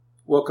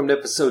Welcome to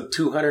episode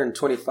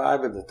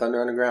 225 of the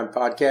Thunder Underground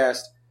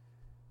podcast.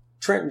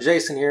 Trent and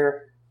Jason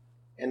here,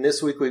 and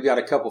this week we've got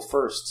a couple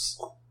firsts.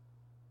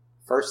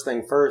 First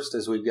thing first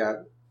is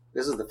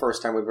this is the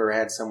first time we've ever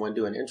had someone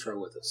do an intro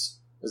with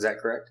us. Is that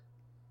correct?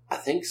 I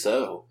think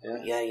so.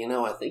 Yeah,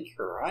 I think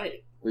you're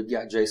right. We've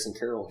got Jason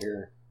Carroll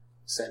here,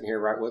 sitting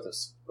here right with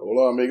us.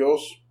 Hola,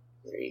 amigos.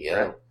 There you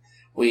go.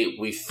 Right.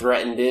 We've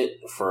threatened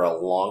it for a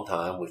long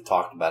time. We've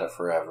talked about it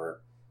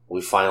forever.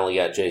 We finally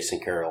got Jason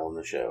Carroll on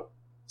the show.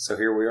 So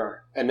here we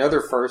are.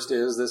 Another first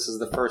is this is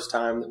the first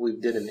time that we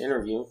did an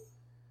interview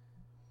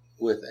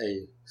with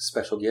a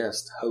special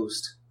guest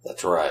host.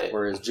 That's right.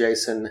 Whereas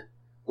Jason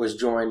was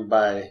joined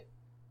by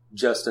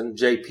Justin,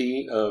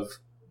 JP of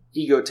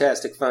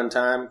Egotastic Fun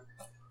Time,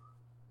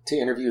 to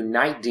interview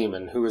Night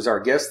Demon, who was our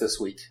guest this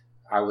week.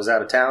 I was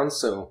out of town,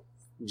 so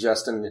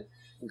Justin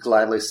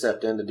gladly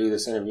stepped in to do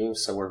this interview,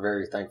 so we're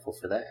very thankful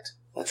for that.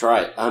 That's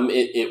right.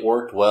 It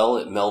worked well.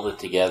 It melded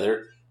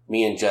together.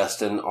 Me and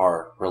Justin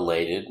are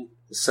related.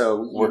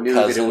 So you We're knew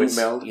cousins. that it would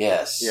meld?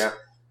 Yes. Yeah.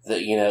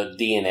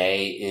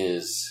 DNA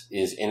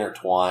is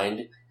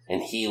intertwined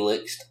and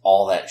helixed,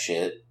 all that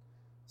shit.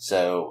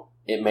 So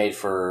it made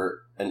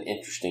for an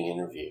interesting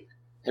interview.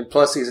 And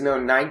plus, he's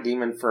known Night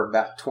Demon for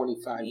about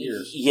 25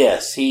 years.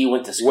 Yes, he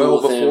went to school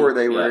with him. Well before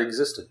they were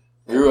existed.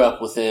 Grew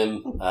up with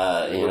him in baby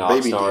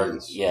Oxnard.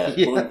 demons. Yeah,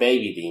 Yeah.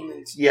 baby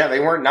demons. Yeah, they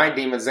weren't Night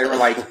Demons. They were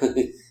like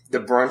the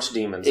brunch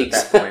demons at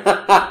that point.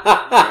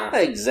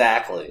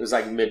 Exactly. It was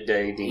like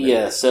midday demons.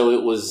 Yeah, so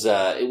it was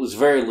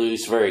very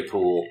loose, very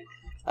cool.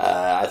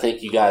 I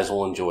think you guys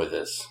will enjoy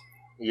this.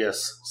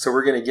 Yes. So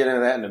we're going to get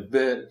into that in a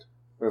bit.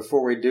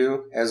 Before we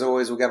do, as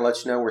always, we got to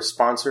let you know we're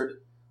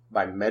sponsored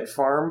by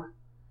MedFarm,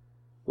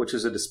 which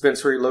is a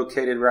dispensary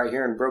located right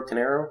here in Broken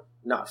Arrow,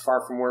 not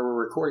far from where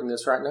we're recording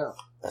this right now.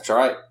 That's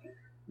right.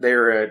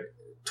 They're at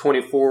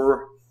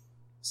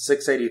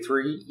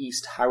 24683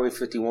 East Highway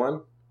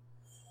 51.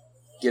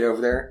 Get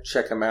over there,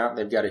 check them out.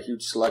 They've got a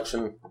huge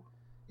selection.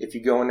 If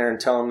you go in there and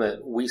tell them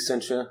that we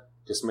sent you,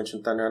 just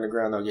mention Thunder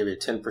Underground, they'll give you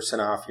 10%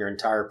 off your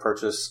entire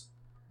purchase.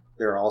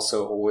 They're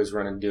also always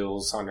running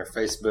deals on their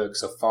Facebook,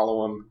 so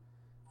follow them.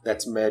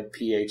 That's Med,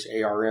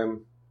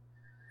 P-H-A-R-M.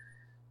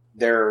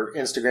 Their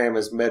Instagram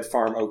is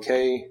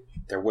MedFarmOK.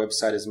 Their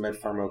website is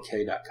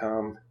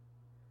medfarmok.com.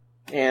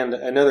 And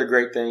another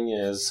great thing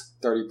is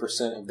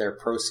 30% of their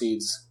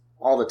proceeds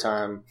all the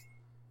time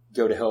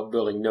go to help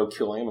building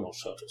no-kill animal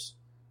shelters.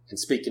 And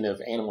speaking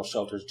of animal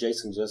shelters,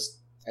 Jason just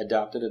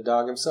adopted a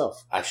dog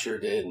himself. I sure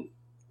did.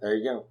 There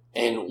you go.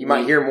 And you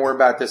might hear more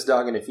about this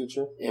dog in the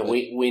future. And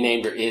we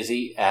named her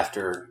Izzy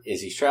after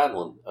Izzy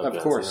Stradlin of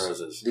Guns course. N'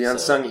 Roses. The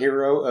unsung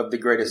hero of the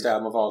greatest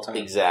album of all time.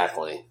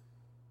 Exactly.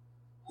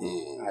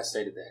 I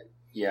stated that.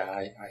 Yeah,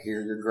 I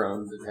hear your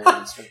groan.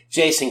 But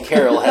Jason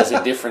Carroll has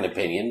a different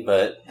opinion,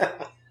 but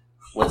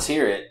let's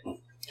hear it.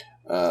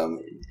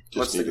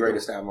 What's the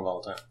greatest album of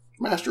all time?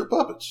 Master of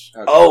Puppets.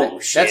 Okay. Oh,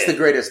 shit. That's the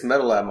greatest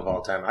metal album of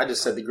all time. I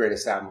just said the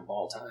greatest album of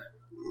all time.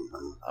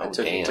 I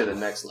took it to the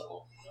next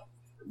level.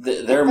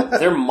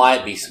 There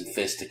might be some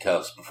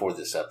fisticuffs before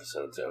this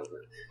episode's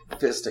over.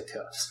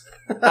 Fisticuffs.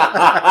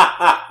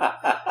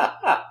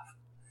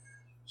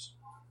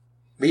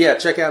 But yeah,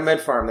 check out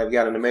MedFarm. They've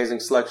got an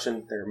amazing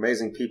selection. They're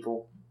amazing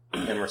people,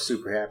 and we're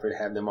super happy to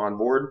have them on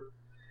board.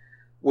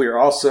 We are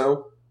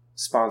also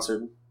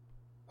sponsored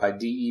by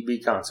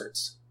DEB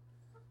Concerts.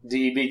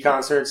 DEB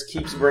Concerts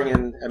keeps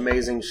bringing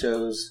amazing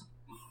shows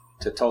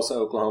to Tulsa,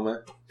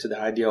 Oklahoma, to the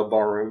Ideal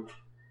Ballroom,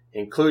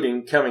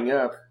 including coming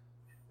up.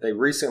 They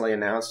recently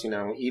announced,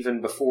 even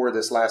before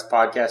this last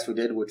podcast we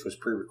did, which was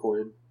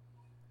pre-recorded,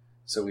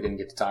 so we didn't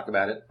get to talk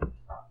about it.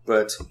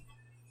 But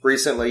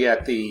recently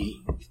at the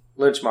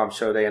Lynch Mob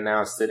show, they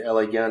announced that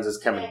LA Guns is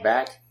coming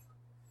back.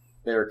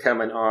 They're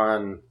coming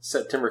on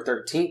September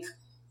 13th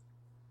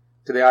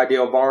to the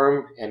Ideal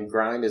Ballroom, and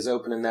Grind is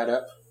opening that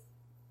up.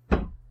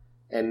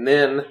 And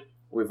then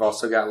we've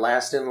also got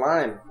Last in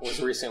Line, was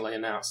recently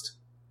announced.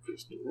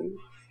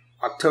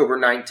 October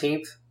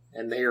 19th,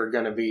 and they are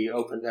going to be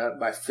opened up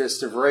by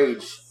Fist of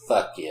Rage.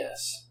 Fuck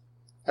yes.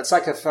 That's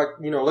like a fuck.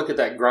 Look at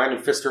that Grind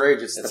and Fist of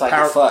Rage. It's the like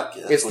power. A fuck.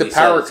 That's it's what the he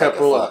power said. It's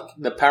couple. like a fuck.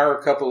 The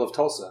power couple of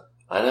Tulsa.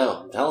 I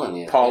know. I'm telling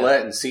you.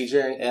 Paulette and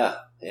CJ.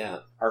 Yeah.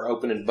 Are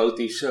opening both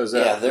these shows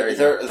up. Yeah,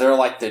 they're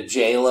like the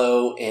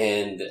J-Lo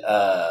and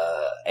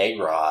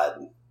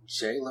A-Rod.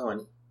 J-Lo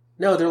and...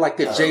 No, they're like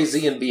the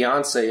Jay-Z and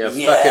Beyonce of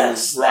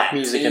yes, fucking rock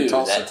music in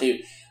Tulsa. That too.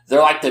 They're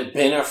like the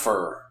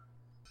Benifer.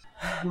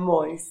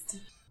 Moist.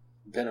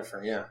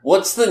 Benifer, yeah.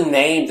 What's the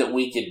name that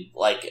we could,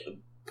 like...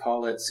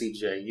 Paulette,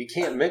 CJ. You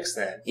can't mix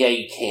that. Yeah,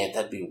 you can't.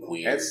 That'd be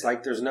weird. It's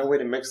like there's no way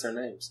to mix their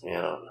names.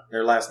 Yeah.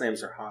 Their last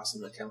names are Haas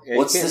and McKellen. Yeah,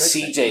 what's the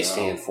CJ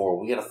stand for?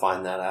 We gotta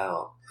find that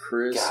out.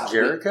 Chris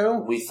Jericho?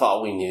 We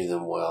thought we knew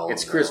them well.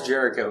 It's Chris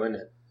Jericho, isn't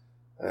it?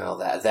 Well,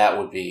 that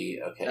would be...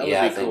 Okay, That would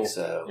yeah, be I think cool.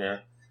 So. Yeah.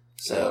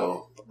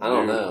 So, I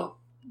don't know.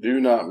 Do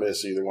not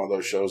miss either one of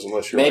those shows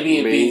unless you're maybe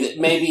like me.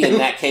 maybe in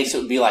that case it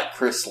would be like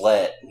Chris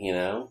Lett,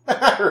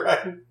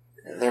 Right.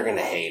 They're going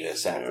to hate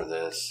us after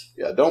this.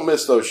 Yeah, don't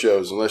miss those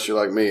shows unless you're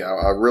like me.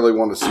 I really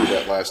want to see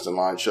that Last in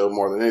Line show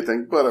more than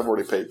anything, but I've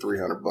already paid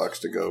 $300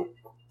 to go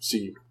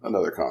see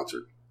another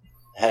concert.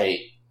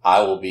 Hey,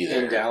 I will be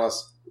there. In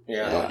Dallas.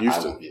 Yeah.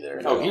 Houston. I will be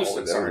there. Oh,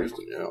 Houston, sorry.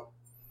 Houston, yeah.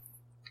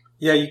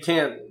 Yeah, you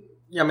can't.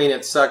 I mean,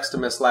 it sucks to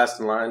miss Last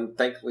in Line.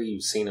 Thankfully,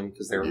 you've seen them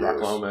because they were in Yes.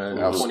 Oklahoma in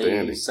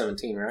Outstanding.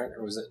 2017, right?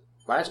 Or was it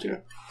last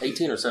year?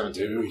 18 or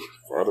 17?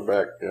 Farther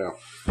back, yeah.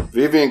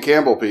 Vivian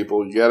Campbell,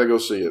 people, you got to go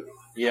see it.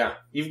 Yeah.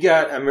 You've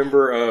got a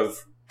member of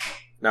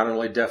not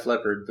only Def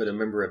Leppard, but a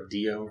member of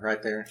Dio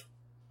right there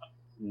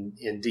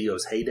in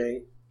Dio's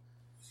heyday.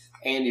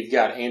 And you've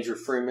got Andrew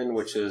Freeman,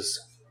 which is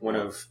one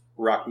of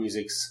rock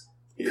music's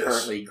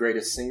currently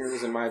greatest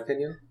singers, in my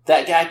opinion.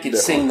 That guy could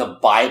sing the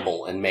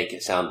Bible and make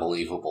it sound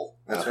believable.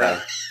 That's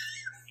right.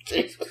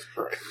 Jesus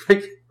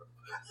Christ.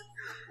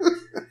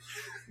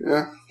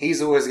 Yeah.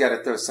 He's always got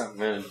to throw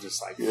something in,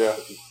 just like Yeah.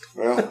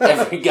 Well,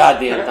 Every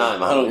goddamn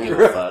time. I don't give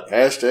a fuck.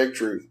 hashtag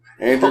truth.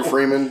 Andrew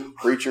Freeman,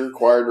 preacher,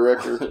 choir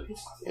director.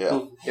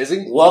 Yeah. Is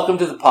he? Welcome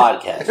to the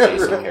podcast,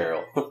 Jason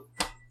Carroll.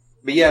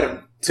 But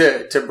yeah,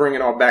 to bring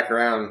it all back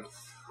around,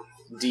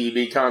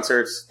 DEB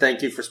Concerts,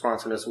 thank you for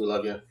sponsoring us. We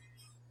love you.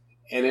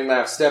 And then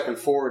now stepping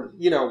forward,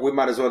 we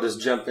might as well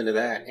just jump into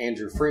that.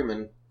 Andrew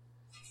Freeman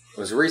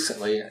was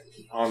recently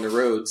on the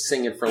road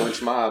singing for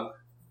Lynch Mob,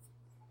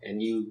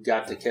 and you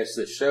got to catch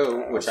the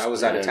show, which I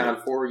was out of town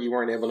for. You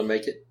weren't able to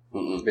make it.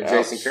 Mm-mm. But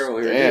Jason Carroll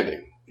here did.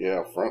 Outstanding.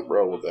 Yeah, front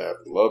row with that.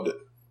 Loved it.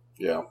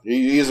 Yeah.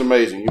 He's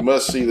amazing. You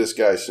must see this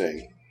guy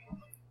sing.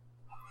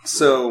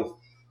 So,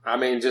 I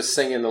mean, just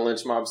singing the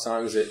Lynch Mob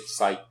songs, it's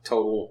like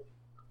total...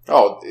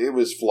 Oh, it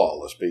was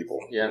flawless, people.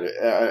 Yeah.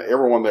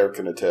 Everyone there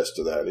can attest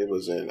to that. It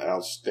was an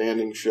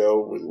outstanding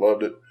show. We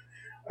loved it.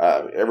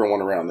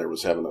 Everyone around there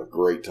was having a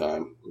great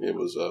time. It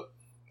was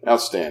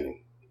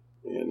outstanding.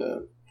 And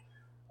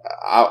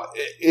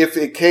if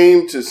it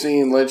came to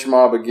seeing Lynch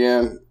Mob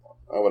again,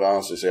 I would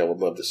honestly say I would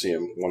love to see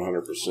him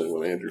 100%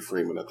 with Andrew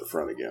Freeman at the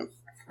front again.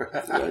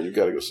 You've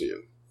got to go see it.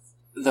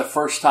 The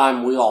first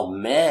time we all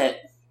met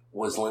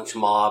was Lynch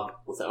Mob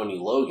with Oni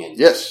Logan.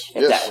 Yes.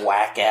 At that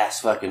whack-ass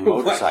fucking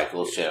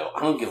motorcycle show.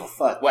 I don't give a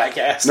fuck. Whack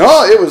ass.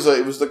 No, it was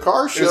the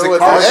car show the at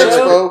car the show?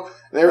 expo.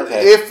 There,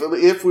 Okay.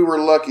 if we were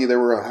lucky, there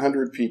were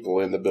 100 people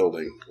in the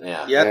building.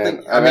 Yeah. Yeah,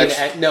 And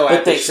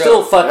But they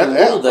still fucking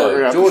At- ruled,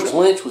 though. at- George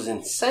Lynch was Oh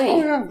insane.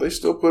 yeah, they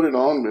still put it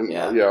on. And,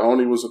 Yeah.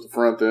 Oni was at the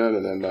front end,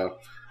 and then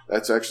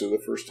that's actually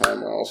the first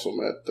time I also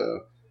met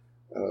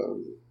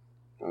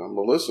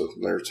Melissa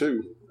there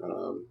too.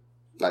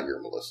 Not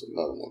your Melissa,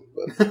 another one,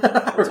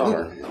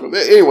 but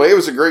But anyway, it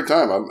was a great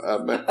time. I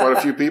met quite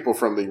a few people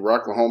from the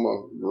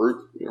Rocklahoma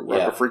group,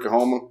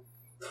 Rockafreakahoma.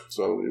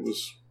 So it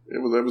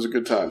was a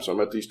good time. So I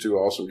met these two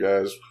awesome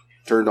guys.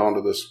 Turned on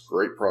to this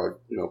great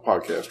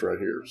podcast right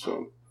here.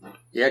 So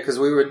Yeah, because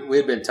we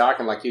had been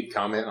talking, like you'd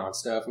comment on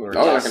stuff, and we were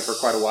talking for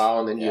quite a while,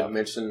 and then you had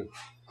mentioned,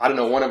 I don't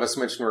know, one of us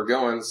mentioned we're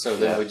going, so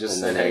then we just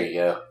said, there hey, you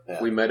go.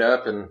 Yeah. we met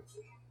up, and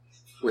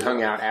we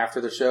hung out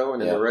after the show,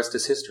 and then the rest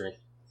is history.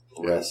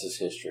 The rest is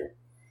history.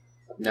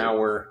 Now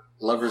we're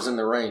lovers in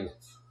the rain,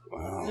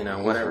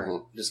 wow.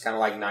 whatever. Just kind of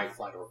like Night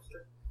Flight Orchestra.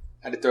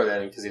 I had to throw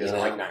that in because he doesn't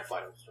like Night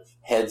Flight Orchestra.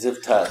 Heads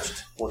have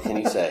touched. What can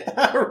you say?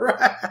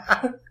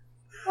 Right.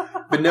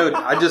 But no,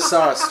 I just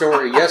saw a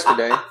story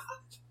yesterday.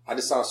 Or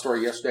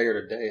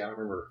today. I don't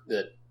remember,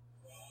 that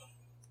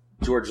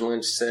George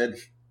Lynch said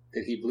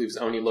that he believes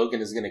Oni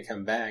Logan is going to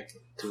come back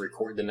to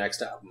record the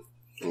next album.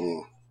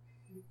 Mm.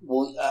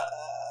 Well,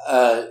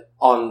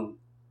 on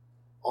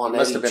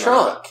Must Eddie have been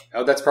Trunk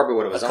Oh, that's probably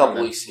what it was a on. couple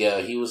then. weeks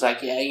ago, he was like,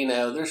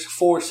 there's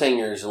 4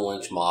 singers in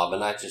Lynch Mob,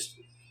 and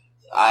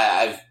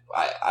I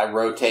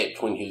rotate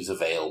between who's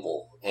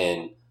available,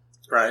 and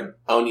Right.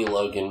 Oni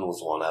Logan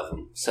was one of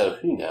them. So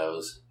who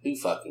knows? Who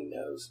fucking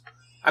knows?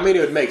 I mean, it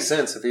would make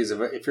sense if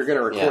you're going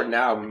to record an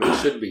album, it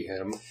should be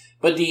him.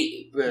 But do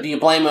you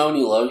blame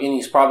Oni Logan?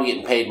 He's probably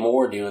getting paid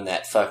more doing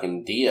that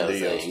fucking Dio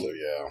thing. Still,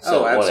 yeah.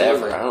 So absolutely.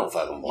 whatever. I don't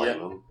fucking blame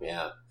him.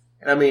 Yeah.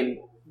 And I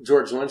mean,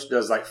 George Lynch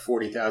does like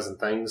 40,000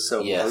 things,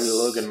 so Yes. Oni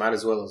Logan might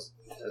as well as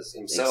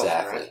himself.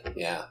 Exactly. Right?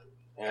 Yeah.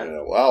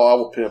 Yeah, well, I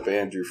will pimp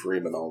Andrew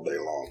Freeman all day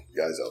long.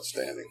 The guy's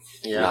outstanding.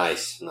 Yeah.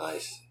 Nice.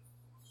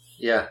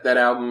 Yeah, that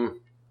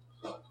album,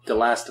 the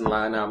Last in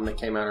Line album that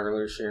came out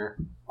earlier this year,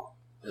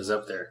 is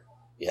up there.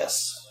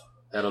 Yes.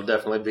 That'll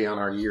definitely be on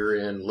our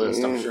year-end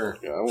list, I'm sure.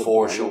 Yeah, I will,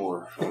 For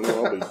sure. I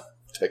know I'll be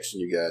texting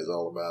you guys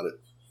all about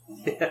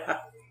it.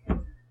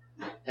 Yeah.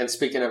 And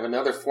speaking of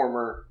another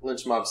former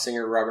Lynch Mob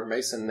singer, Robert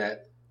Mason,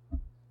 that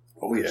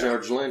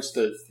George Lynch,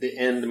 the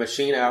End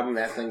Machine album,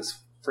 that thing's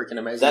freaking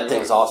amazing. That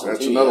thing's awesome.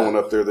 That's too, another one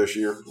up there this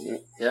year.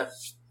 Yeah.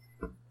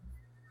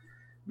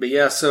 But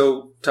yeah,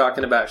 so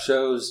talking about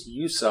shows,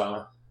 you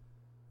saw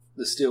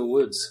the Steel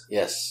Woods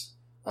Yes.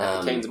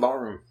 at the Cain's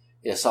Ballroom.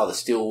 Yeah, saw the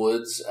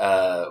Steelwoods,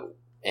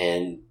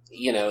 and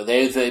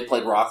they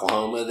played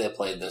Rocklahoma. They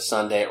played the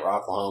Sunday at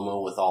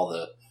Rocklahoma with all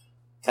the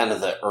kind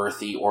of the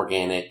earthy,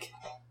 organic,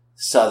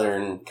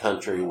 southern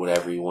country,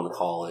 whatever you want to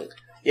call it.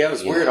 Yeah, it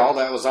was weird. All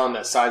that was on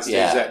that side stage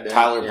that day.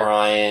 Tyler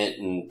Bryant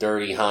and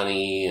Dirty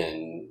Honey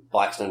and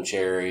Blackstone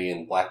Cherry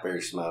and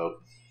Blackberry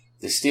Smoke,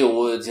 the Steel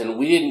Woods, and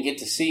we didn't get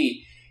to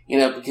see,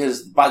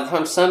 because by the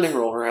time Sunday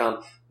rolled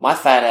around, my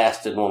fat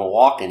ass didn't want to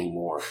walk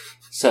anymore.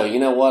 So, you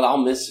know what? I'll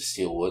miss the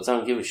Steel Woods. I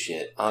don't give a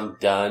shit. I'm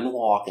done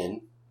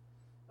walking.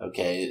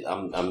 Okay,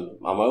 I'm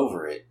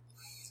over it.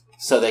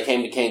 So they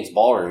came to Kane's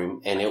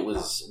Ballroom, and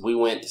we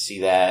went to see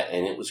that,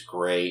 and it was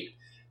great.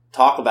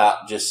 Talk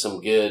about just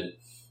some good,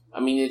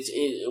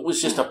 it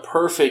was just a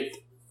perfect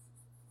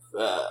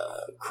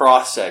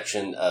cross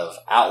section of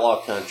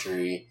outlaw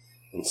country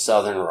and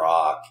southern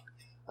rock.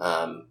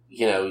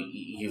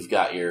 You've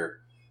got your,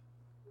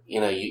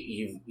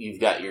 you've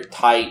got your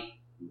tight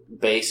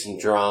bass and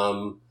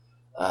drum.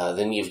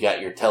 Then you've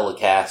got your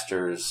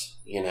Telecasters,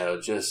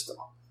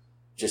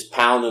 just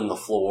pounding the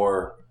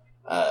floor,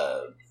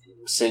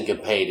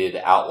 syncopated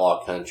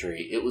outlaw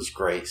country. It was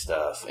great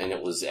stuff, and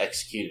it was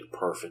executed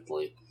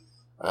perfectly.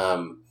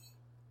 So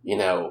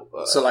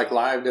like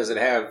live, does it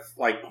have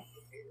like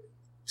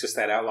just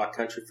that outlaw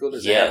country feel?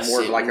 Does it have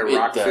more of like a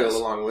rock feel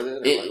along with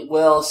it?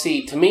 Well,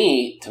 see, to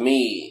me,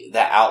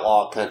 that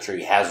outlaw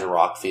country has a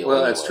rock feel. Well,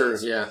 anyways. That's true,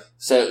 yeah.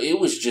 So it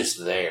was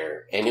just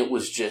there, and it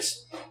was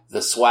just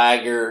the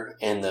swagger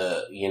and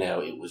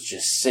it was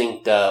just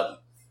synced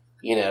up.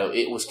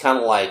 It was kind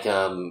of like,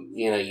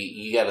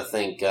 you got to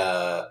think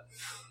the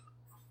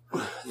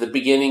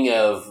beginning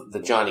of the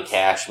Johnny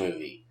Cash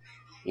movie,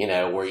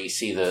 where you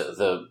see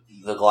the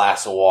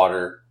glass of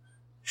water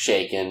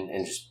shaking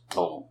and just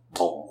boom,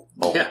 boom,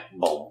 boom, yeah.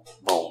 boom,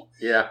 boom.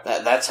 Yeah.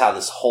 That's how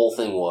this whole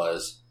thing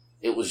was.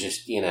 It was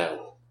just,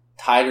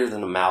 tighter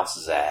than a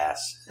mouse's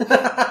ass.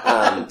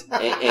 And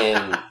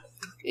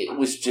it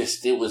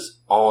was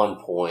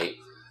on point.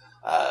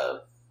 I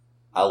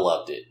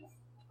loved it.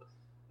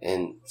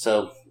 And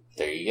so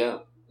there you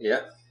go.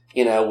 Yeah.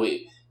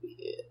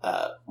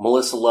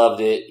 Melissa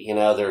loved it.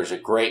 There was a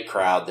great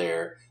crowd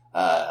there.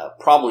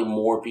 Probably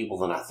more people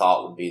than I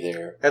thought would be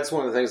there. That's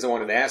one of the things I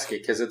wanted to ask you,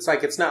 because it's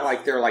not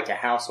like they're like a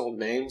household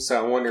name. So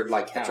I wondered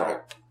like how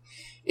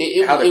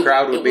the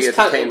crowd would be at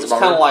the Kane's Ballroom. It was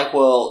kind of like,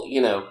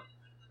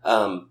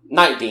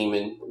 Night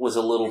Demon was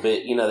a little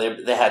bit,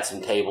 they had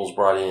some tables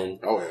brought in.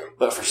 Oh, yeah.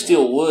 But for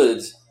Steel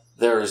Woods,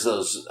 there was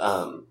those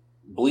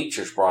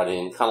bleachers brought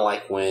in, kind of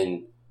like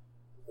when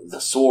The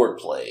Sword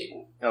played.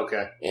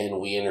 Okay. And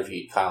we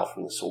interviewed Kyle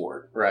from The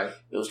Sword. Right.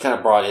 It was kind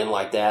of brought in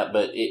like that,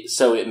 but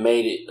it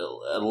made it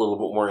a little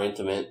bit more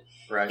intimate.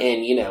 Right.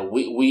 And,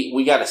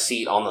 we got a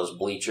seat on those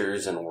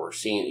bleachers, and we're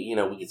seeing,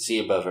 we could see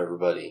above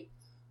everybody.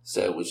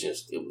 So it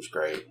was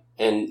great.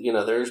 And,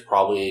 there's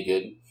probably a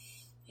good,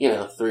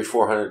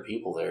 300-400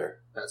 people there.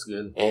 That's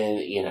good. And,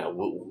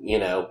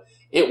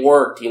 it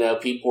worked.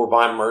 People were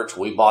buying merch.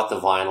 We bought the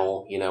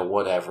vinyl,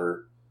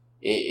 whatever.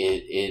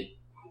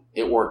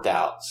 It worked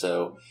out.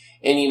 So,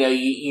 and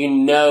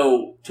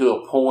to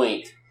a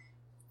point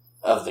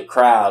of the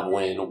crowd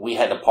when we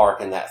had to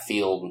park in that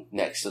field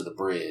next to the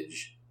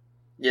bridge.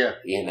 Yeah.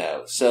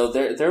 So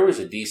there was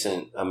a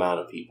decent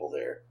amount of people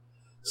there.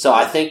 So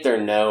I think they're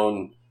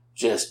known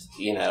just,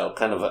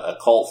 kind of a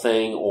cult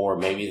thing, or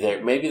maybe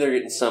they're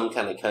getting some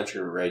kind of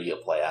country radio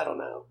play. I don't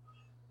know.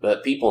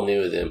 But people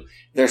knew them.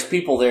 There's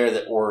people there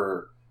that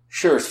were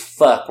sure as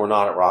fuck we're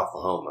not at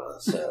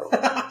Rocklahoma. So,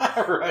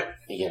 right.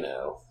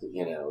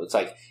 It's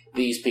like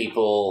these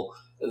people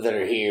that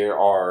are here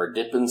are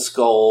dipping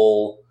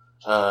skull.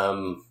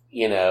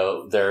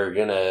 They're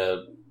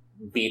gonna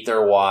beat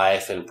their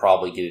wife and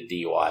probably get a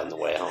DUI on the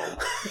way home.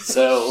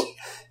 So,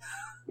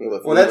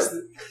 that's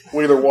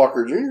Wheeler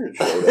Walker Jr.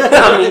 showed up.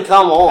 I mean,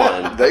 come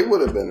on, they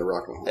would have been to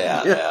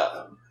Rocklahoma.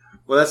 Yeah.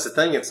 Well, that's the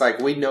thing. It's like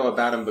we know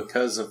about them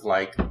because of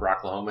like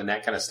Rocklahoma and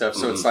that kind of stuff.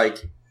 So It's like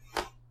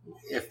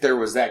if there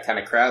was that kind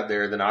of crowd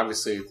there, then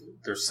obviously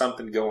there's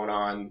something going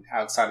on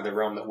outside of the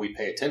realm that we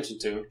pay attention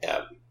to.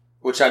 Yeah.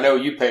 Which I know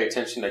you pay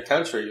attention to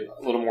country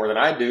a little more than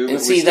I do. And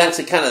see, that's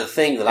the kind of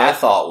thing that I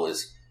thought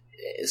was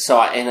so.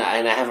 I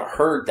haven't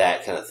heard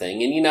that kind of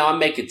thing. And I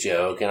make a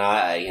joke, and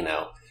I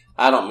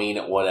don't mean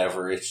it.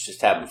 Whatever. It's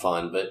just having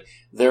fun. But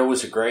there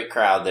was a great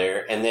crowd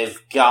there, and they've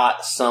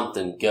got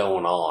something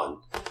going on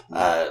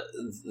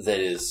that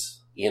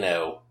is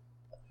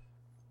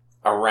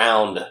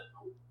around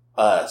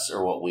us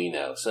or what we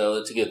know. So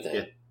it's a good thing.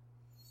 Yeah.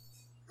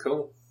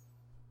 Cool.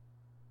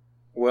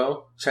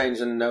 Well,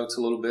 changing notes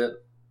a little bit.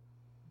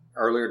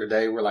 Earlier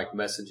today, we're like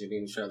messaging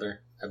each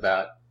other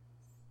about,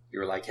 you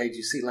were like, hey, did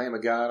you see Lamb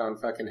of God on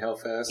fucking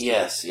Hellfest?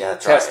 Yes, yeah.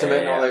 Testament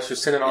right. and all that. You're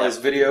sending all these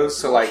videos.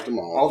 So like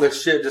all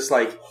this shit, just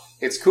like,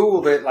 it's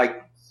cool that like,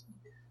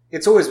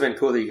 it's always been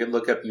cool that you could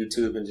look up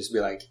YouTube and just be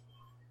like,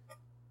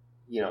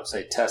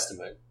 say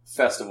Testament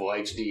Festival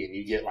HD, and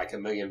you get like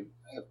 1 million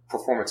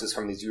performances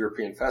from these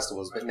European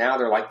festivals. But now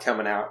they're like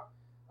coming out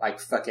like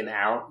fucking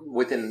out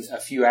within a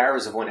few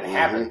hours of when it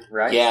happened,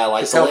 right? Yeah,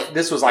 like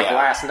this was like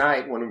last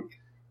night when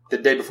the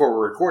day before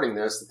we're recording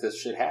this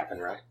shit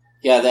happened, right?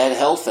 Yeah, they had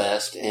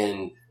Hellfest,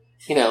 and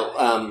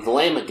the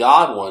Lamb of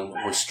God one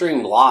was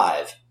streamed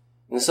live,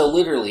 and so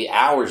literally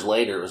hours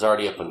later it was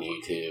already up on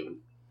YouTube.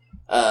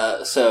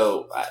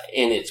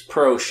 And it's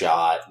pro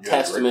shot.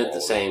 Testament,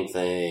 the same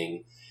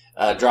thing.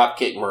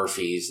 Dropkick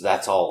Murphys,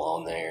 that's all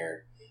on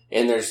there.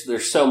 And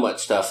there's so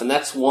much stuff. And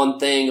that's one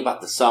thing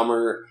about the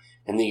summer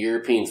and the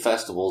European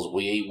festivals.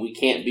 We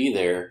can't be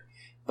there.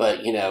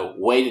 But,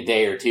 wait a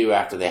day or two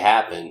after they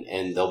happen,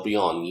 and they'll be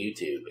on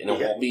YouTube. And it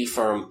won't be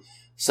from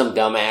some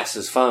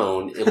dumbass's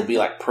phone. It'll be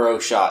like pro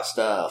shot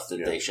stuff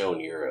that they show in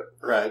Europe.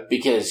 Right.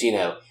 Because,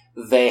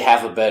 they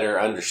have a better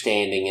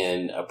understanding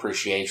and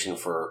appreciation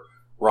for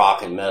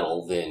rock and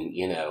metal than,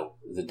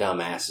 the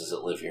dumbasses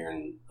that live here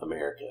in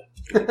America.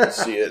 You can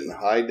see it in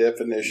high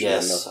definition.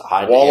 Yes.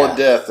 And the wall of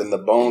death and the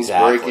bones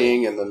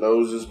breaking and the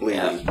noses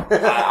bleeding.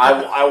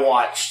 Yeah.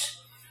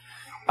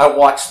 I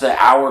watched the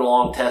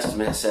hour-long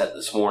Testament set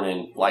this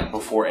morning, like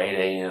before 8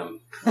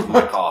 a.m. with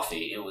my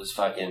coffee. It was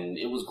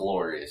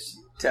glorious.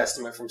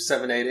 Testament from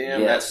 7 to 8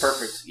 a.m. Yes. That's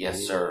perfect.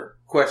 Yes, sir.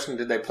 Question,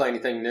 did they play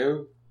anything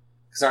new?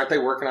 Because aren't they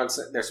working on...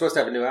 They're supposed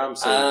to have a new album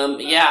soon.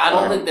 Yeah, I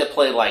don't think they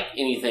played, like,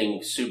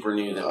 anything super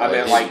new.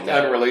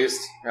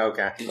 Unreleased?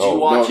 Okay. Did you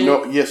watch it?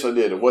 No, yes, I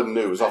did. It wasn't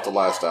new. It was off the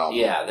last album.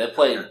 Yeah, they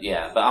played...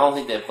 Yeah, but I don't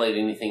think they played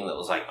anything that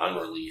was, like,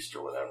 unreleased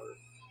or whatever.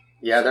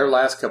 Yeah, their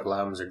last couple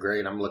albums are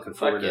great. I'm looking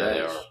forward to that. They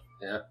are.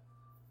 Yeah.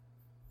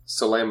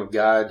 So Lamb of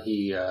God,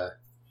 he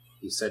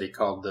said he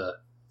called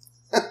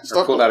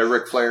or pulled out a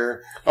Ric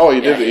Flair. Oh,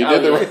 he did. He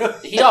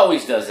did he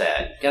always does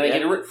that. Gotta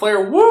get a Ric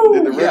Flair. Woo!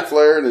 Did the Ric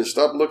Flair and then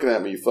stop looking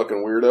at me, you fucking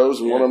weirdos,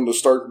 and want them to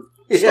start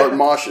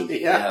moshing.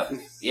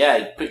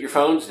 Yeah. Put your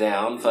phones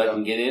down.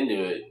 Fucking get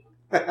into it.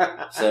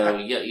 So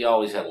you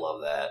always have to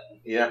love that.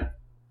 Yeah.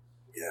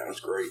 Yeah, it was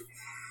great.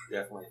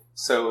 Definitely.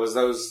 So was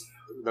those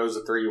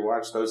the three you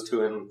watched? Those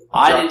two in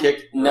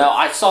Dropkick? No,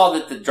 I saw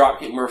that the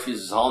Dropkick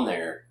Murphys is on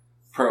there.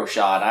 Pro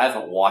Shot. I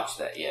haven't watched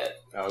that yet.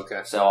 Oh,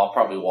 okay. So I'll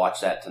probably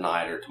watch that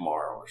tonight or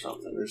tomorrow or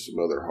something. There's some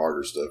other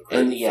harder stuff.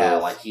 And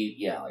like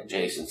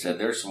Jason said,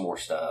 there's some more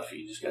stuff.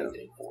 You just gotta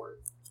dig for it.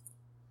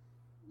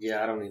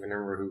 Yeah, I don't even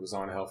remember who was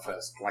on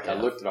Hellfest. I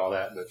looked at all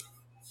that, but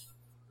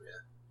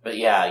But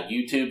yeah,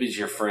 YouTube is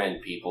your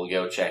friend, people.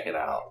 Go check it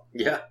out.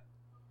 Yeah.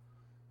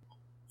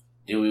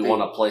 Do we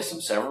want to play some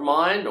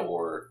Severmind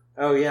or?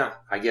 Oh yeah,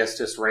 I guess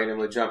just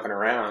randomly jumping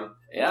around.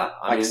 Yeah,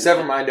 I mean,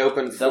 Severmind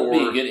opened for... They'll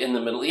be good in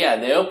the middle. Yeah,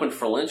 they opened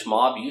for Lynch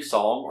Mob. You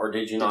saw them, or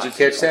did you not? Did you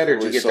catch that, or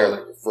did you get there?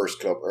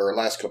 The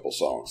last couple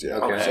songs, yeah.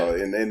 Okay. So,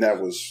 and that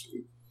was,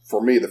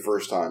 for me, the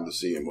first time to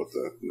see him with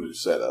the new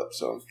setup.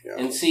 So,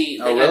 yeah. And see,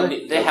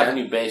 they have a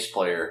new bass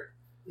player,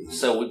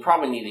 so we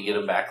probably need to get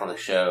him back on the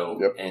show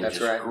and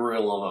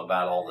grill him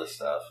about all this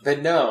stuff.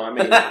 But no, I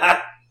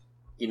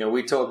mean,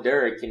 we told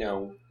Derek,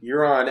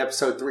 you're on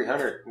episode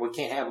 300. We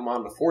can't have him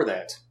on before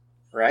that,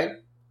 right?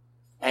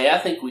 Hey, I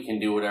think we can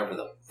do whatever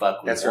the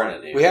fuck we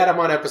want to do. We had them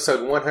on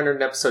episode 100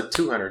 and episode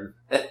 200.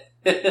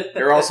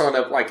 They're also on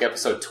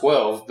episode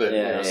 12,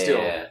 but still.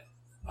 Yeah.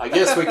 I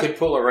guess we could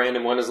pull a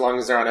random one as long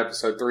as they're on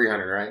episode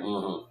 300, right?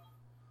 Mm-hmm.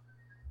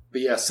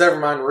 But yeah,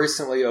 Severmind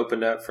recently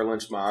opened up for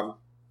Lynch Mob.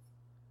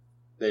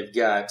 They've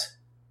got,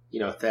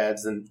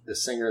 Thad's the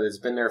singer that's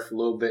been there for a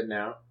little bit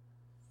now.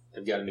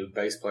 They've got a new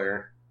bass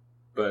player.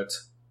 But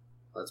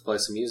let's play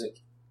some music.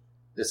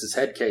 This is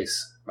Headcase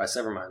by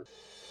Severmind.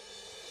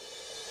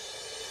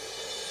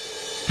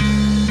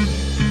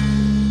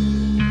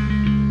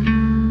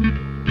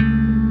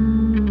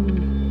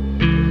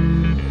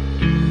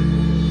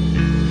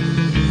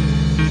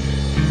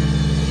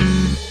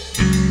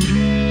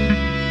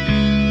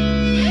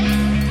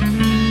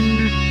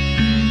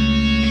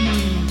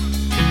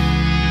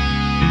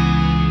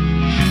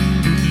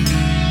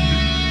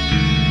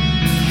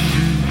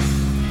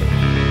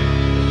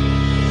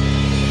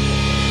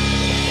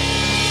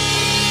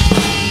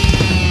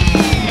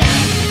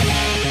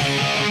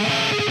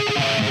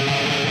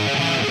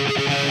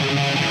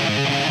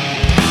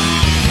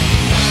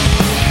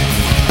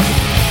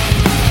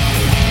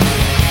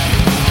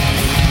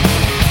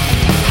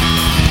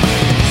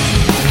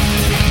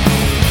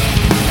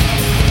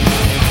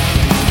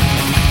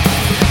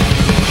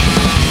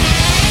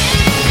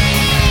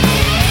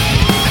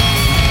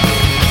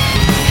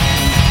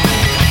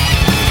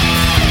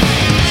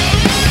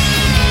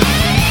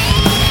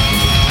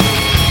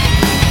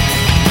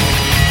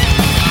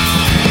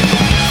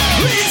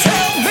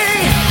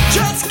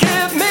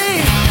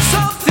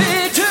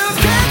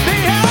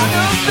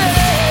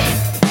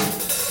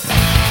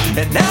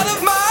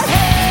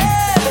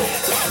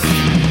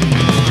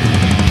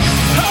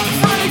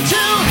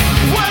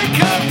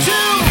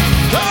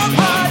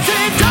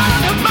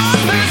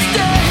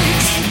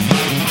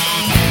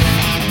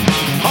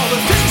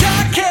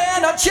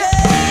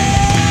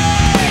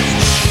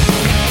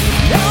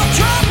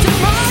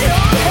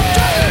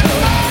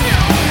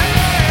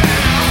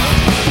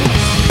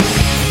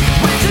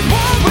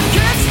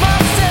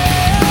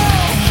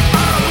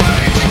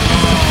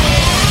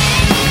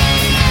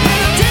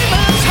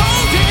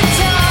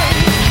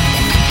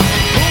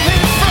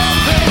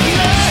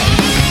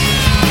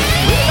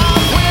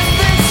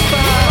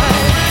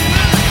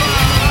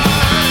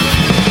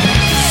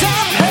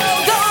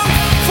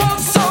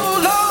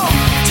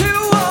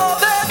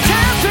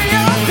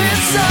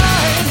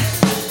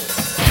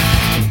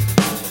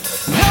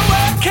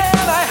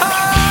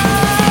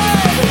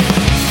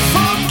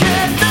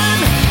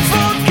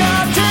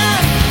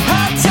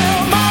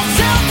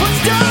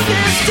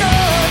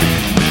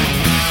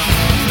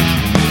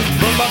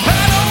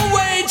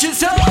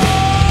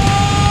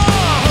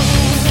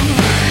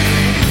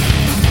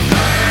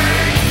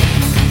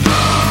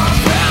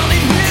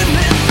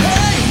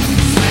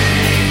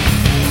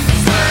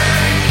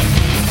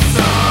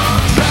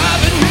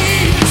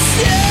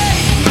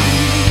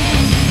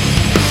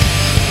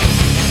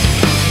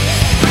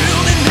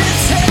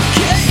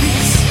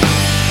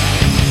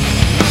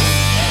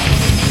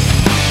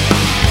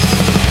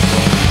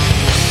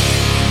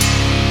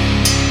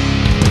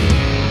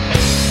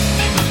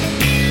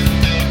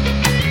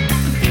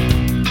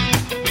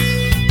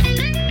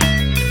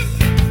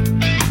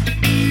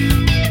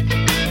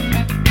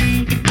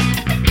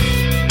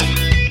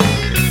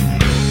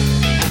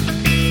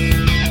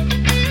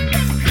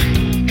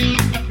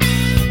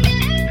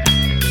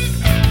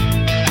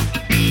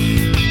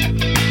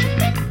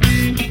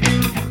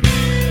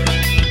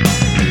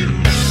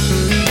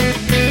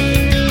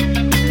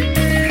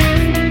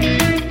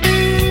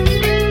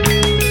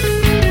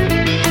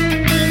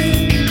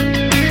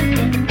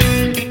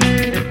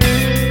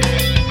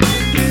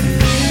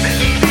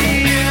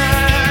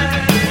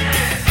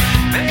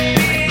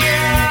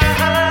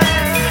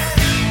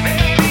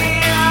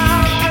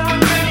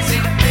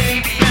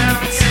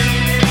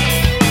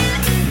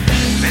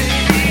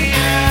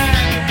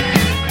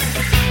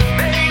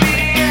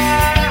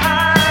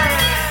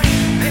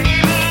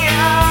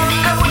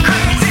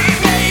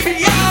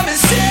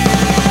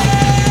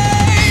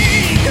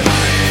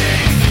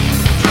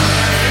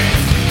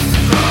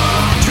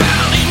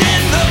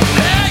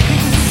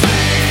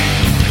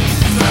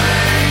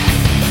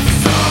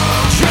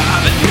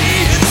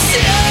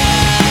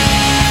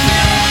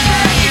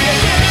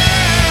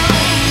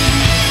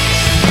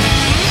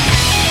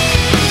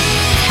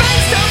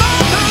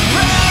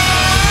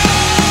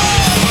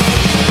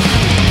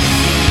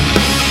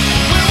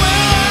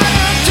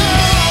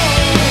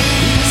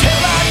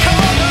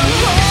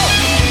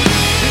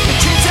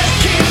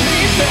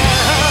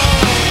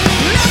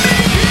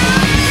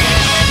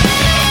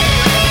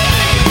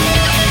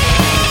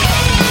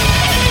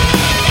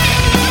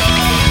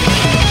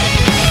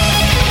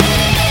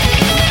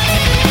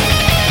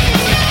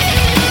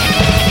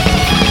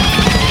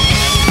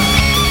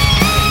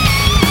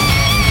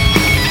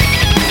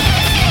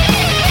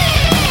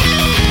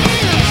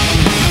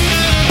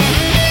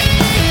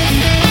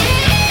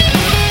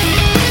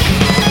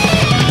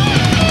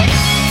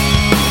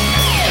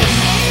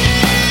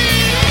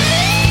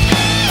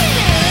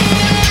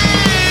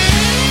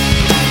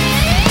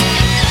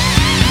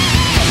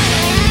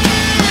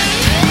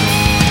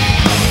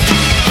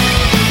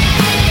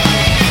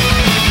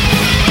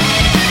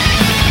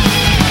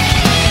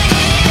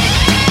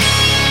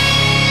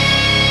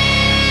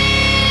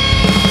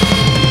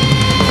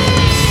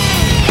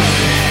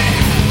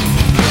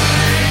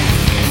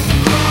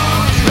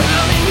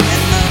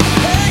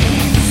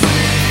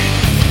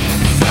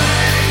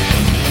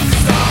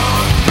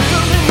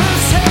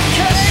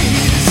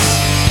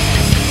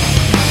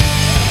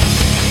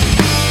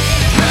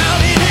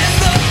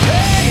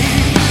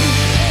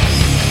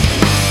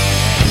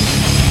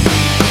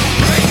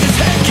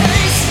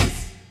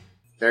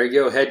 There you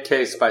go. Head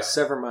Case by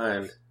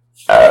Severmind.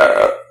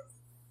 That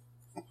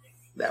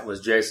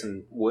was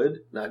Jason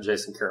Wood, not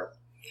Jason Carroll.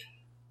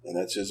 And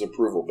that's his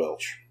approval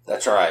belch.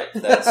 That's right.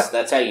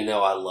 That's how you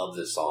know I love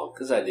this song,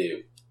 because I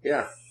do.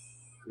 Yeah.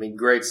 I mean,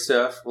 great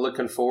stuff.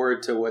 Looking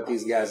forward to what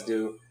these guys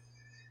do.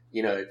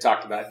 You know, they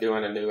talked about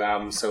doing a new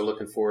album, so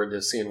looking forward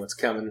to seeing what's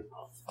coming.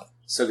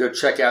 So go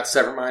check out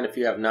Severmind if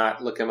you have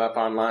not. Look them up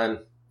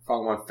online.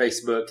 Follow them on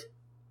Facebook,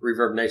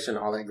 Reverb Nation,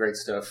 all that great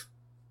stuff.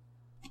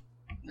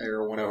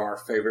 They're one of our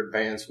favorite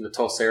bands from the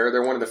Tulsa era.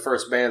 They're one of the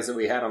first bands that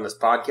we had on this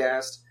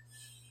podcast.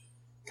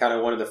 Kind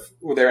of one of the...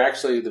 Well, they're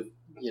actually the...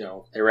 You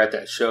know, they were at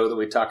that show that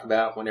we talked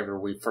about whenever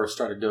we first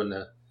started doing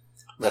the...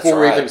 Before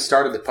we even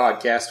started the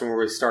podcast, when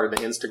we started the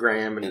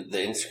Instagram and the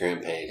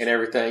Instagram page and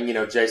everything, you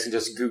know, Jason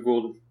just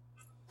Googled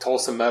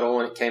Tulsa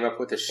Metal and it came up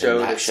with a show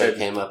that said,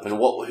 came up. And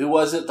who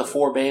was it? The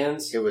 4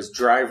 bands? It was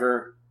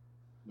Driver,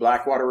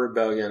 Blackwater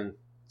Rebellion,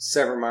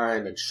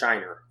 Severmind, and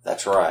Shiner.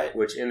 That's right.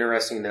 Which,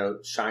 interesting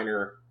note,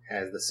 Shiner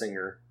has the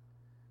singer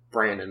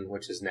Brandon,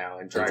 which is now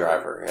in Driver. The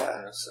Driver,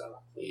 yeah. So,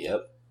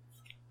 yep.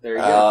 There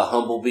you go.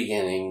 Humble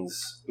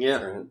beginnings.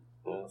 Yeah.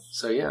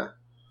 So yeah,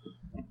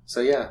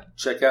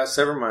 check out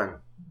Severmind.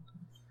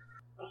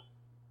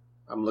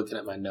 I'm looking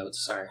at my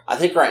notes, sorry. I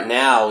think right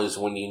now is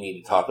when you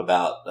need to talk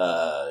about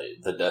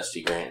the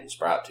Dusty Grant and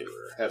Sprout tour.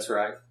 That's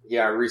right.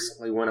 Yeah, I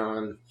recently went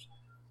on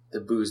the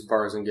Booze,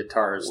 Bars, and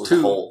Guitars. It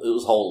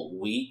was a whole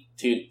week,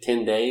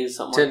 10 days,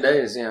 something 10 like that.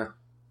 days, yeah.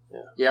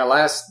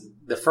 Yeah,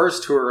 the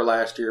first tour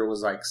last year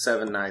was like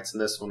 7 nights,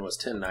 and this one was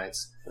 10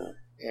 nights. Yeah.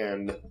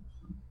 And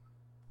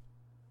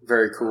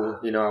very cool.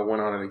 You know, I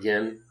went on it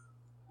again,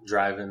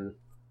 driving,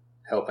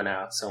 helping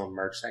out, selling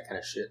merch, that kind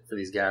of shit for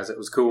these guys. It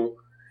was cool.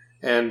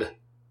 And...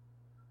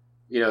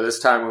 You know, this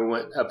time we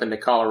went up into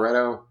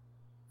Colorado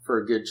for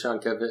a good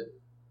chunk of it.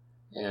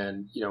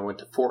 And, you know, went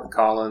to Fort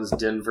Collins,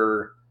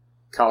 Denver,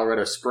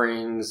 Colorado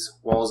Springs,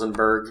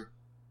 Walsenburg,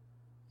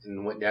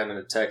 and went down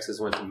into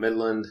Texas, went to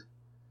Midland,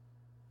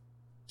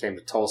 came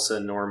to Tulsa,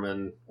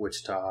 Norman,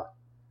 Wichita.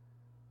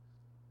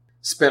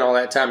 Spent all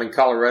that time in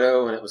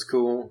Colorado, and it was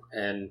cool.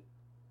 And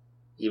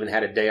even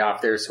had a day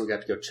off there, so we got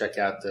to go check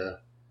out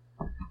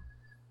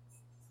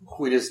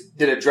we just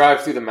did a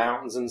drive through the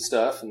mountains and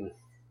stuff, and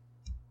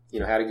you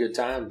know, had a good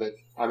time. But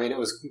I mean, it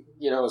was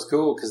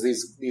cool because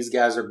these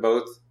guys are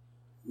both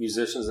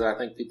musicians that I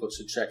think people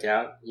should check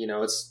out. You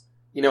know,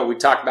 we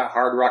talk about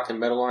hard rock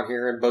and metal on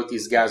here, and both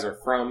these guys are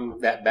from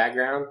that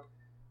background.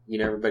 You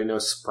know, everybody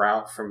knows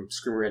Sprout from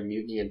Screamer Red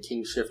Mutiny and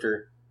King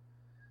Shifter.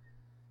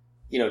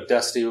 You know,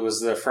 Dusty was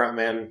the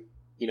frontman,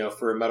 you know,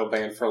 for a metal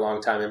band for a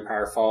long time,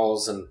 Empire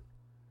Falls, and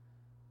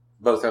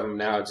both of them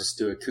now just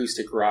do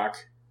acoustic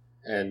rock.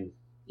 And,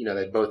 you know,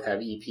 they both have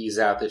EPs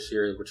out this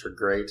year, which are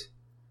great.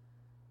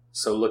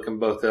 So look them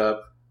both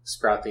up.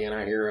 Sprout the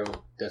Anti-Hero,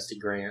 Dusty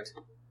Grant.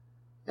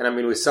 And I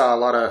mean, we saw a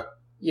lot of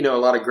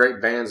great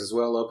bands as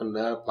well opened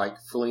up, like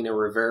Felina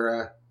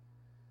Rivera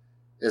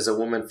is a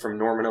woman from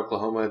Norman,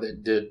 Oklahoma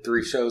that did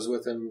 3 shows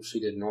with him. She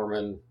did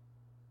Norman,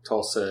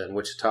 Tulsa, and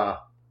Wichita.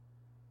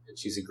 And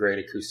she's a great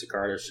acoustic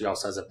artist. She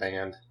also has a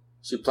band.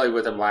 She played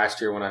with him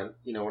last year when I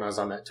was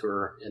on that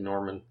tour in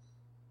Norman.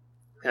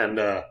 And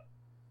a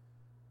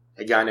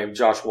guy named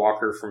Josh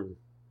Walker from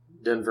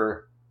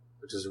Denver,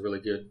 which is a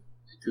really good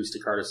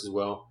acoustic artist as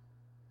well.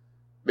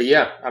 But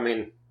yeah, I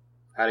mean,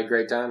 I had a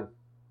great time.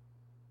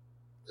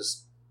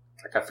 Just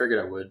like I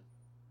figured I would.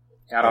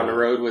 Out on the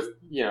road with,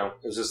 you know,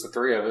 it was just the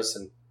 3 of us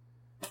and,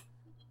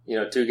 you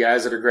know, 2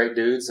 guys that are great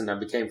dudes and I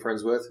became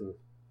friends with. And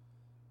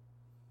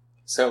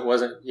so it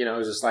wasn't, you know, it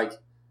was just like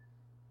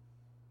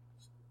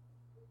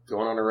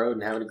going on the road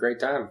and having a great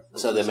time.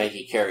 So they make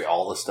you carry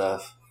all the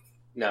stuff?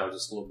 No,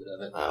 just a little bit of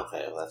it.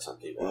 Okay, well, that's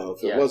not too bad. Well,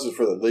 if it wasn't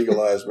for the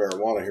legalized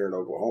marijuana here in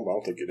Oklahoma, I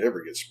don't think you'd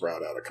ever get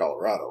Sprout out of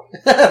Colorado.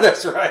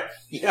 That's right.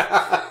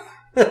 Yeah.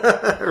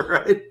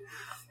 Right.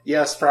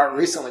 Yeah, Sprout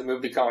recently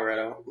moved to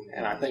Colorado,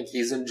 and I think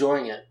he's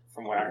enjoying it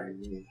from what I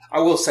heard.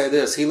 I will say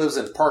this. He lives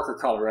in Parker,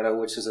 Colorado,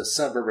 which is a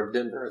suburb of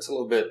Denver. It's a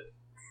little bit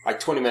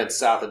like 20 minutes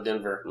south of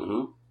Denver.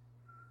 Mm-hmm.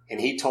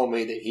 And he told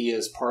me that he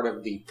is part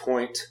of the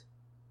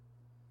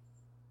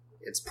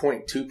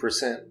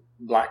 0.2%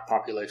 black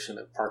population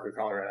of Parker,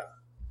 Colorado.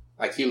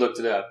 Like, he looked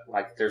it up.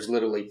 Like, there's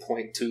literally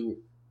 0.2.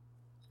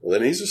 Well,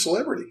 then he's a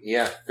celebrity.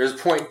 Yeah. There's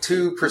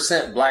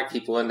 0.2% black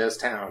people in this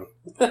town.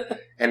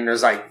 And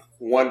there's like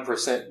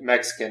 1%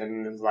 Mexican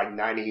and there's like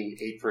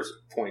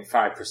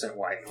 98.5%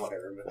 white and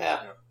whatever. But,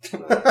 yeah. You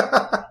know.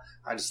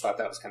 I just thought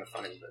that was kind of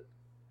funny. But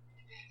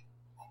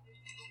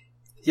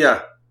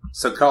yeah.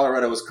 So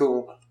Colorado was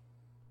cool.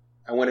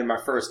 I went in my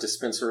first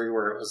dispensary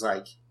where it was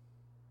like,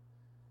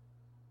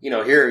 you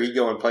know, here you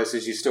go in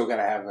places, you still got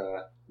to have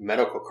a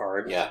medical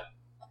card. Yeah.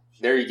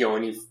 There you go,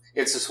 and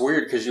it's just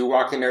weird because you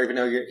walk in there,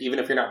 even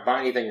if you're not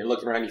buying anything, you're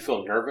looking around, you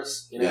feel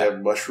nervous. You know? You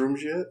have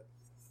mushrooms yet?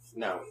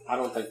 No, I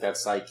don't think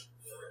that's like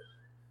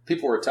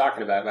people were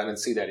talking about it, but I didn't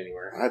see that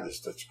anywhere.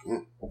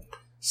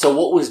 So,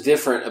 what was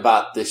different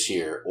about this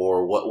year,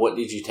 or what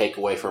did you take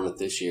away from it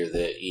this year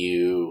that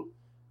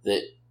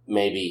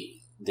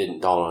maybe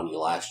didn't dawn on you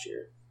last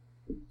year?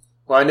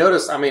 Well, I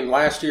noticed. I mean,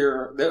 last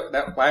year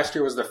last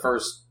year was the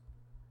first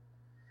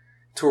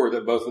tour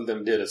that both of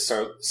them did as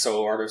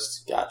solo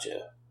artists.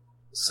 Gotcha.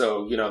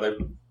 So they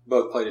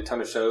both played a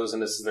ton of shows,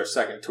 and this is their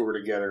second tour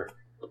together.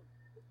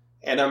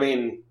 And I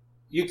mean,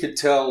 you could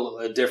tell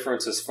a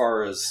difference as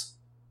far as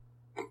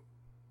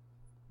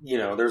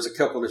there's a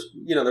couple of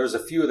there's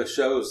a few of the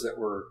shows that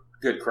were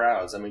good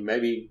crowds. I mean,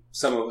 maybe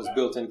some of it was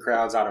built-in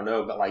crowds. I don't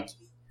know, but like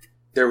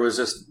there was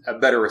just a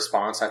better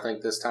response, I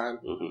think, this time.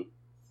 Mm-hmm.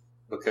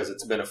 Because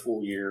it's been a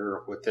full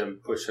year with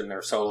them pushing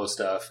their solo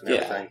stuff and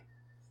everything.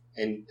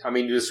 And, I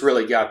mean, you just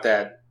really got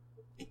that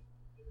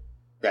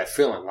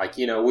feeling. Like,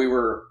 we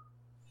were,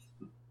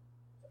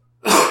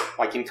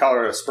 like in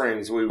Colorado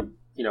Springs, we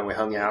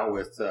hung out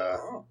with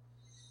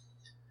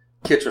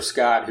Kitra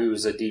Scott,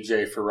 who's a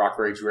DJ for Rock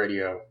Rage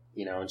Radio,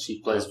 and she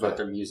plays both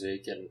their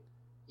music. And,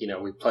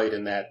 we played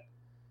in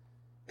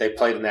they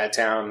played in that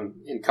town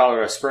in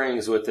Colorado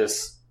Springs with the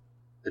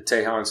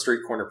Tejon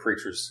Street Corner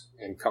Preachers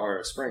in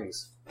Colorado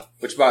Springs.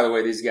 Which, by the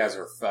way, these guys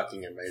are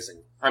fucking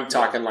amazing. I'm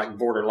talking like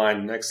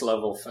borderline next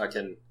level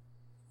fucking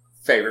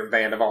favorite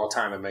band of all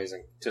time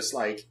amazing. Just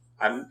like,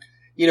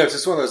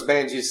 just one of those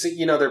bands you see,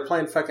 they're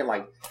playing fucking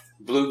like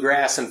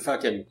bluegrass and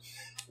fucking,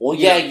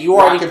 you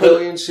already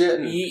put and shit.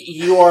 And,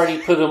 you already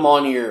put them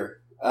on your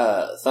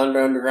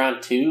Thunder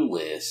Underground 2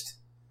 list.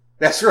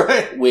 That's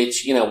right.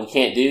 Which, we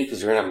can't do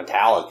because we're not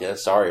Metallica.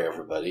 Sorry,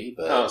 everybody.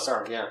 But. Oh,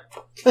 sorry, yeah.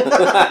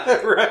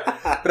 Right.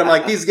 But I'm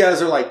like, these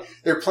guys are like,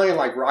 they're playing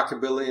like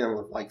rockabilly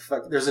and like,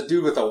 fuck. There's a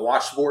dude with a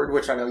washboard,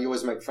 which I know you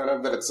always make fun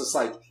of, but it's just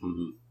like,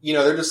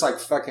 they're just like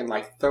fucking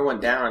like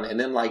throwing down. And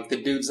then like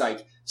the dude's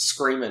like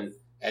screaming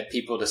at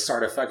people to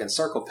start a fucking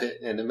circle pit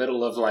in the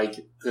middle of like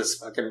this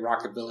fucking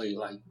rockabilly,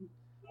 like,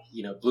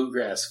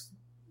 bluegrass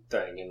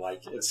thing. And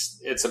like,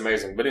 it's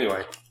amazing. But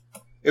anyway,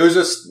 it was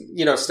just,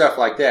 stuff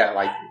like that.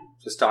 Like,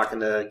 just talking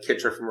to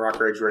Kitra from Rock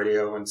Rage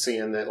Radio and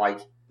seeing that,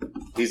 like,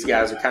 these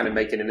guys are kind of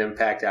making an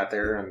impact out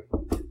there. And,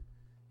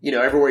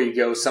 everywhere you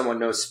go, someone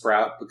knows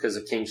Sprout because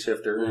of King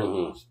Shifter.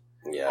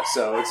 Mm-hmm. Yeah.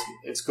 So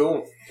it's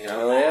cool. Yeah.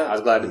 I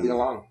was glad to be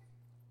along.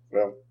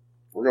 Well,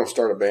 we're going to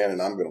start a band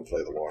and I'm going to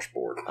play the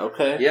washboard.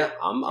 Okay. Yeah.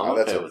 I'm that's okay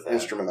with that. That's an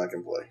instrument I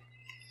can play.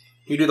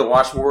 You do the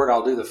washboard,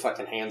 I'll do the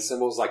fucking hand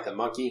cymbals like the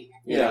monkey.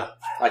 Yeah.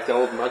 Like the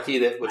old monkey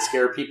that would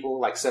scare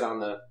people, like sit on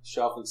the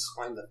shelf and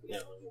swing the, Yeah.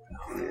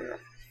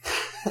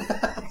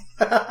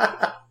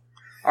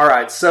 All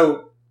right,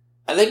 so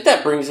I think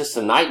that brings us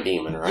to Night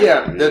Demon, right?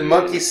 yeah, the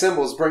monkey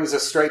symbols brings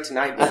us straight to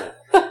Night Demon.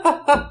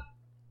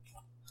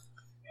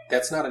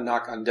 That's not a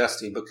knock on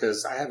Dusty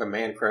because I have a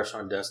man crush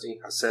on Dusty.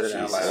 I said it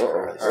out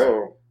loud.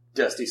 Oh.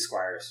 Dusty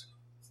Squires.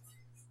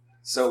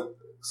 So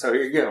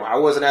here you go. I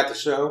wasn't at the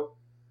show.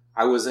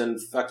 I was in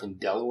fucking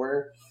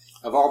Delaware,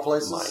 of all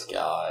places. My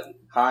God.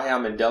 Hi,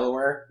 I'm in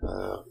Delaware.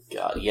 Oh,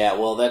 God. Yeah,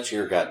 well, that's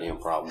your goddamn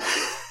problem.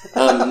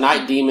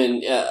 Night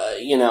Demon,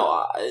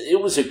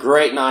 it was a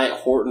great night.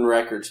 Horton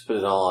Records put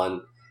it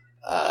on.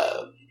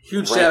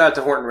 Huge shout out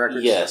to Horton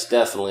Records. Yes,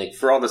 definitely.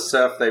 For all the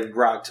stuff they've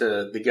brought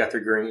to the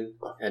Guthrie Green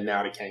and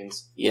now to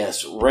Canes.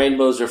 Yes,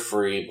 Rainbows Are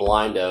Free,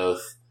 Blind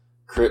Oath,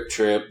 Crypt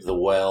Trip, The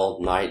Well,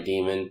 Night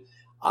Demon.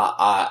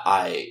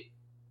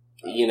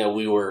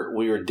 We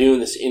were doing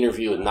this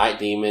interview with Night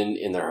Demon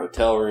in their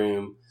hotel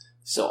room,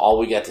 so all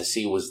we got to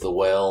see was The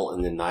Well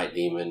and then Night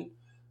Demon.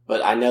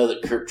 But I know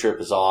that Crypt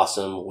Trip is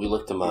awesome. We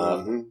looked them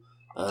up.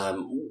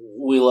 Mm-hmm.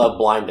 We love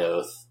Blind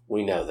Oath.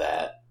 We know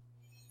that.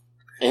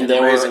 And they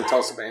amazing were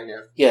Tulsa band,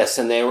 yeah. Yes,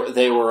 and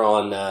they were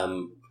on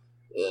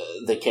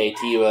the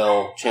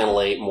KTUL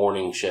Channel 8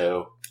 morning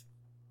show,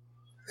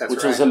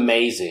 which was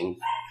amazing.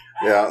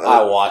 Yeah,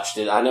 I watched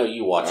it. I know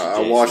you watched it,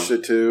 Jason. I watched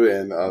it too,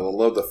 and I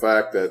love the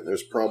fact that it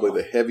was probably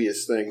the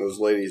heaviest thing those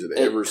ladies had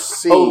ever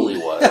seen. Totally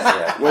was.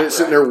 Yeah. When it's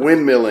sitting there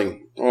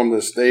windmilling on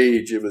the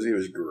stage, it was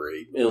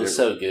great. It was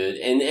so good,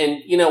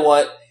 and you know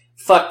what?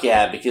 Fuck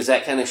yeah, because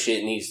that kind of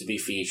shit needs to be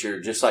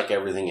featured, just like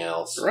everything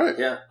else. Right?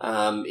 Yeah.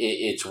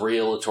 It's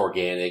real. It's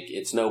organic.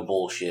 It's no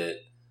bullshit.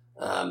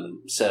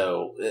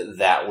 So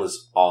that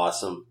was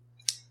awesome.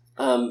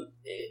 But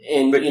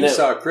you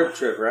saw Crypt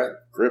Trip, right?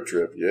 Crypt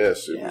Trip,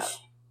 yes. It was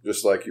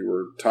just like you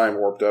were time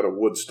warped out of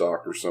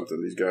Woodstock or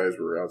something. These guys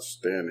were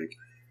outstanding.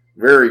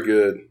 Very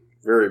good.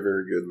 Very,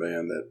 very good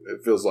band. That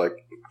it feels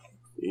like,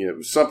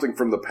 something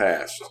from the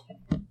past.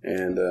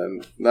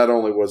 And not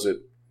only was it,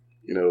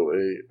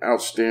 a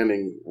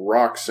outstanding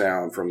rock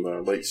sound from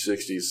the late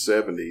 60s,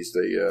 70s,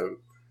 they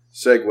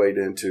segued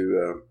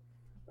into,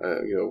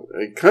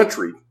 a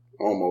country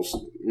almost,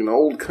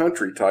 old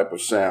country type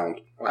of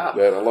sound. Wow.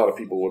 That a lot of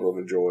people would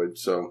have enjoyed.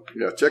 So,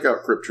 yeah, check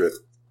out Crypt Trip.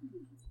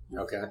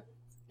 Okay.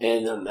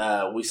 And then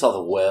we saw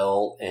The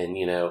Well, and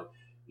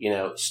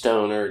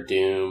Stoner,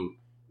 Doom.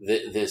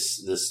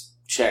 This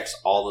checks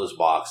all those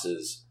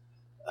boxes.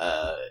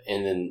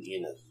 And then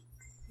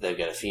they've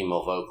got a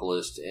female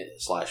vocalist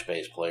 /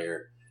 bass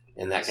player,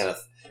 and that kind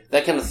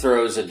of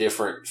throws a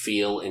different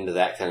feel into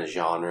that kind of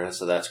genre.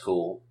 So that's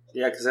cool.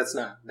 Yeah, because that's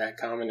not that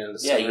common in the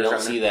you don't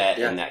genre. see that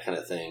in that kind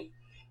of thing.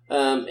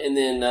 And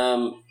then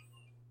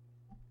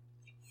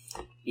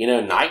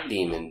Night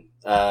Demon.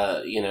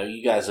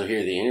 You guys will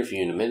hear the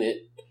interview in a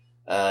minute.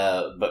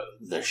 But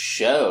the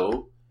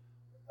show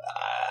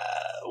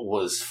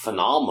was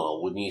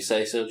phenomenal. Wouldn't you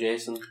say so,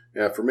 Jason?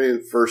 Yeah, for me,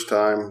 the first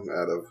time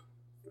out of,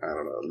 I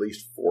don't know, at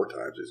least 4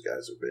 times these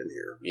guys have been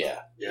here.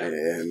 Yeah.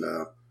 And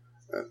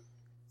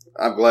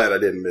I'm glad I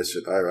didn't miss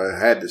it. I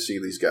had to see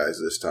these guys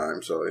this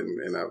time, so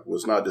and I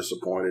was not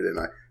disappointed. And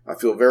I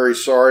feel very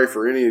sorry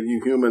for any of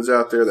you humans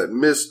out there that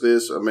missed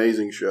this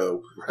amazing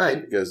show. Right.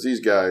 Because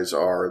these guys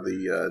are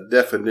the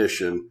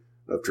definition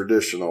of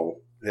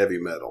traditional heavy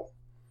metal.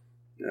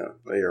 Yeah,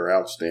 they are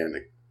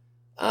outstanding.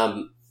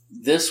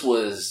 This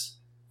was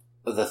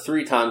the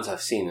 3 times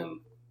I've seen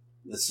them.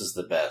 This is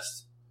the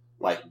best,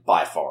 like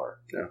by far.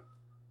 Yeah.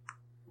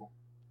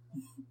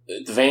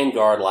 The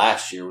Vanguard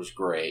last year was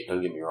great.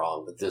 Don't get me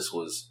wrong, but this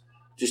was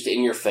just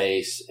in your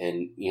face,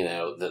 and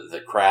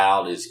the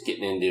crowd is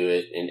getting into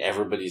it, and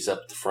everybody's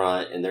up the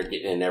front, and they're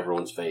getting in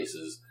everyone's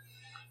faces.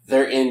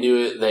 They're into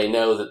it. They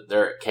know that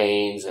they're at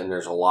Cain's, and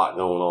there's a lot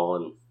going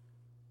on,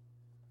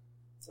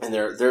 and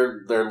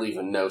they're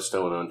leaving no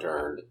stone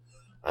unturned.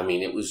 I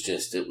mean, it was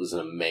an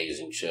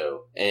amazing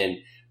show. And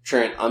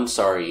Trent, I'm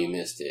sorry you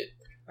missed it.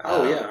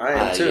 Oh yeah,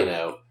 I am too.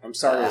 I'm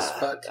sorry as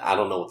fuck. I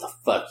don't know what the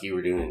fuck you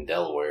were doing in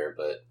Delaware,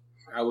 but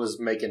I was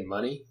making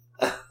money.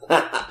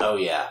 Oh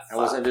yeah, I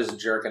wasn't just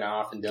jerking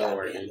off in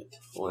Delaware.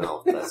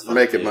 Well, that's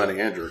making money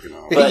and jerking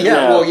off. But,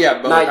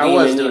 but Night I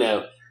Demon, was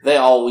doing. They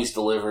always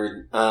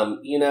delivered.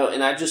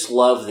 And I just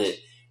love that.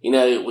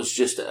 It was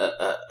just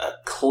a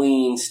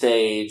clean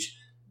stage.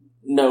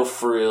 No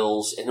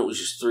frills, and it was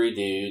just 3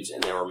 dudes,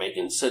 and they were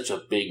making such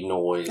a big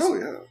noise. Oh,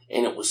 yeah.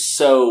 And it was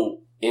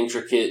so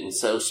intricate and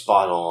so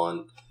spot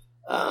on.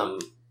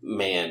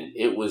 Man,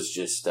 it was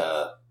just,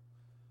 I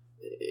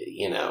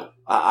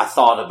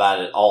thought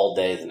about it all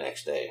day the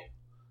next day.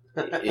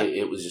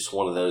 It was just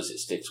one of those that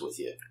sticks with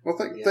you. Well,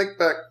 think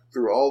back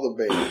through all the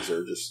bands. There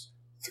are just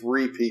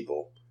 3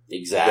 people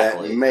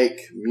exactly that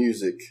make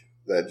music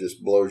that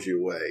just blows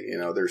you away.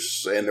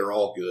 They're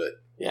all good.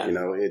 Yeah.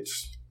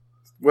 It's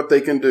what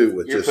they can do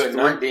with You're just putting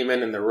Night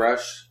Demon in the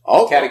Rush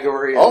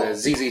category, and the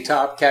ZZ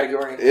Top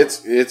category.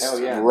 It's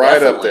yeah. right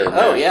Definitely. up there.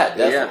 Man. Oh yeah,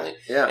 definitely.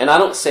 Yeah. And I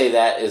don't say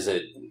that as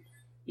a,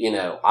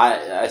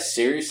 I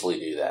seriously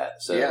do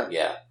that. So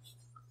yeah.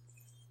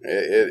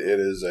 It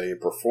is a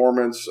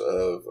performance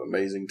of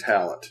amazing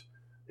talent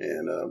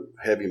and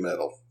heavy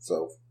metal.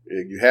 So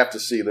you have to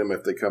see them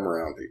if they come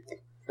around, people.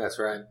 That's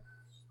right.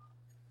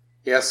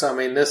 Yes, I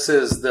mean this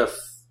is the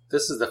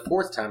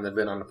 4th time they've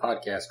been on the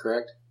podcast,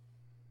 correct?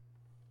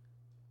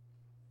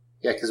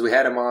 Yeah, because we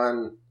had him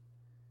on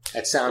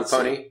at Sound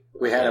Pony.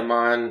 We had him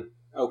on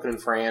opening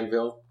for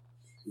Anvil.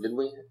 Did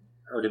we?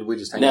 Or did we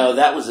just hang out? No,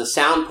 that was the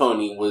Sound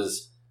Pony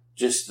was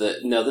just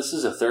this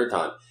is the 3rd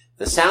time.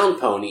 The Sound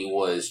Pony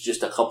was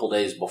just a couple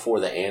days before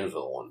the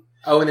Anvil one.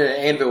 Oh, and then at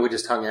Anvil we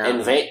just hung out.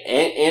 And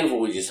Anvil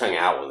we just hung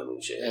out with him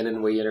and shit. And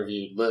then we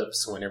interviewed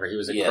Lips whenever he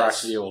was a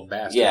crotchety old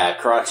bastard. Yeah,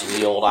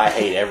 crotchety old, I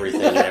hate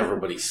everything and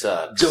everybody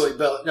sucks. Charlie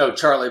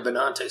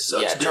Benante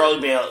sucks.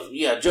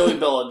 Yeah, Joey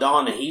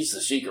Belladonna, he's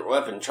the secret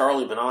weapon.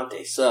 Charlie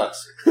Benante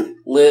sucks.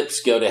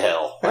 Lips, go to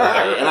hell.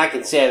 Okay? And I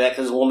can say that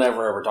because we'll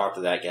never ever talk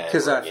to that guy.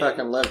 Because I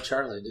fucking love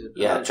Charlie, dude.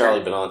 Yeah,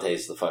 Charlie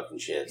Benante's the fucking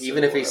shit.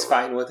 Even if he's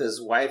fighting with his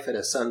wife at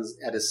his son's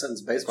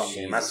baseball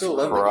game, I still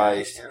love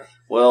Christ. him.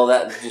 Well,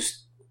 that just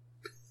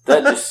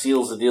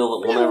seals the deal that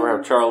we'll never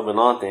have Charlie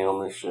Benante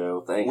on this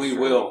show. Thanks. We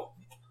will.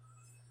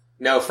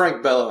 No,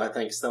 Frank Bello, I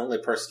think, is the only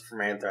person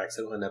from Anthrax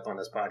that will end up on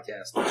this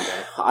podcast.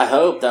 I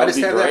hope that would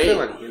be great. I just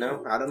have that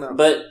feeling, I don't know.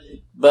 But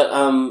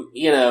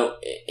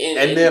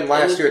and then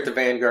last year at the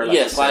Vanguard.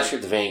 Yes, last year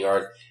at the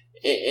Vanguard.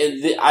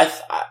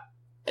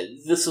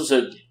 This was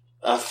a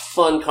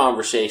fun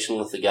conversation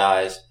with the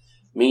guys.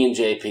 Me and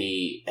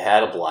JP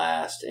had a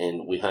blast,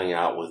 and we hung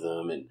out with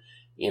them, and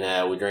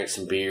we drank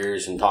some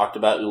beers and talked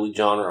about Uli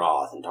John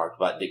Roth and talked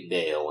about Dick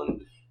Dale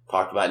and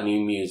talked about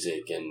new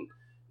music and,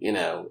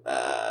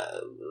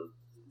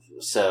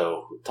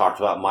 so talked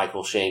about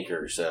Michael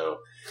Schenker. So,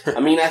 I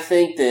mean, I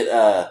think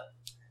that,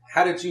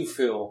 how did you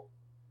feel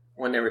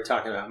when they were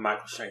talking about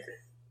Michael Schenker?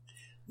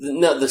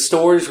 No, the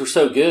stories were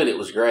so good. It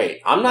was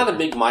great. I'm not a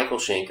big Michael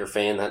Schenker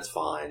fan. That's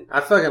fine.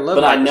 I fucking love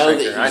but Michael I know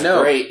Schenker. that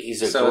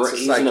he's great.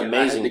 He's an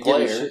amazing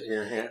player.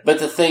 Yeah. But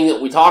the thing that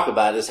we talk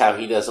about is how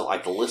he doesn't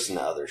like to listen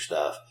to other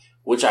stuff,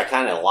 which I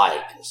kind of like.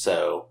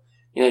 So,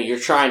 you're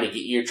trying to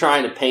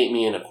paint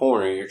me in a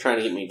corner. You're trying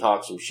to get me to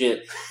talk some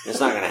shit. It's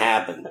not going to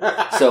happen.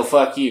 So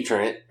fuck you,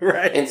 Trent.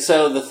 Right. And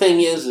so the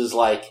thing is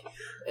like,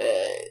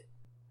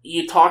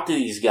 you talk to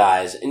these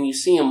guys and you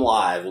see them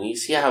live and you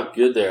see how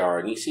good they are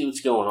and you see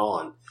what's going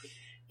on.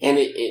 And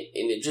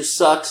it just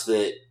sucks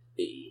that,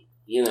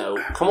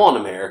 come on,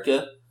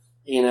 America.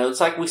 It's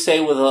like we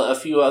say with a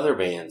few other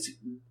bands.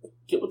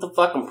 Get with the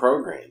fucking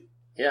program.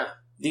 Yeah.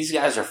 These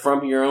guys are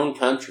from your own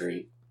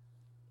country.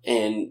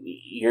 And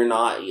you're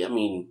not,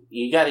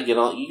 you gotta get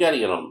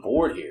on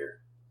board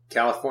here.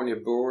 California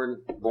born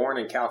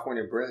and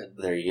California bred.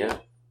 There you go.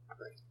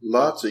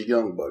 Lots of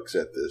young bucks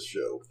at this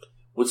show.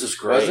 which is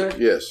great. Was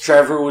there? Yes.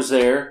 Trevor was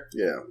there.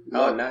 Yeah.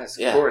 Oh, nice.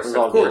 Yeah, Of course. it was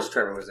all Of course good.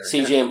 Trevor was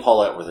there. CJ and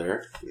Paulette were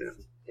there.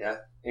 Yeah.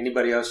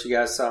 Anybody else you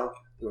guys saw?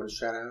 You want to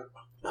shout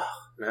out?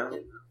 No?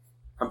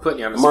 I'm putting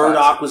you on the Murdoch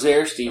spot. was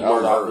there. Steve Oh,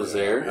 Murdoch Murdoch. was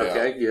there. Yeah.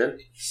 Okay, good.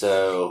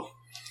 So,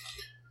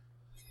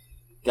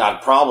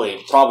 God, probably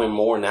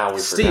more now. We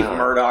Steve forgot.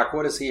 Murdoch,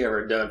 what has he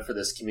ever done for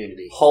this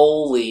community?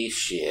 Holy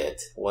shit!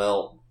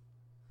 Well,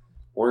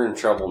 we're in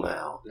trouble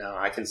now. No,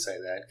 I can say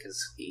that because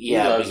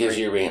Yeah, because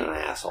you're being an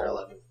asshole. I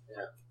love him.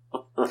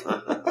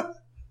 Yeah.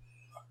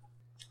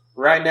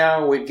 Right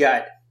now, we've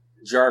got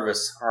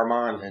Jarvis,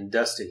 Armand, and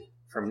Dusty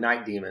from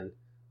Night Demon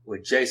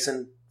with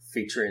Jason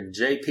featuring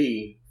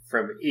JP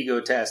from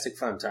Egotastic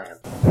Fun Time.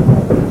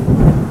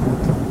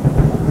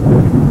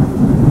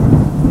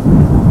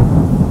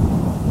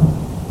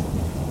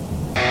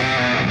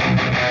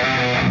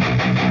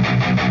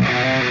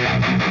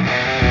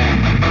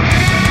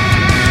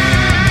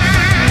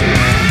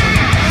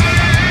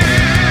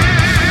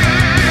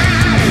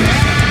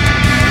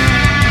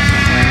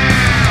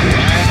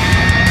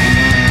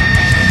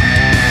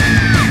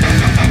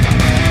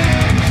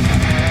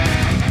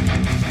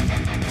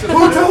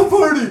 Hotel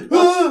party!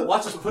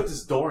 Watch us put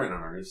this door in on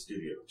our new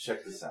studio.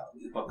 Check this out.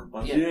 Fucking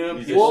bunch of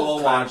musicians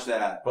We'll watch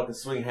that. fucking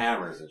swing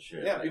hammers and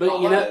shit. Yeah,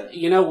 But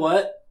you know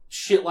what?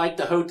 Shit like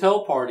the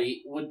hotel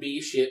party would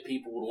be shit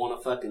people would want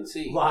to fucking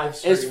see. Live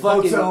stream. It's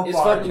fucking Hotel it's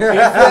party. fucking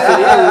beautiful as it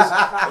is.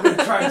 I'm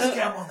gonna try and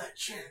scam on that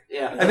chick.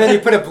 Yeah. And then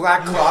you put a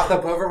black cloth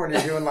up over when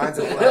you're doing lines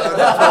of blood. Pull it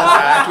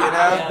back,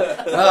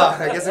 you know? Oh,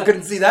 I guess I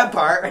couldn't see that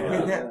part.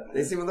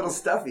 They seem a little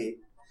stuffy.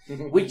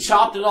 We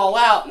chopped it all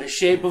out in the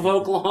shape of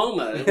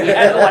Oklahoma. We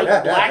had to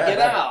like black it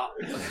out.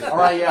 All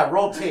right, yeah,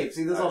 roll tape.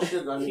 See, this all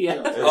shit.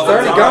 Yeah. It's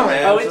already going.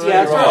 Oh, it's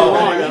already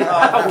already rolling.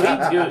 on.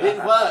 We do it.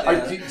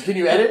 But Can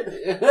you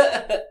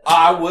edit?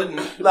 I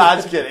wouldn't. Nah, I'm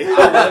just kidding. I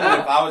wouldn't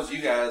if I was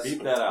you guys.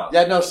 Beat that out.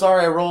 Yeah, no,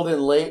 sorry, I rolled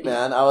in late,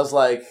 man. I was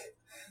like,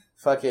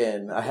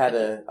 fucking, I had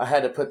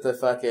to put the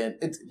fucking,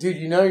 dude,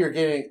 you know you're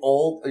getting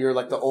old, you're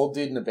like the old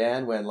dude in the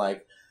band when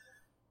like,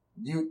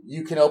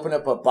 you can open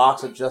up a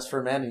box of Just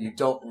for Men and you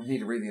don't need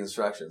to read the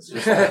instructions.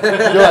 Just like,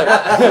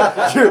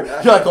 you're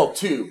like, oh,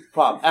 tube,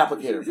 prop,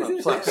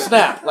 applicator, prop,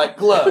 snap, like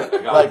glove,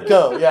 like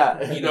go,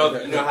 yeah. You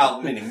know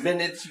how many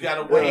minutes you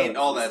gotta wait,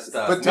 all that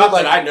stuff. But dude, Not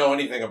like- that I know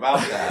anything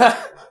about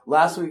that.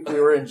 Last week we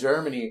were in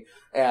Germany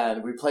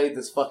and we played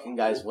this fucking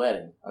guy's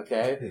wedding,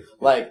 okay?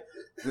 Like,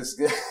 this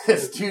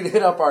dude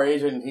hit up our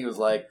agent and he was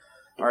like,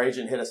 our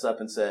agent hit us up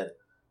and said,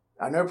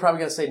 I'm never probably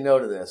going to say no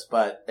to this,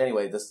 but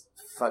anyway, this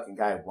fucking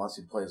guy wants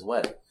you to play his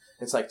wedding.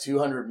 It's like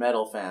 200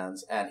 metal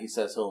fans and he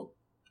says he'll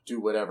do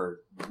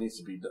whatever needs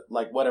to be done,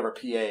 like whatever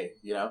PA,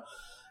 you know?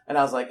 And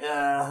I was like,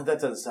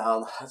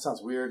 that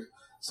sounds weird.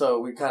 So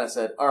we kind of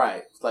said, all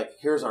right, like,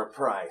 here's our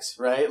price,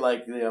 right?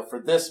 Like, you know, for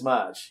this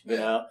much, you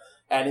know?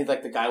 And he,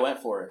 like, the guy went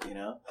for it, you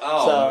know?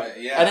 Oh, So,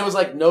 yeah. And it was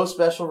like no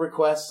special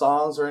request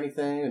songs or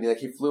anything. And like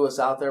he flew us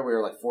out there. We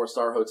were like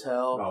 4-star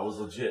hotel. No, it was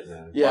legit,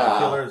 man. Yeah.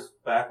 Killers,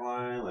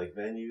 backline, like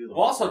venue. Well,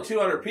 also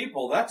 200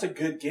 people. That's a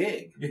good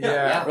gig.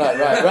 Yeah.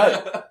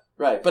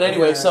 Right. But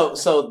anyway, Yeah.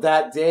 so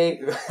that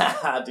day,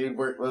 dude,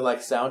 we're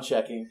like sound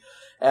checking,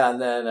 and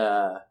then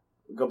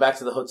go back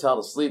to the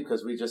hotel to sleep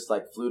because we just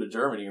like flew to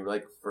Germany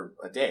like for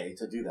a day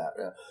to do that.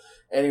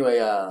 Anyway,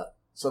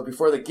 so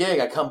before the gig,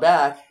 I come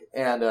back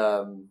and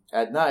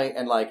at night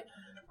and like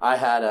I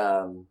had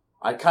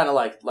I kind of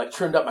like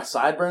trimmed up my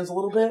sideburns a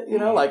little bit, you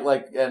know,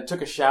 like and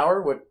took a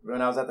shower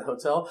when I was at the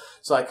hotel.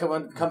 So I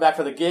come back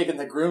for the gig and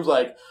the groom's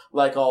like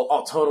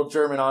all total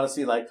German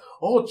honesty, like,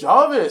 oh,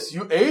 Jarvis,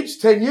 you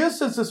aged 10 years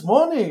since this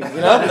morning,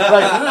 you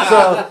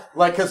know?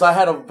 Cause I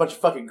had a bunch of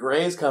fucking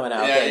grays coming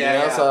out there, you know?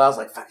 Yeah. So I was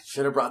like, fuck,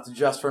 should have brought the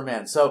Just for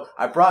Men. So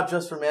I brought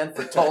Just for Men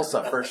for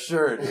Tulsa for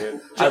sure,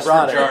 dude. Just I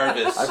brought for it.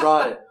 Jarvis. I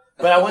brought it.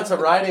 But I went to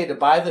Rite Aid to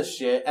buy this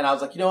shit, and I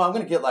was like, you know, I'm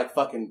gonna get like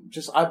fucking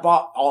I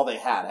bought all they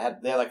had.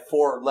 They had like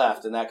 4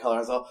 left in that color. I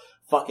was like,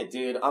 fuck it,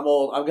 dude. I'm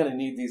old. I'm gonna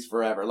need these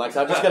forever. Like,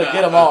 I'm just gonna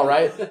get them all,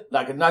 right?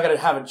 Like, I'm not gonna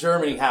have a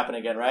Germany happen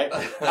again, right?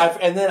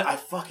 And then I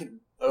fucking,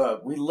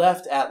 we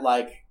left at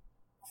like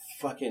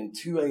fucking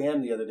 2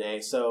 a.m. the other day,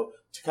 so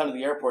to come to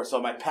the airport.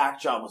 So my pack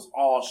job was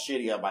all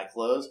shitty on my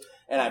clothes.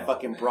 And I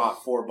fucking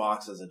brought 4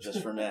 boxes of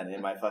Just for Men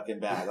in my fucking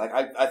bag. Like,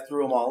 I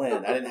threw them all in.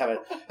 I didn't have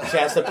a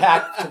chance to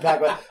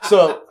pack.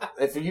 So,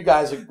 if you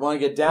guys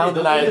want to get down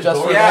tonight at Just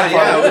for Men,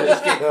 Yeah, party, we'll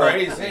just get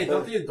crazy. Hey,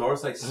 don't they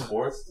endorse like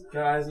sports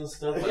guys and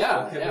stuff? Like,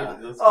 Yeah, okay, yeah.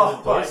 Let's get an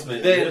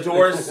endorsement. They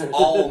endorse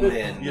all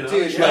men. You know?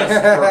 dude, Just for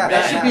men.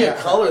 that should be a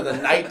color, the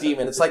Night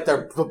Demon. It's like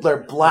their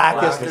blackest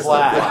Blackest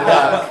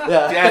black.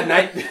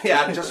 black.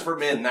 Yeah. Just for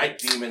men, Night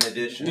Demon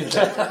edition.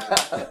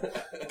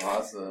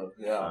 Awesome.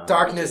 Yeah.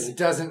 Darkness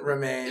doesn't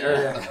remain.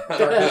 Or,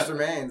 darkness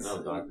remains.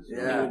 No, doctors.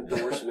 Yeah.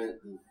 Endorsement.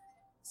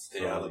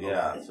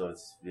 Yeah. So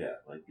it's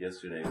like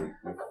yesterday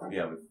we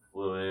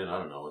flew in. I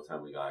don't know what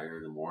time we got here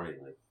in the morning.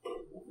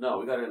 No,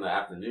 we got here in the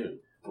afternoon,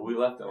 but we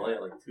left LA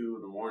at like 2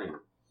 in the morning.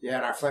 Yeah,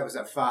 and our flight was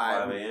at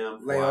 5 5. a.m.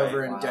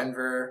 Layover in Wow.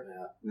 Denver.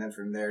 Yeah. And then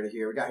from there to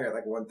here. We got here at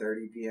like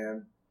 1:30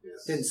 p.m.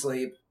 Yes. Didn't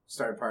sleep.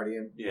 started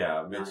partying.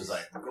 Yeah, Mitch is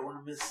like, I'm going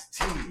to Miss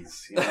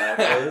T's. You know,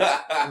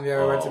 Yeah,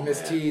 we went to Oh,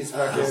 Miss man. T's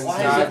fucking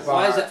Why dive is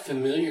bar. that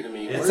familiar to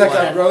me? It's It's Where's like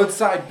that? a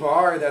roadside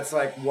bar that's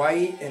like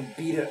white and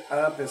beat it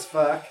up as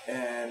fuck,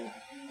 and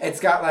it's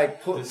got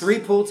like This- 3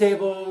 pool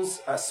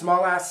tables, a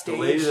small ass The stage.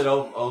 lady that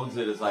owns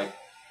it is like,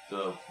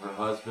 her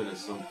husband is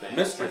some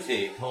famous Mr.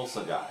 T.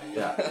 Tulsa guy.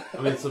 Yeah.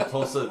 I mean, some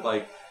Tulsa,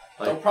 like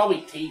Oh,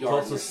 probably Tea Garden.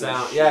 Tulsa or some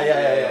Sound. shit.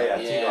 Yeah.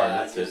 Tea Garden,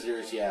 that's because it.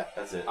 there's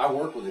That's it. I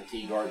work with a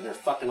Tea Garden. They're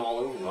fucking all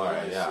over the All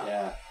right, place.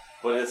 yeah.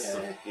 But it's, Yeah.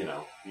 you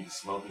know, you can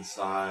smoke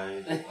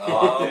inside.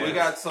 Oh, we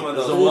got some of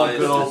There's those. a one places.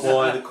 good old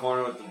boy in the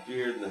corner with the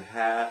beard and the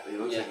hat. He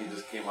looks Yeah. like he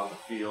just came out the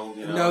field.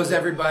 You know, Knows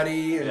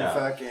everybody and Yeah.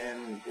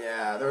 fucking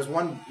there was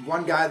one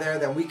guy there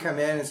that we come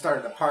in and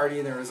started a party,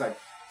 and there was like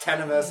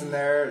 10 of us in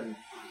there, and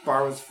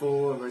bar was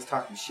full. Everybody's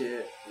talking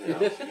shit.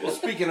 Yeah. Well,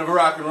 speaking of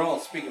rock and roll,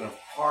 speaking of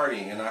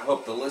partying, and I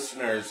hope the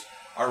listeners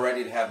are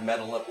ready to have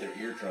metal up their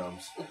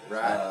eardrums.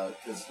 Right.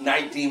 Because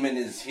Night Demon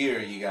is here,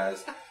 you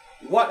guys.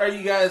 What are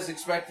you guys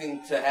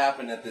expecting to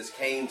happen at this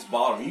Cain's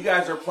Ballroom? You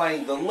guys are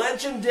playing the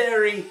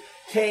legendary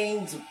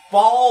Cain's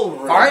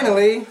Ballroom.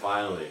 Finally.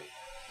 Finally.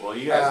 Well,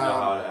 you guys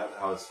know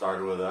how it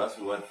started with us.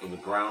 We went from the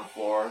ground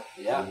floor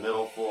to Yeah. the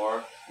middle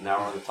floor. Now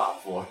we're on the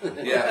top floor.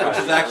 Yeah, which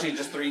is actually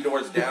just 3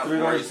 doors down Three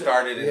from where you doors-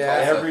 started in Yeah.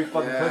 Tulsa. Every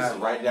fucking place is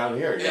right down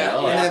here. you Yeah.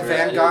 know? And then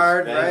Yeah.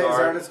 Vanguard, right? Is that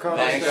Vanguard. what it's called?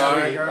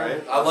 Vanguard,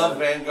 right? I love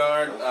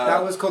Vanguard.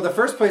 That was cool. The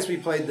first place we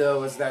played though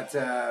was that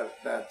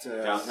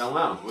Downtown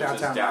Lounge, which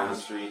Downtown is down Lounge.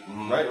 the street.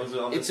 Mhm. Right? It was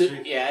on the It's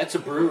street. it's a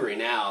brewery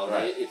now.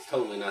 Right. It's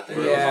totally not there.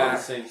 But it was Yeah. on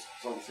the same,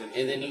 on the same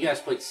And then you guys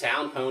played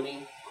Sound Pony.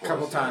 a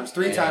couple course, times,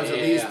 3 Yeah, times at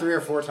yeah, least, yeah. 3 or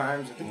 4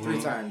 times. I think 3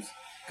 Mhm. times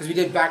because we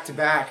did back to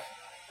back.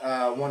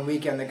 One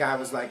weekend, the guy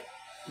was like,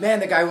 "Man,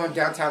 the guy who went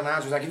Downtown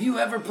Lounge was like, if you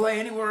ever play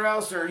anywhere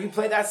else or you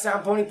play that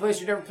Sound Pony place,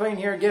 you're never playing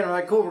here again." I'm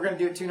like, "Cool, we're gonna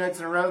do it 2 nights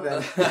in a row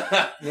then."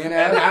 You know?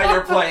 And now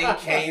you're playing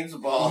Cain's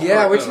Ballroom.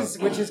 Yeah, which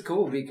is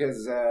cool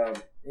because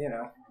you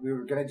know we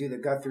were gonna do the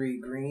Guthrie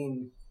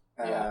Green.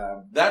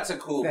 That's a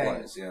cool Thing.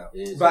 place, yeah.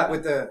 But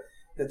with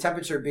the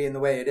temperature being the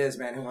way it is,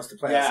 man, who wants to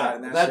play outside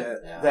in that shit?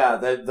 Yeah.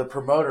 The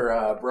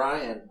promoter,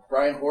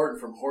 Brian Horton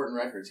from Horton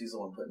Records, he's the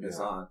one putting this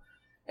on.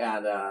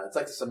 And it's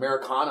like this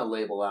Americana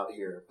label out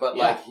here. But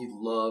Yeah. like he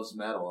loves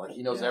metal. Like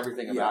he knows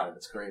everything about it.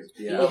 It's crazy.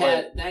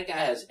 That guy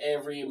has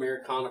every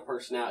Americana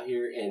person out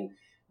here,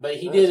 but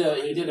he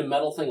did a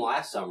metal thing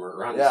last summer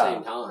around the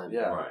same time.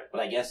 Yeah. Right. But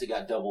I guess it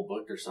got double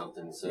booked or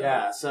something. So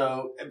Yeah,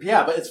 so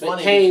but it's But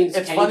funny. Cain's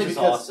It's funny is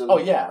because awesome. oh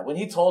yeah, when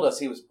he told us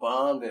he was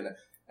bummed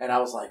and I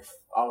was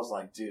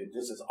like, dude,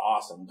 this is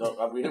awesome.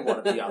 We didn't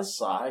want to be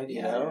outside,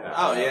 you know? Yeah.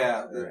 Oh,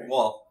 yeah. Right.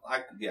 Well,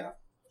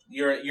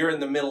 You're in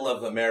the middle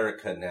of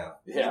America now.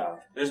 Yeah.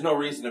 There's no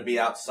reason to be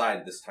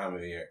outside this time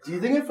of year. Do you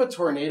think if a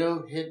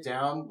tornado hit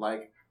down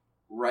like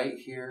right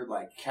here,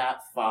 like Cat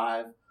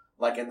 5,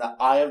 like in the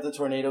eye of the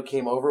tornado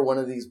came over one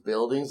of these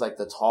buildings, like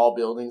the tall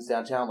buildings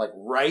downtown, like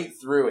right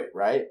through it,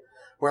 right?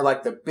 Where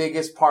like the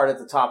biggest part at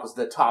the top was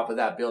the top of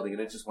that building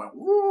and it just went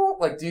woo,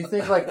 like do you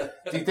think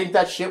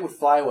that shit would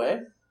fly away?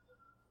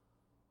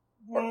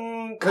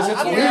 Because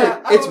it's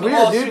weird. It's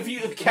weird, dude. If you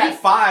Cat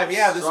 5,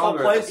 yeah, this whole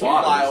Stronger place at the will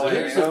bottom, fly isn't away. it?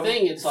 here's you the know?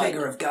 thing. It's like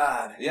Figure of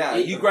God. Yeah,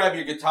 It- you grab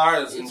your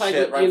guitars and it's like,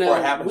 shit right you know, before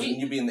it happens, we-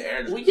 and you be in the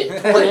air. we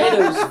get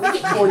tornadoes. We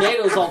get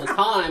tornadoes all the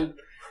time,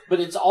 but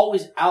it's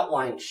always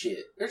outlying shit.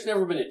 There's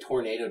never been a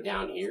tornado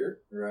down here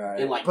Right.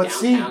 in like But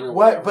see downtown or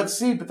what?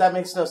 whatever. But that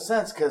makes no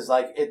sense because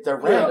like they're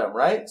random,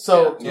 right?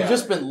 So Yeah. you've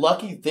just been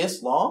lucky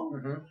this long.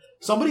 Mm-hmm.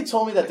 Somebody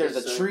told me that I there's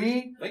guess a so.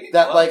 tree They get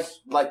that close.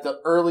 like the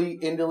early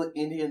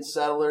Indian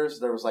settlers.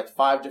 There was like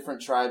 5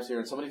 different tribes here,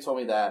 and somebody told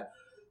me that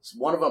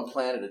one of them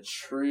planted a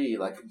tree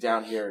like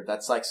down here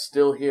that's like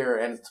still here,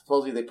 and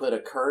supposedly they put a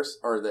curse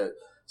or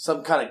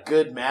some kind of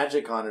good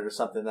magic on it or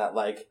something that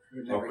like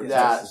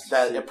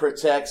that it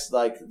protects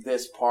like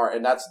this part,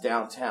 and that's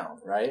downtown,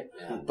 right?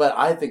 Yeah. But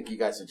I think you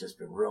guys have just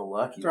been real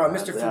lucky. Bro,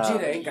 man. Mr. Yeah.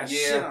 Fujita ain't got Yeah.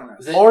 shit on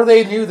us. Or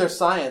they knew their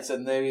science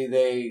and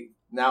maybe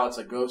now it's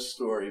a ghost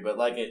story, but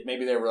like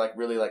maybe they were like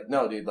really like,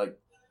 no, dude, like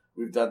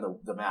we've done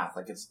the math,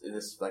 like it's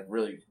like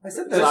really. I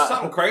said There's that.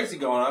 something crazy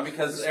going on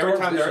because The every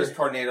storms time this there's year.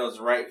 tornadoes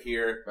right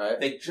here, Right.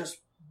 they just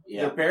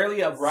Yeah. they're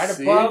barely up right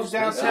See? above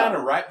downtown Yeah.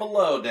 and right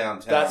below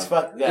downtown. That's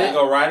fuck They that.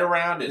 go right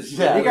around it.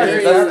 Yeah. You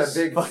guys there are is a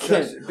big,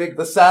 fucking- big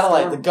The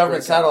satellite, storm the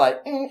government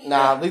breakout.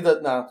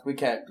 satellite. We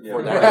can't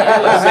afford Yeah.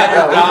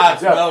 that.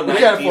 God's no we Night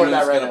can't afford Demon's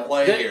that right gonna now.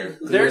 play There- here.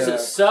 there's Yeah. a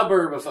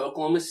suburb of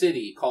Oklahoma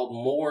City called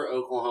Moore,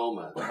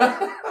 Oklahoma,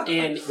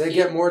 and They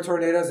get more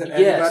tornadoes than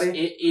yes,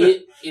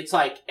 anybody. it's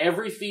like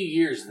every few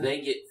years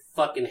they get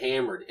fucking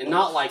hammered, and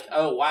not like,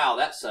 oh wow,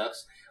 that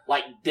sucks.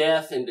 Like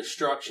death and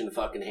destruction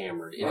fucking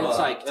hammered, and it's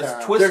like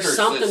that's uh, Twister there's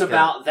something Sister.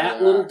 about that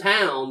Yeah. little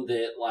town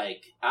that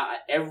like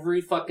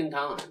every fucking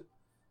time,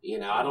 you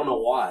know, I don't know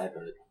why,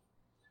 but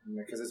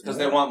Because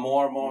they want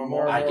more and more and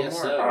more. I guess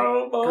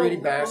so. Greedy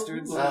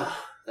bastards.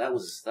 That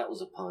was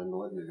a pun,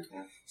 wasn't it?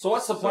 So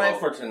what's the plan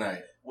for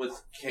tonight with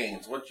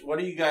Cain's? What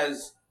are you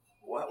guys?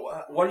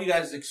 What are you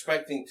guys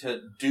expecting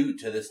to do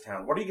to this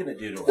town? What are you going to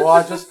do to it? Well,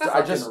 I just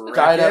Fucking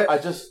dyed wreck up. it. I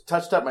just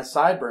touched up my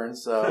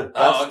sideburns, so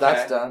Oh, okay.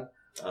 that's done.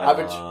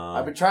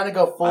 I've been trying to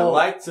go full. I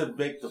like to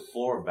make the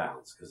floor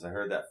bounce because I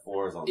heard that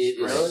floor is on springs.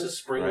 It's a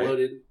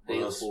spring-loaded One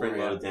of those dance floor.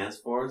 spring-loaded dance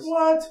floors.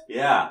 What?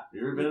 Yeah.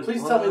 You ever been to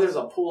Please one tell of me those?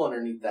 there's a pool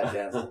underneath that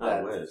dance.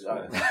 I wish.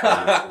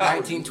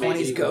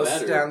 1920s ghosts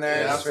better. down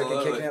there, Yeah, just freaking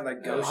absolutely. kicking it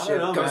like ghost I shit,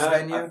 don't know, ghost man.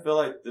 venue. I feel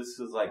like this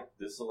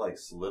will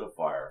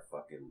solidify our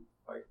fucking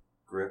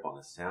grip on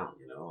this town.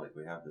 You know, like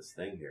we have this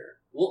thing here.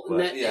 Well,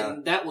 But,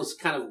 and that was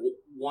kind of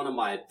one of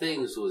my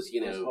things was,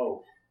 your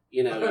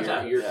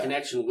Yeah.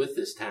 connection with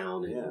this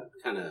town and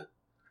kind of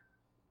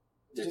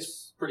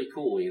just pretty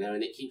cool,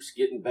 and it keeps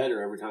getting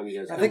better every time you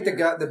guys I come think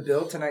here. the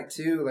bill tonight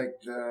too, like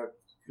the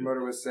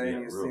promoter was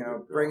saying, Yeah, is real good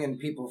bill. bringing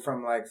people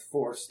from like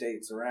 4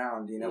 states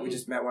around. We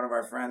just met one of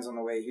our friends on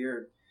the way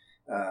here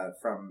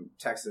from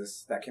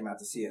Texas that came out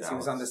to see us. He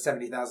was on the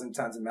 70,000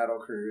 tons of metal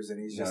cruise, and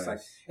he's just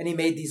and he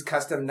made these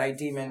custom Night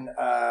Demon.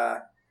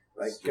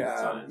 He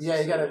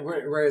got it.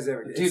 Where is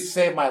it? Dude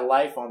saved my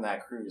life on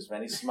that cruise,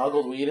 man. He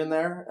smuggled weed in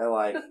there,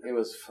 and it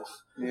was.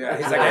 Yeah,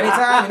 he's like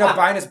anytime,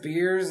 buying us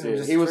beers. And Dude,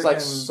 just he was freaking,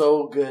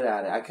 so good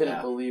at it. I couldn't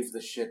Yeah. believe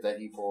the shit that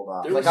he pulled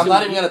off. There was I'm some-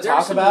 not even going to there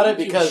was talk some about it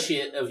YouTube because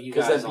shit of you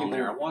 'cause guys then on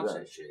there. I people- watched right.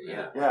 that shit.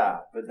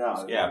 but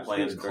no, Yeah, he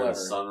playing was during the clever.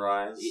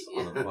 sunrise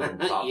on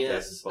the top Yes.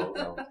 Texas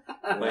boat,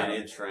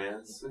 playing in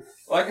trance.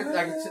 Well,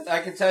 I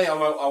can tell you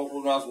when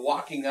I was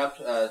walking up,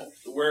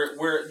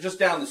 we're just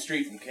down the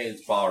street from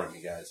Kane's Ballroom,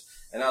 you guys,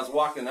 and I was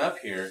walking up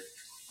here.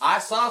 I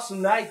saw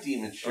some Night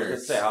Demon I was shirts. gonna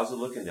say, how's it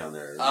looking down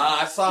there?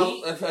 I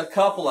saw a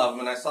couple of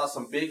them, and I saw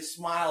some big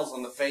smiles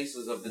on the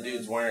faces of the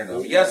dudes wearing them.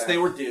 Yeah. Yes, they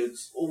were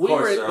dudes. We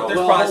course were at, they're all- There's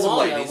well, probably hold some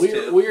on, ladies, we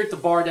too. we were at the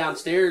bar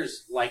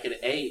downstairs like at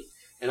 8,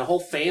 and a whole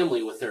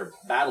family with their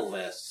battle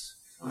vests.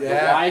 The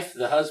Yeah. wife,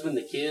 the husband,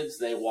 the kids,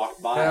 they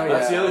walked by. Hell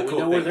That's the yeah. other We cool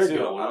know where thing they're too.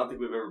 going. I don't think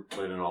we've ever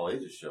played an all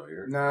ages show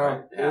here. No,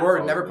 right? Yeah.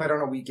 or never played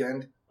on a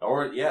weekend.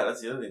 Or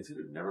that's the other thing too.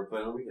 We've never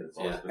played on a weekend. It's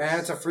always been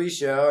And it's a free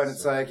show, and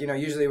it's like,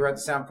 usually we're at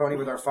the Sound Pony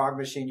with our fog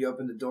machine. You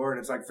open the door,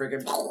 and it's like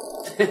freaking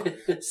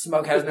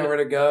smoke has nowhere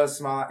to go.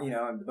 Small,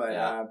 but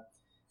Yeah.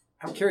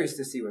 I'm curious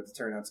to see what the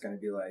turnout's going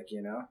to be like.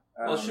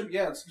 Well, it should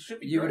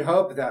be. You would great.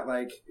 hope that,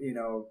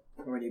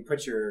 when you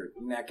put your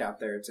neck out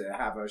there to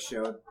have a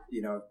show,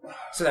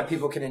 so that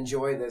people can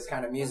enjoy this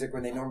kind of music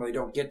when they normally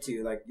don't get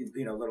to, like,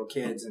 little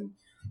kids and,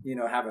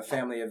 have a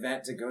family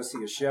event to go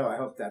see a show. I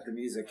hope that the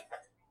music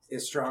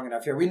is strong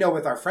enough here. We know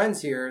with our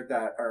friends here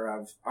that are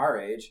of our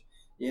age,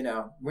 we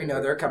know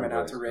they're coming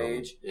out to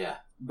Rage, Yeah.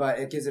 but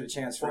it gives it a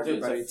chance for Dude,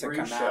 everybody it's a to free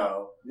come out.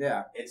 show.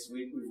 Yeah.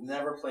 We've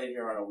never played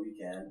here on a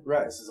weekend.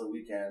 Right. This is a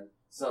weekend.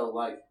 So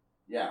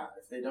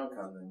if they don't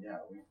come, then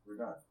we're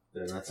done.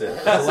 Then that's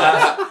it.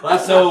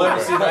 Last time I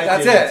ever seen Night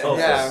That's Demon it,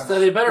 Tulsa. yeah. So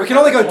they better. We can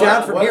only go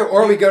down What- from what- here,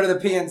 or we go to the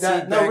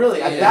PNC. No,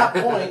 really. At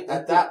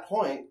that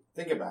point,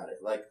 think about it.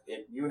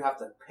 If you would have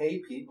to pay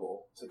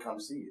people to come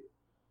see you.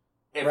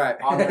 If Right.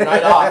 on their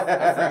night off,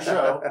 a free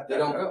show, they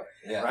don't go.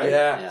 Yeah. Right?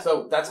 Yeah. Yeah.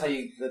 So that's how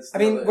you. That's I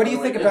mean, what do you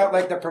another think way to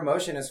about the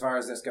promotion as far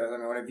as this goes? I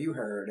mean, what have you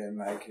heard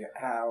and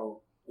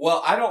how?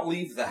 Well, I don't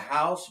leave the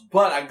house,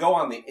 but I go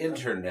on the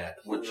internet,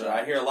 which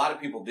I hear a lot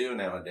of people do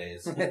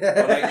nowadays. When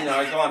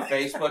I go on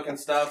Facebook and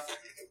stuff.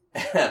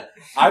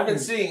 I've been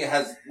seeing it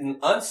has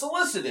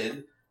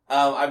unsolicited.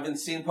 I've been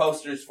seeing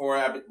posters for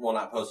it. Well,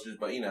 not posters,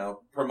 but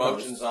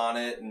promotions on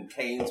it, and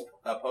Kane's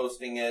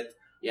posting it.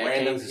 Yeah,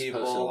 random Kane's has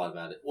people. posted a lot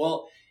about it.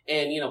 Well,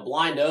 and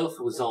Blind Oath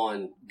was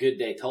on Good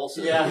Day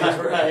Tulsa.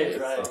 Yeah, right.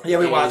 Yeah,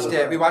 we And- watched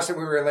it. We watched it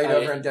when we were late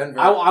over in Denver.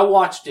 I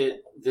watched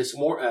it this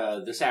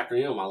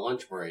afternoon on my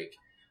lunch break,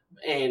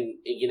 and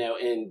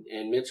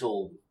and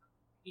Mitchell,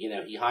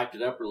 he hyped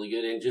it up really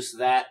good, and just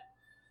that,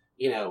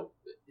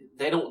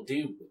 they don't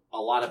do a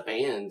lot of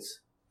bands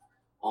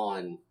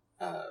on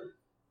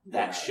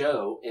that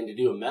show, and to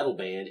do a metal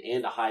band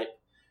and to hype,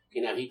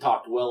 he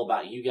talked well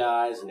about you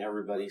guys and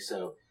everybody,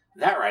 so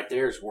that right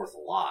there is worth a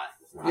lot.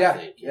 I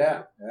think,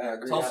 yeah, I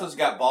agree. Tulsa's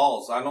got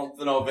balls. I don't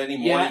know of any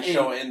morning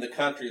show in the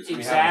country that's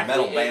going to be having a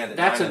metal band. At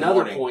That's 9 in the another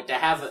morning. point, to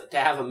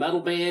have a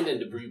metal band and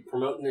to be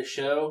promoting this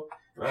show.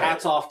 Right.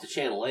 Hats off to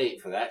Channel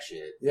 8 for that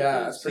shit. Yeah,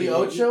 Because- that's pretty The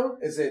neat. Ocho?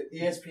 Is it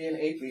ESPN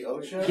 8 the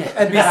Ocho?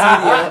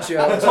 NBC the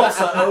Ocho.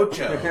 Tulsa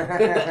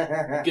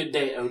Ocho. Good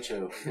Day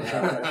Ocho.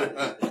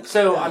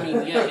 So I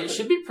mean, yeah, it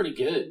should be pretty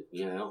good.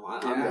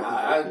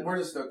 We're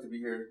just stoked to be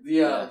here.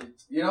 Yeah.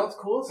 It's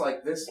cool. It's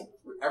like this.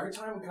 Every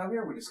time we come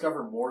here, we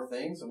discover more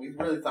things, and we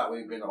really thought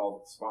we'd been to all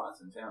the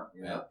spots in town.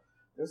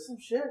 There's some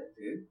shit,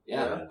 dude.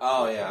 Yeah.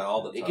 Oh, yeah,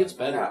 all the time. It gets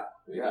better. Yeah.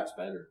 It Yeah. gets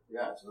better.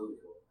 Yeah, it's really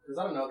cool. Because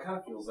I don't know, it kind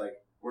of feels like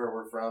where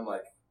we're from,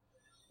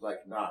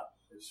 not.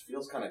 It just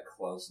feels kind of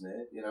close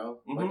knit,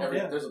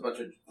 Mhm, There's a bunch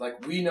of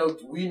we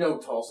know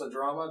Tulsa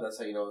drama. That's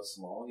how you know it's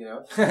small, We're all,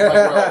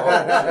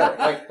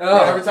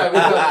 every time we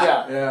go,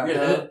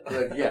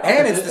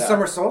 And it's the Yeah.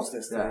 summer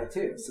solstice today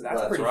too, so that's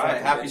That's pretty right.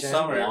 fucking Happy bitchin'.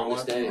 summer,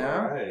 Longest everyone. day.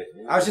 Yeah. Right.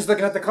 I was just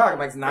looking at the clock. I'm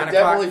like, it's 9 It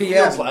o'clock definitely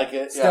p.m. feels like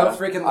it. Still Yeah.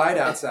 freaking light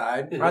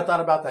outside. I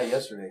thought about that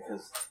yesterday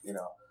because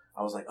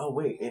I was like, oh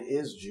wait, it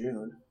is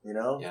June.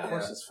 Yeah. Of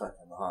course it's fucking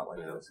hot like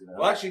this.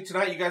 Well, actually,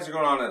 tonight you guys are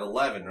going on at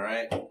 11,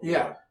 right?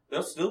 Yeah.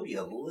 there'll still be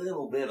a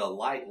little bit of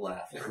light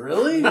left.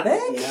 Really?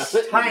 Thanks.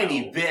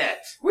 Tiny bit.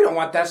 We don't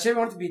want that shit. We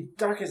want it to be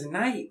dark as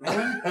night,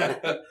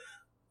 man.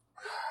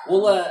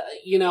 Well,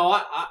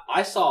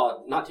 I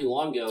saw not too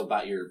long ago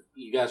about you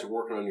guys are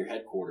working on your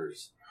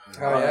headquarters.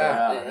 Oh,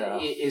 yeah.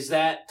 Is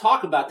that,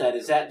 talk about that.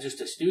 Is that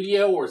just a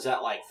studio or is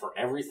that like for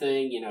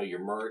everything, your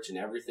merch and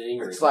everything?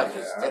 Or It's like,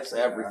 it's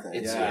everything.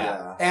 It's,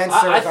 And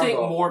I Surf think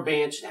Uncle. more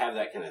bands should have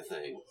that kind of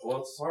thing. Well,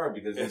 it's hard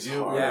because It's you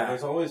do. hard. Yeah.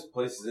 There's always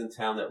places in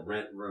town that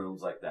rent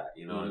rooms like that.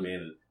 You know what I Mhm. mean?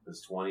 And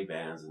there's 20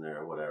 bands in there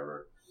or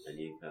whatever, and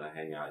you can kind of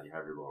hang out and you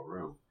have your little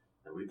room.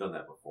 And we've done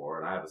that before.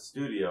 And I have a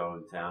studio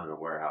in town in a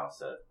warehouse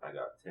that I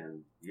got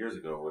 10 years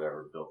ago or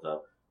whatever built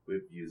up.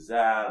 We've used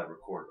that. I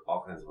record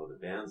all kinds of other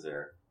bands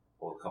there.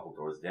 Well, a couple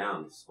doors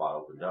down, the spot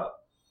opened up.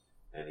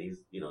 And he's,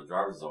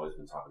 Drivers has always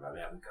been talking about,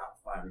 man, we got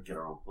to finally get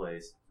our own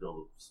place,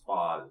 build a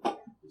spot, and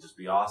it'd just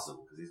be awesome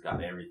because he's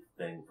got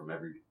everything from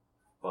every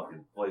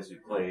fucking place we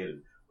played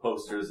and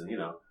posters and,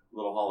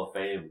 little Hall of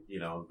Fame,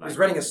 He's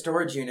renting a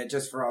storage unit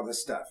just for all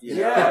this stuff. You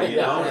know? Yeah, it's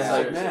Yeah.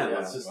 like, man,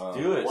 let's just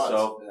do it.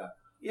 So,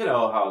 you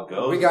know how it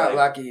goes. We got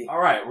Like, lucky. all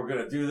right, we're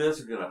going to do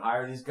this. We're going to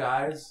hire these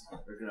guys.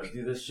 They're going to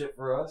do this shit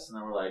for us. And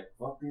then we're like,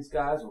 fuck these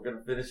guys. We're going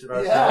to finish it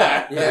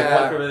ourselves. Yeah.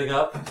 Fuck everything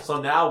up. So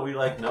now we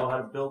know how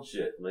to build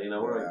shit. We're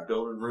like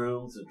building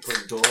rooms and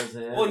putting doors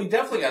in. Well, you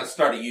definitely got to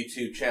start a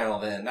YouTube channel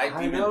then. Night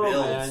I Demon know,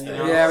 Builds. man, you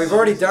know. Yeah,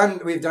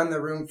 we've done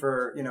the room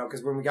for,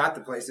 because when we got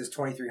the place, it's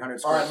 2,300 All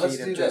square right, let's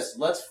feet. do of this. just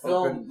Let's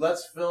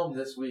film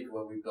this week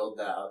when we build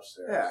that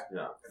upstairs. Yeah.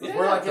 Yeah. 'Cause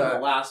we're like in the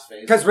But- last phase.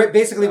 Because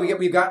basically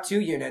we've got 2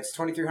 units,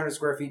 2,300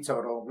 square feet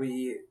total.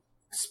 We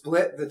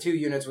split the 2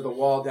 units with a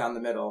wall down the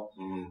middle.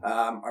 Mhm.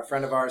 A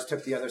friend of ours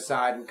took the other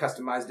side and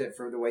customized it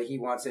for the way he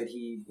wants it.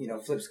 He,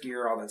 flips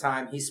gear all the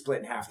time. He split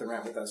in half the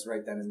rent with us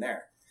right then and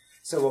there.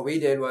 So what we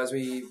did was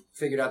we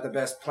figured out the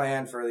best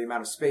plan for the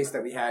amount of space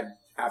that we had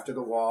after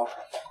the wall.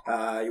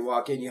 You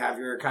walk in, you have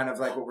your kind of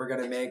like what we're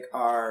going to make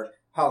our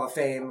Hall of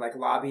Fame like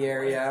lobby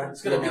area.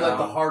 It's gonna be like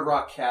the Hard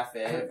Rock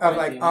Cafe of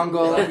like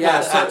Ungle,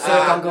 Surf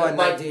Ungle and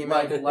Night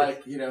Demon.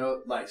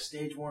 like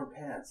stage worn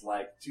pants,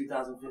 like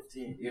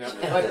 2015.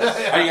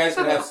 Are you guys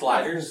going to have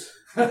sliders?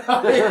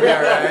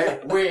 Yeah,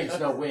 right. Wings,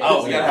 no wings.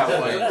 Oh, we gotta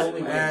have wings.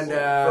 Only wings. And,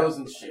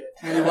 frozen shit.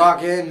 And you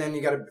walk in, then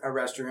you got a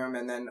restroom,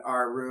 and then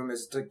our room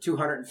is like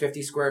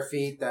 250 square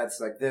feet. That's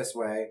like this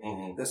way.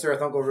 Mm-hmm. The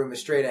Surf Uncle room is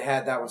straight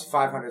ahead. That one's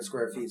 500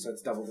 square feet, so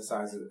it's double the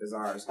size as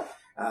ours.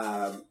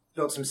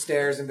 Built some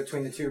stairs in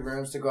between the 2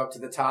 rooms to go up to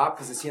the top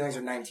because the ceilings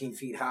are 19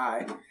 feet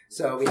high.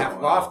 So we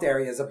have loft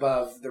areas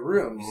above the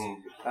rooms.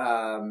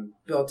 Mm-hmm.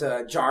 Built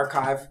a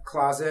jarchive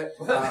closet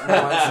on one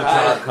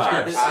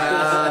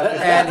side.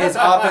 And his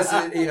office,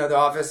 the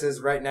office is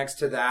right next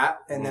to that.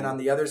 And then on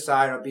the other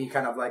side, it'll be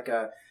kind of like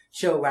a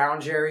chill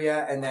lounge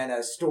area and then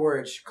a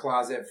storage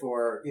closet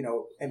for,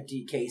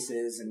 empty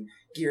cases and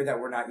gear that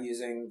we're not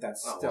using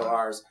that's still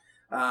ours.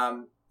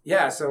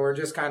 So we're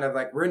just kind of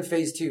like, we're in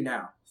phase 2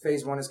 now.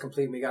 Phase 1 is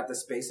complete. We got the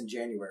space in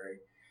January.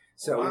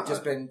 So we've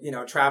just been,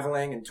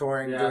 traveling and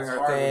touring, doing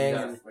our thing,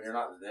 and when you're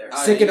not there.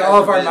 sinking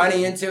all of our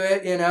money into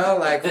it,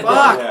 like,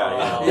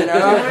 fuck!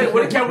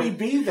 When can we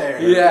be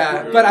there?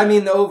 Yeah. But I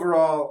mean, the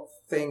overall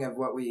thing of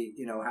what we,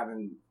 have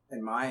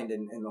in mind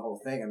and the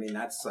whole thing, I mean,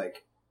 that's like,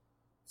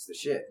 it's the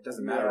shit. It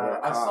doesn't matter what it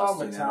I costs.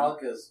 saw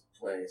Metallica's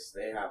place.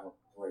 They have a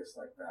place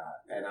like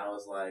that. And I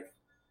was like,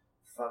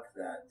 fuck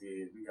that,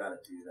 dude. We gotta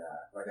do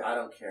that. Like, I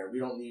don't care. We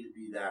don't need to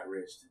be that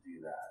rich to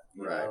do that.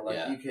 You know?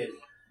 Like, you could,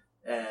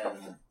 and,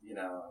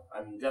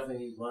 I mean, definitely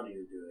need money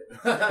to do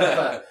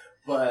it.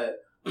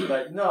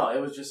 but no,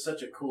 it was just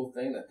such a cool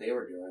thing that they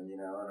were doing,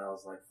 and I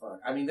was like, fuck.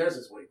 I mean, theirs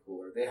is way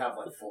cooler. They have,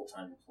 like,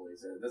 full-time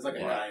employees there. There's, like, a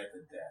guy at the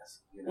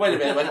desk. Wait a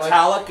minute.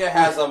 Metallica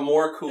has a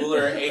more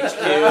cooler HQ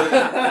than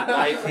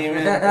Night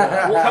Demon?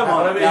 Well, come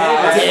on. I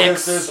mean,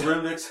 Dicks. there's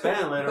room to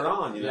expand later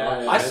on,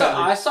 Yeah.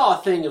 I saw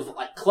a thing of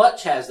like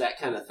Clutch has that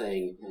kind of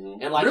thing,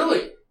 and like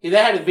Really? they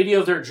had a video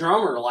of their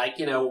drummer like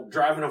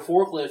driving a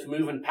forklift,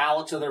 moving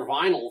pallets of their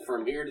vinyl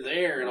from here to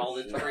there, and all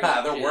this. crazy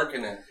They're shit.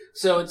 working it.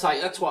 So it's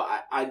like that's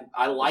why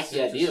I like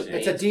the idea of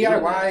It's a bands doing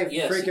that. DIY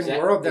Yes, freaking exactly,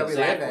 world that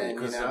exactly. we live in,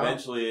 Because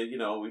eventually,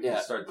 we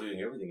can start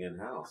doing everything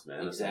in-house,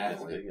 man.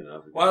 Exactly. It's big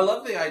enough. Well, I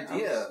love the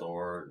idea.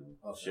 Store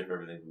and ship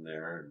everything from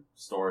there and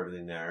store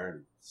everything there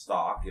and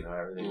stock,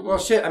 everything. Well,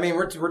 shit. I mean,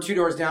 we're 2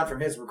 doors down from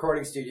his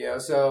recording studio.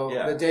 So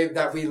Yeah. the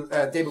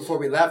day before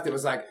we left, it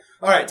was like,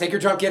 all right, take your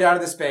drum kit out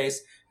of the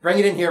space, bring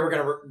it in here. We're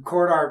going to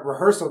record our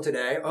rehearsal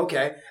today.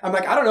 Okay. I'm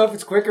like, I don't know if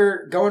it's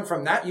quicker going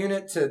from that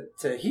unit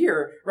to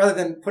here rather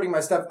than putting my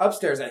stuff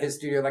upstairs at his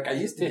studio like I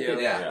used to do.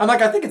 Yeah. I'm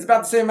like, I think it's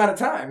about the same amount of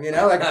time.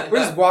 Like we're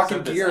just walking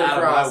Except gear it's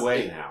across. out of my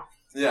way now.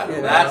 Yeah, You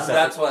know?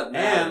 that's what And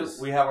matters.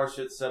 we have our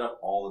shit set up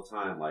all the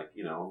time,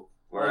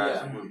 whereas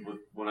Oh, yeah.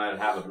 when I'd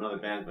have another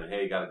band, but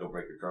hey, you gotta go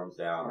break your drums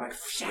down, I'm like,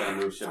 you gotta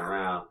move shit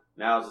around.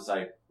 Now it's just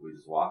like, we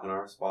just walk in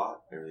our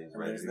spot, everything's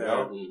ready to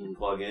go, Mhm.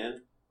 plug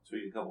in,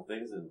 tweak a couple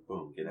things, and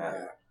boom, get at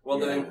it. Well,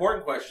 the Yeah.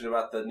 important question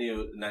about the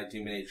new Night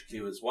Demon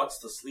HQ is what's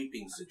the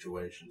sleeping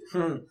situation?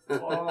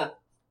 Well,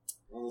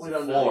 We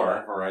don't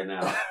know for right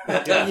now.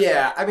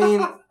 Yeah, I mean,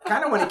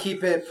 kind of want to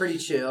keep it pretty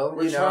chill.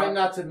 We're trying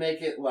not to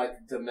make it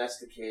like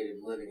domesticated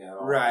living at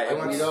all. Right.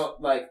 Like, we don't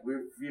like. We've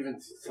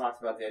even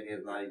talked about the idea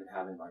of not even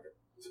having like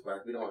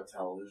we don't have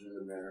television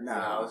in there.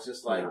 No, it's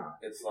just like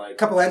it's like a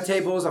couple end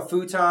tables, a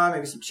futon,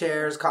 maybe some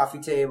chairs, coffee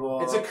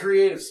table. It's a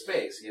creative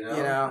space, you know.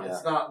 Yeah.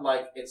 It's not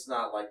like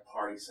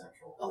Party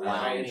Central. A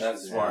lounge.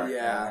 That's smart.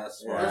 Yeah. That's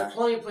smart. There's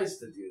plenty of places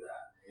to do that.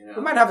 You know?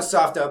 We might have a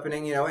soft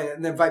opening,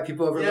 and invite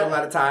people over a little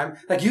at a time.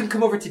 Like, you can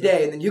come over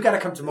today, and then you got to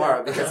come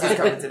tomorrow because he's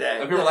coming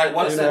today. And people are like,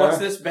 what's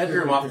this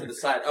bedroom off to the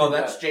side? Oh,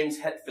 that's James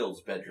Hetfield's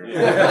bedroom.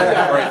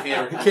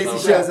 In case he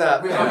shows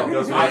up.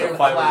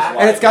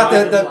 And it's got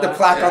the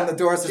plaque on the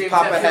door that says James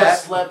Papa Hetfield Het.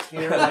 slept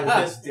here like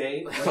this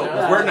date.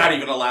 We're not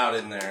even allowed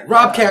in there.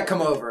 Rob can't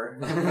come over.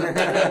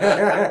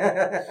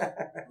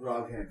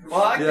 Rob can't.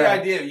 Well, I like the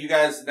idea of you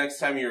guys next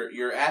time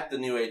you're at the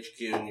new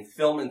HQ and you're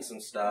filming some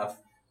stuff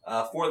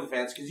for the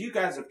fans, because you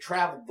guys have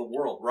traveled the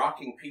world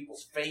rocking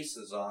people's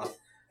faces off,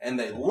 and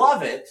they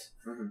love it,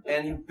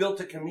 and you've built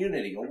a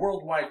community, a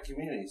worldwide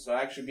community. So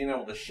actually being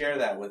able to share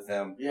that with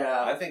them,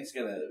 I think it's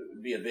going to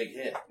be a big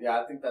hit.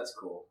 Yeah, I think that's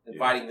cool.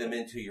 Inviting them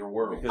into your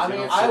world. I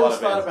mean, I always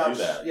thought about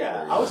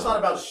I always thought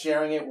about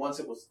sharing it once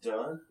it was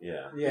done.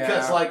 Yeah.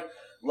 Because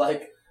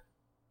like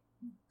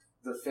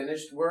the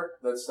finished work,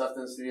 that stuff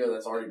in the studio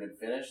that's already been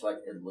finished, like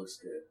it looks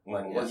good.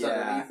 Like what's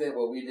underneath it,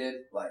 what we did,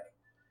 like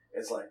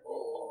it's like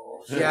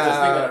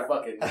Yeah.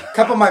 A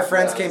couple of my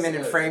friends came in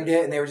and framed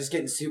it, and they were just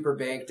getting super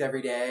baked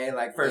every day.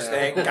 Like, first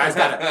thing, guy's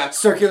got a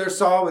circular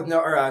saw with no,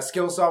 or a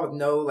skill saw with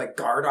no, like,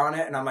 guard on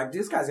it. And I'm like,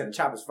 this guy's gonna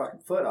chop his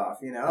fucking foot off,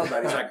 you know?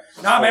 But he's like,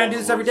 nah, man, I do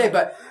this every day.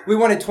 But we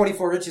wanted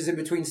 24 inches in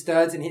between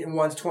studs, and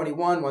one's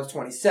 21, one's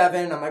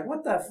 27. I'm like,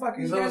 what the fuck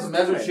are you guys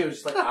doing? She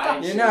was just like,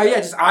 eyeing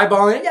just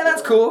eyeballing it. Yeah,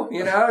 that's cool.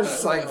 You know,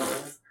 just like,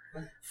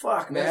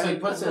 fuck, man. So he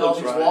puts in all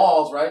these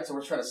walls, right? So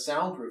we're trying to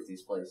soundproof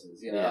these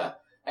places, you know? Yeah.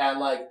 And,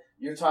 like,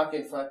 you're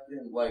talking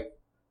fucking, like,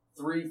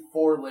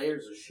 3-4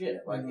 layers of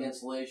shit. Like,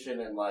 insulation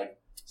and, like,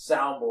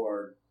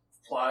 soundboard,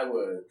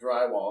 plywood,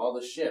 drywall, all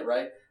this shit,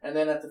 right? And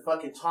then at the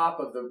fucking top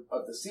of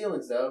the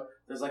ceilings, though,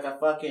 there's, like, a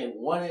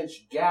fucking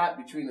 1-inch gap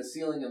between the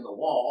ceiling and the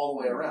wall all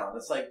the way around.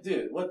 It's like,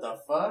 dude, what the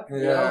fuck?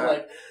 You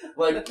know?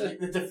 Like,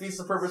 it defeats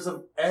the purpose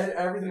of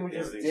everything we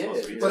just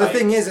did. Well, the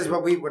thing is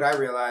what I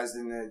realized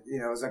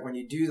is like when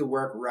you do the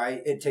work right,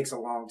 it takes a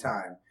long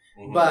time.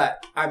 Mm-hmm.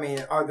 But, I mean,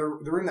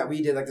 the room that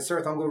we did, like the Sir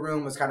Thungle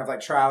room was kind of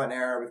like trial and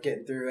error with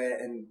getting through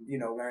it and,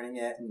 learning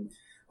it and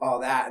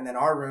all that. And then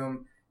our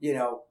room, it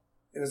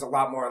was a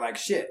lot more like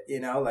shit,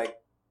 like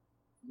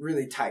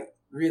really tight.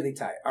 Really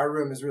tight. Our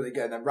room is really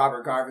good. And then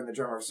Robert Garvin, the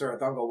drummer of Sir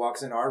Thungle,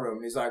 walks in our room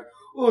and he's like,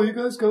 oh, you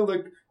guys got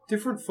like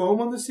different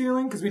foam on the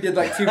ceiling? Because we did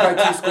like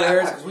 2x2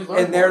 squares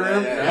in their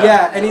room.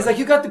 Yeah. And he's like,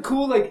 you got the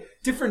cool like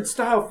different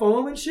style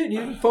foam and shit.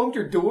 You even foamed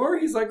your door?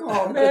 He's like,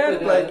 oh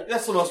man. Like,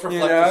 that's the most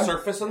reflective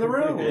surface in the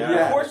room.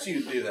 Yeah. Of course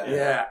you do that.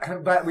 Yeah.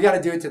 But we got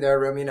to do it to their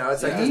room,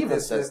 It's like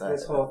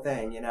this whole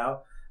thing,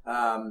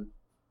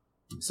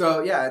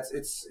 So yeah,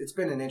 it's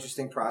been an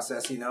interesting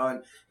process,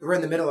 and we're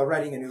in the middle of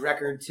writing a new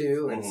record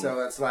too, and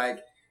so it's like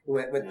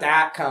with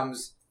that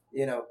comes,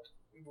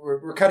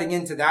 we're cutting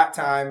into that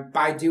time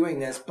by doing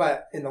this,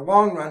 but in the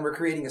long run, we're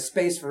creating a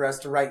space for us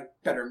to write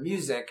better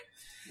music.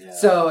 Yeah.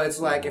 So it's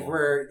like if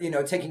we're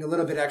taking a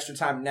little bit extra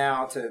time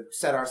now to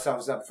set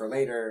ourselves up for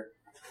later,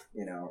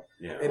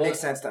 it makes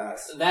sense to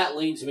us. That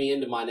leads me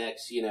into my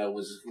next,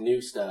 was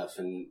new stuff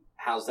and.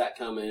 How's that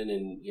coming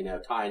and,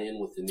 tying in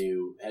with the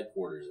new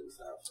headquarters and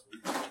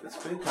stuff? It's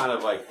been kind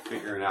of like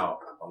figuring out,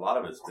 a lot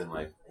of it's been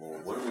like,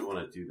 well, what do we want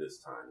to do this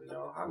time?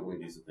 How can we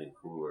do something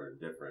cooler and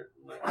different?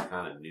 And like, I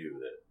kind of knew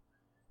that,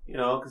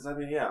 because I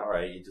mean, all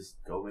right, you just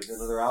go make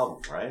another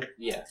album, right?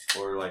 Yeah.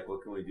 Or like,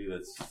 what can we do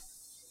that's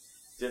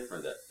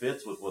different, that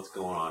fits with what's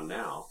going on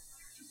now?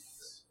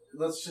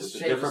 Let's just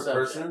change a different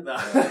person.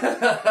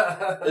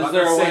 Is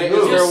there a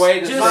way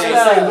to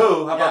say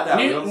who? How about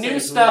that? New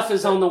stuff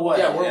is on the way.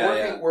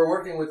 Yeah, we're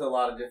working with a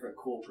lot of different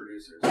cool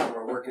producers.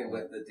 We're working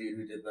with the dude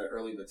who did the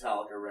early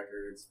Metallica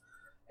records,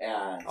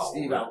 and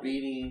Steve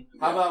Albini.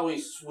 How about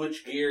we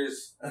switch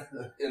gears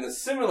in a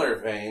similar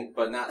vein,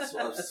 but not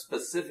a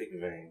specific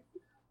vein?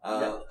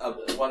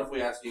 What if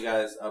we asked you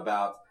guys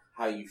about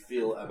how you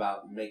feel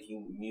about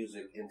making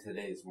music in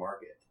today's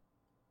market?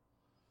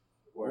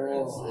 Where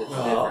it's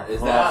different.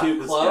 Is that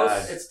too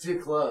close? It's too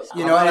close.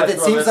 And if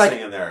it seems like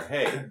in there,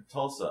 hey,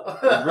 Tulsa,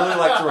 I'd really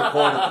like to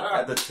record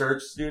at the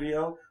church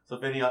studio. So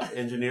if any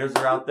engineers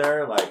are out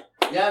there, like,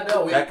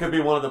 that could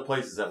be one of the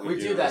places that we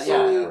do that.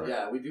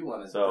 Yeah, we do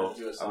want to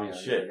do a song. I mean,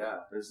 shit.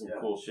 There's some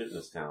cool shit in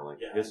this town, like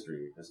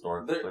history,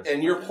 historic.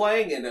 And you're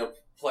playing in a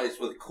place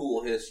with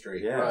cool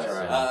history. Yeah,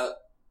 right.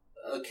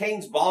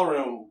 Kane's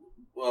Ballroom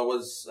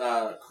was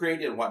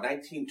created in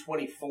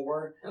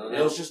 1924.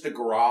 It was just a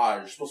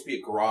garage. Supposed to be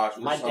a garage.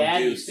 With my some dad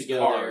dude's used to go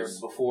cars.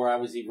 there before I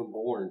was even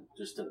born,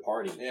 just to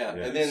party. Yeah,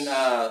 and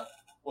then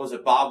was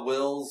it Bob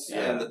Wills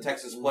and the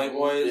Texas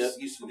Playboys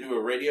used to do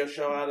a radio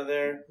show out of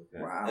there.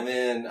 Wow. And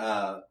then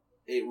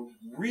it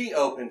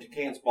reopened to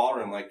Kane's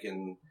Ballroom like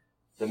in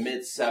the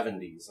mid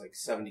 70s, like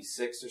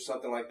 76 or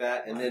something like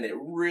that, and then it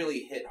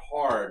really hit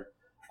hard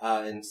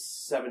in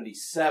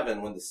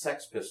 77 when the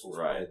Sex Pistols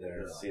played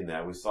there. I've seen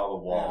that. We saw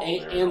the wall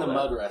and the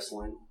mud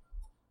wrestling.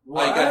 Oh,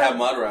 you gotta have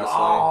mud wrestling.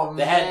 Oh,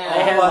 They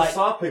had I like,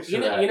 saw a picture you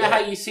know, of that. you know how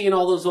you see in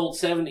all those old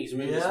 70s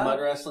movies, Yeah. mud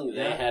wrestling?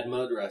 They Yeah. had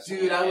mud wrestling.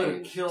 Dude, I would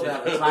have killed to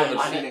have a time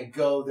machine and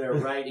go there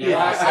right now.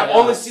 Yeah, I've yeah.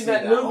 only seen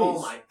that in movies. Oh,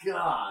 Oh my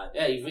god.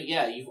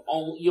 Yeah, you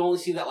only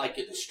see that like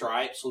in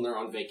Stripes when they're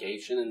on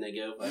vacation and they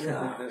go,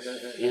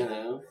 you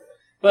know.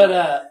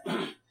 But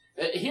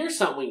here's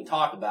something we can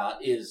talk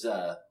about is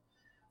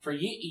for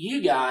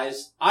you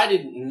guys. I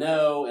didn't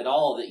know at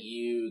all that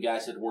you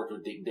guys had worked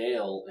with Dick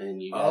Dale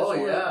and you guys. Oh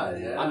were,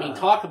 yeah. I mean,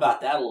 talk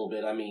about that a little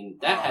bit. I mean,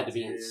 that had to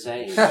be dude.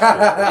 insane.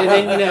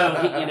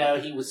 And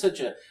then he was such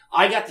a.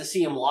 I got to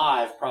see him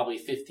live probably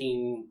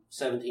 15,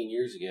 17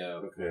 years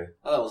ago. Okay.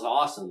 Oh, that was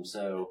awesome.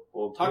 So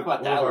Well, talk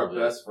about one that of a our little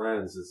bit. best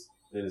friends has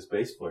been his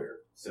bass player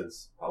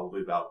since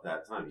probably about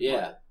that time.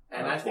 Yeah.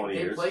 And I think 20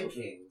 they years. played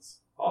Kings.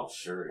 Oh,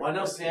 sure. Well, I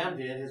know Sam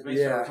did. His bass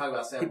Yeah. player. We're talking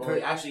about Sam He Bully.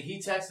 played- Actually, he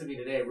texted me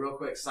today. Real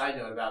quick side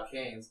note about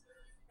Canes,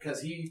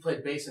 because he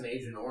played bass in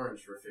Agent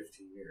Orange for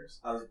 15 years.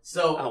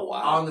 So Oh,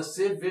 wow. on the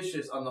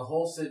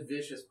whole Sid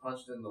Vicious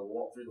punched in the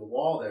wall through the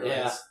wall there. Yeah.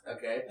 it's-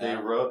 Okay. They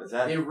wrote, is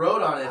that? They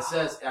wrote on it. It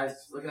says, I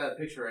was looking at the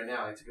picture right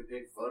now. I took a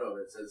big photo of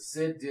it. It says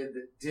Sid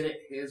did it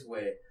his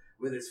way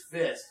with his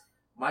fist.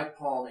 Mike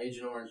Palm,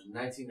 Agent Orange,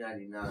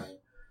 1999.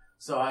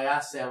 So I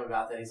asked Sam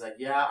about that. He's like,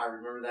 "Yeah, I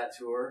remember that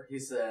tour." He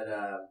said,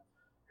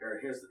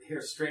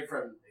 "Here's straight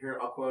from here.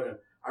 I'll quote him.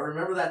 I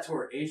remember that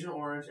tour, Agent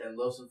Orange and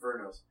Los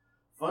Infernos.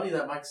 Funny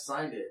that Mike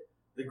signed it.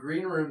 The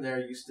green room there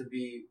used to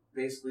be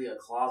basically a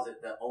closet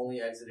that only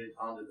exited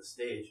onto the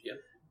stage. Yep.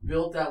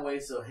 Built that way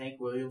so Hank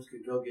Williams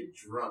could go get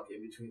drunk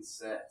in between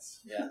sets.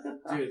 Yeah.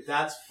 Dude,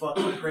 that's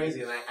fucking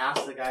crazy." And I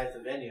asked the guy at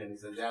the venue, and he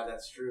said, "Yeah,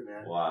 that's true,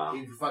 man. Wow.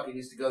 He fucking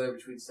used to go there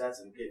between sets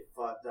and get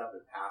fucked up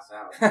and pass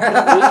out."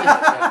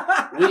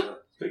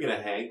 Speaking of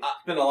Hank,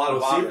 It's been a lot of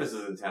vodka. Josephus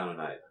is in town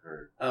tonight. I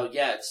heard. Oh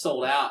yeah, it's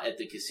sold out at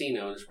the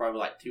casino. And it's probably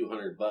like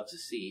 $200 a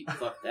seat.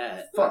 Fuck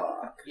that.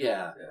 Fuck.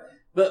 Yeah. Yeah.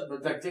 But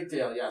But like Dick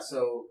Dale, yeah.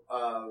 So,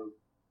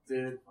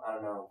 dude, I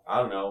don't know. I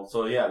don't know.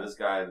 So yeah, this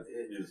guy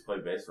he's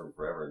played bass for him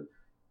forever, and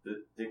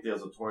Dick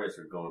Dale's notorious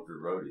for going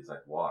through roadies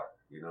like water.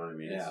 You know what I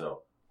mean? Yeah. So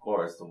of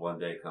course, the one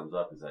day comes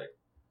up, he's like,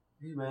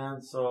 "Hey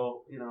man,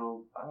 so I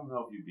don't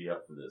know if you'd be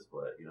up for this,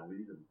 but we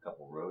need a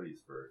couple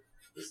roadies for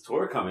this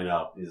tour coming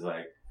up." He's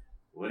like,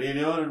 "What are you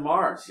doing in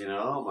March?"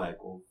 I'm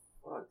like, "Well,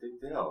 fuck, Dick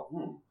Dale.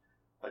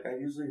 Like I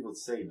usually would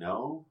say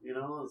no.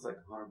 It's like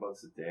 $100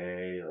 a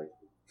day, like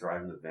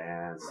driving the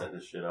van, setting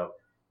the shit up.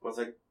 But it's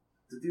like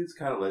the dude's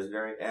kind of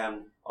legendary,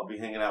 and I'll be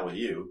hanging out with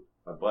you,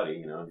 my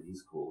buddy. And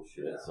he's cool as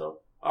shit. Yeah. So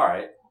all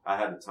right, I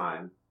had the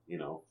time, in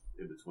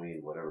between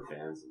whatever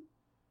bands. And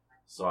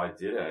so I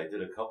did it. I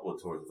did a couple of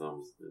tours with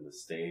them in the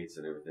States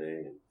and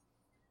everything. And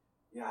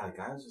yeah, the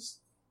guy was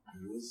just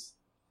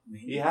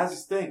he has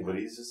his thing, but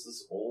he's just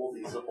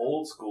he's an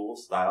old school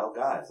style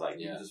guy. It's like,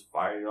 Yeah. he just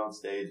fired you on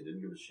stage and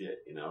didn't give a shit,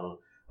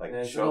 Like,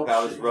 Man, choke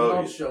out his roadies.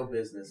 old show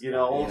business.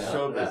 Old Yeah.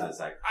 show Yeah. business.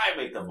 Like, I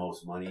make the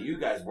most money. You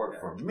guys work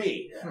for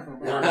me. Yeah.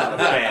 You're not a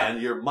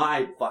band. You're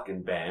my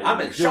fucking band. I'm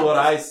You in do show what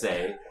I business.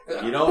 say.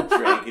 You don't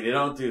drink and you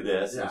don't do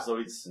this. Yeah. And so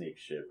he'd sneak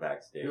shit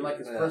backstage. You're like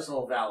his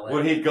personal valet.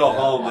 When he'd go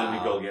home, Wow. then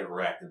we'd go get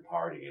wrecked and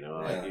party,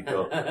 Like, Yeah. he'd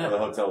go to the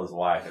hotel with his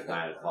wife at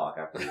 9 o'clock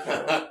after the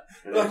show.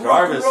 And Like, then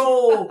Jarvis,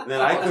 roll. and then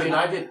I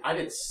couldn't, I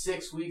did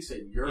 6 weeks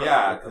in Europe.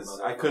 yeah, with the because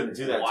I couldn't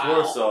do that Wow.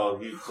 tour, so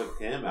he took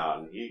him out,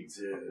 and he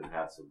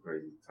had some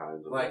crazy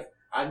times. Like,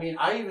 I mean,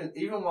 I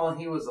even while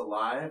he was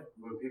alive,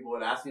 when people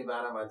would ask me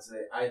about him, I'd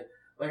say I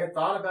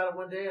thought about it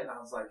one day, and I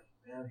was like,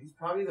 man, he's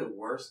probably the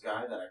worst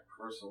guy that I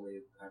personally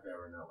have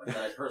ever known. Like,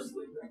 that I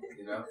personally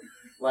know,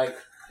 Like,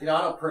 I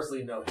don't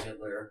personally know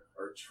Hitler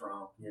or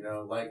Trump,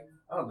 Like,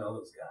 I don't know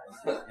those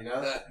guys,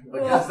 But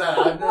guys that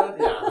I've known,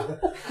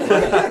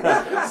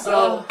 yeah.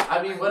 So,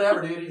 I mean,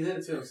 whatever, dude, he did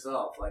it to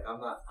himself. Like, I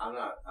don't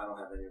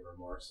have any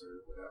remorse or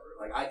whatever.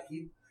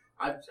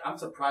 Like, I'm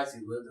surprised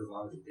he lived as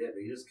long as he did,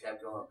 but he just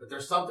kept going. But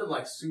there's something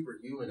like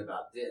superhuman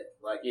about Dick.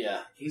 Like,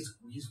 yeah, he's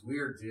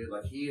weird, dude.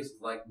 Like, he is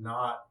like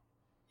not.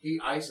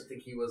 I used to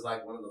think he was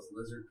like one of those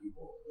lizard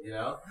people,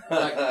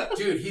 Like,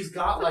 dude, he's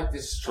got like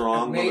this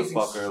Strong amazing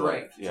motherfucker,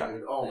 strength, yeah.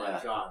 dude. Oh Yeah.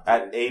 my god.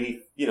 at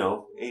 80,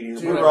 80,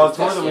 Dude, we were on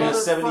tour this when he was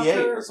motherfucker,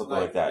 78 or something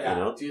like that,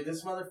 yeah, Dude,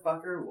 this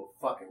motherfucker will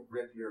fucking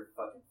rip your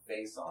fucking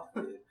face off,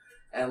 dude.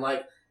 And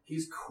like,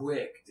 he's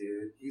quick,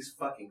 dude. He's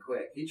fucking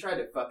quick. He tried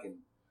to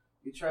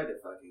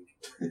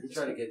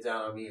get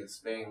down on me in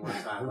Spain one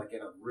time, like in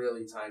a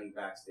really tiny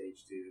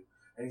backstage, dude.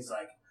 And he's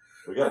like,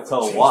 We gotta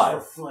tell him "Change why.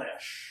 for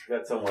flesh." We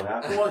gotta tell him what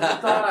happened. Well, he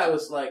thought I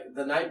was like,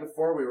 the night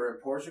before we were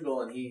in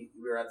Portugal and we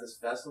were at this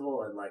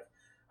festival, and like,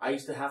 I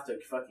used to have to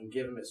fucking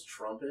give him his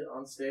trumpet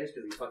on stage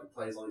because he fucking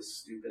plays all these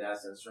stupid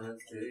ass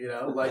instruments too,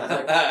 Like,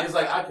 he's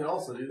like, I can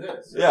also do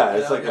this. Yeah,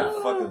 it's like Yeah.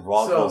 a fucking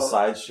Roswell So-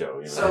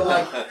 sideshow, So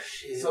like,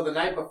 so the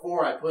night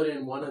before, I put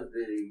in one of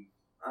the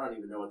I don't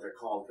even know what they're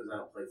called because I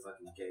don't play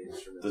fucking gay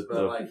instruments. The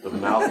but like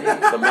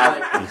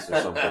mouthpiece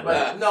or something.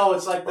 But no,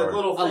 it's like the Or-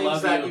 little I things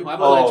love that you. you I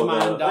put. will let Oh,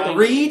 mine the- die the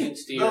reed?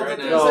 against you No, right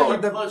the now. things that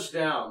you The- push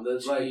down.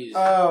 There's like Jeez.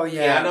 Oh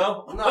yeah.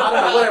 Piano? no, I don't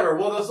know, whatever.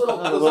 Well, those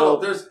little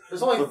there's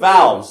only The three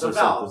valves of or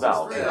them. something, There's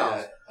valves. three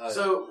Yeah. valves.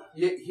 So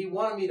he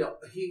wanted me to.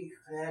 He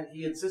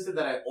insisted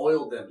that I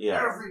oiled them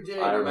Yeah. every day,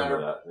 I no remember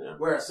matter that. Yeah.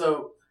 where.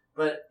 So,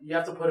 but you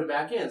have to put it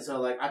back in. So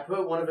like I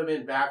put one of them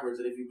in backwards,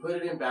 and if you put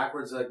it in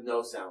backwards, like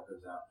no sound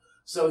comes out.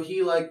 So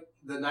he like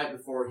the night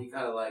before, he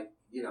kind of like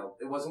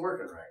it wasn't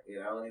working right,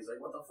 and he's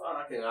like, "What the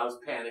fuck?" And I was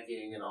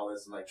panicking and all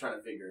this, and like trying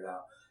to figure it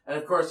out. And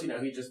of course,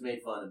 he just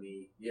made fun of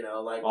me,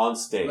 like On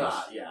stage.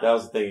 yeah. That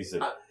was the thing he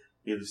said.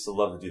 He used to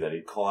love to do that.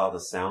 He'd call out the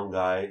sound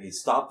guy. He'd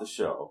stop the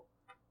show.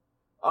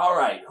 All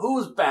right,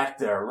 who's back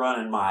there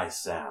running my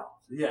sound?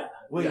 Yeah.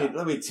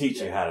 Let me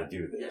teach you how to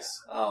do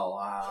this. Oh,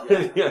 wow.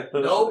 Yeah.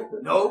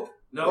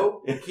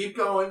 Nope. Keep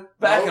going.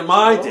 Back Nope, in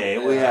my nope. day,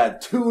 we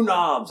had 2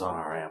 knobs on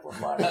our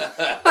amplifier.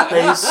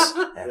 Bass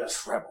and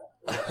treble.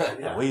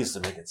 And we used to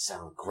make it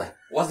sound great.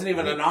 Wasn't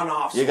even an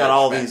on-off. You got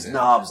all switch back these then.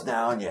 knobs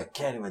now and you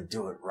can't even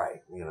do it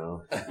right,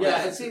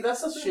 Yeah, and see,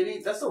 that's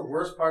the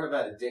worst part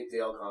about a Dick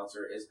Dale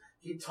concert is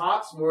he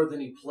talks more than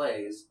he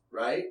plays,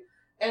 right?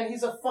 And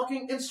he's a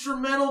fucking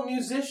instrumental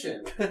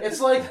musician.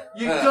 It's like,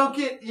 you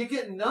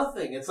get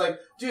nothing. It's like,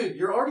 dude,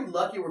 you're already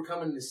lucky we're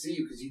coming to see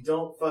you because you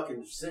don't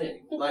fucking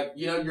sing. Like,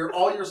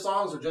 all your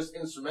songs are just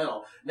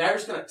instrumental. Now you're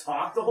just gonna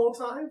talk the whole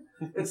time?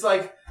 It's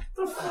like,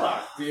 the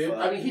fuck, dude?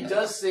 I mean, he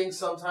does sing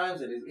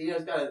sometimes, and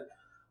he's got a...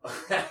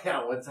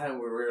 Yeah, one time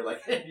we were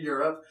like in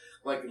Europe,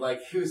 like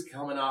he was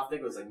coming off, I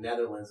think it was like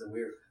Netherlands, and we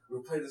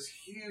were playing this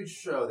huge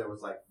show. There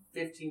was like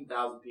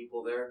 15,000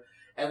 people there,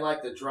 and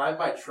like the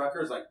drive-by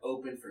truckers like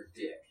opened for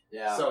Dick.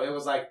 Yeah. So it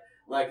was like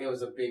it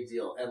was a big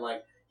deal, and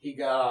like he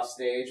got off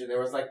stage, and there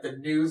was like the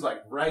news like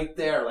right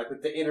there, like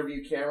with the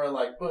interview camera,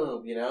 like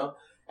boom,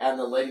 and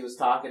the lady was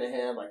talking to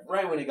him like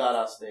right when he got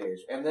off stage,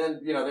 and then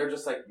they're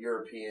just like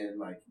European,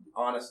 like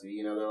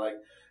honesty, they're like,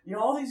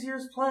 all these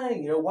years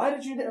playing, why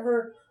did you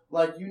never.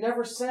 Like, you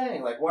never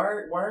sang. Like, why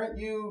aren't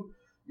you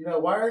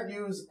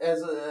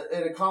as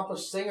an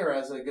accomplished singer,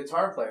 as a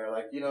guitar player?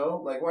 Like,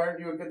 why aren't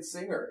you a good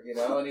singer?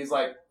 And he's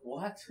like,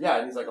 What? yeah,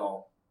 and he's like,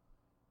 oh,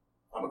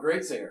 I'm a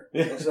great singer.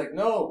 And she's like,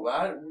 no,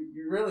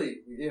 you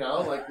really,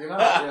 like, you're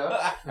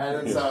not,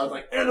 And then so I was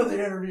like, end of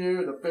the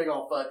interview, the big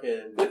old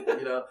fucking,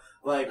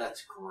 like.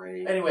 That's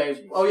great.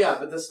 Anyway, oh yeah,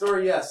 but the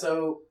story, yeah,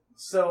 so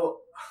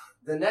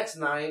the next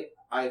night,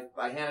 I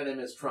handed him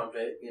his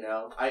trumpet,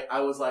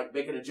 I was like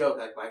making a joke,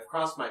 like I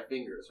crossed my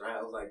fingers, right?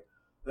 I was like,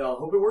 well, I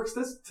hope it works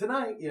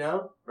tonight,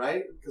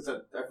 right? Because I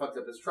fucked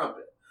up his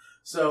trumpet.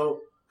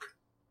 So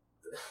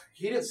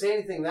he didn't say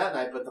anything that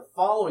night, but the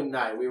following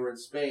night we were in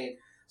Spain.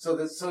 So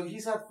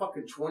he's had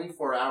fucking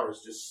 24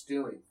 hours just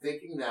stewing,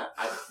 thinking that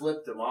I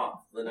flipped him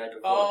off the night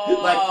before.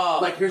 Oh.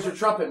 Like here's your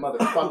trumpet,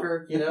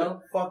 motherfucker,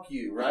 Fuck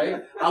you,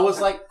 right? I was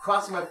like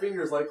crossing my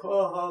fingers, like,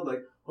 like,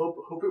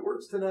 hope it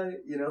works tonight,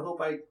 hope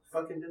I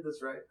fucking did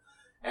this right.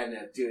 And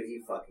then, dude, he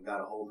fucking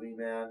got a hold of me,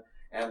 man.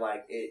 And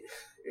like,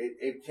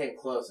 it came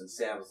close, and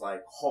Sam was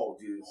like, oh,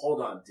 dude,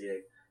 hold on,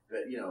 Dick.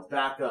 But,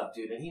 back up,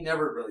 dude. And he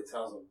never really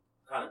tells him,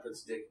 kind of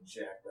puts Dick in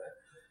check, but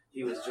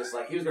he was just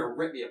like, he was gonna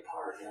rip me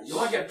apart. You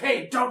want to get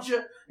paid, don't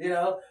you?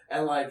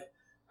 And like,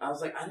 I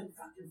was like, I didn't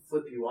fucking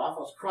flip you off.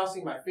 I was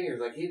crossing my fingers.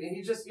 Like,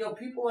 he just,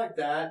 people like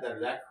that are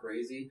that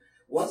crazy.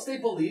 Once they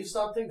believe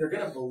something, they're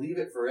gonna believe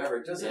it forever.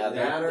 It doesn't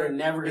matter. They're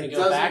never gonna It go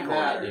doesn't back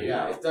matter. on it, dude.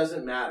 Yeah, it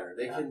doesn't matter.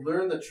 They can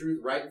learn the truth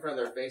right in front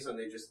of their face, and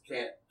they just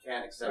can't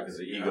accept Because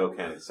it. the ego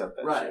can't accept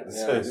that Right. shit.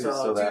 So,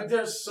 So that- dude,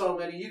 there's so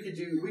many.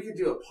 We could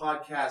do a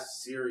podcast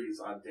series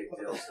on Dick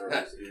Dale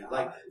stories, dude.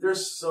 Like,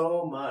 there's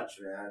so much,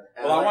 man.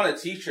 And Well, I like, want a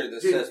t-shirt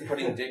that Dude. says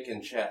putting Dick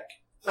in check.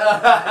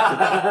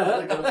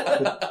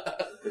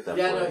 Get that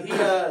Yeah, no, point.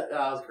 that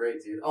was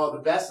great, dude. Oh,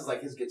 the best is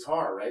like his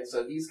guitar, right?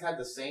 So he's had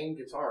the same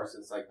guitar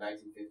since like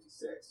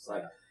 1956.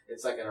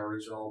 It's like an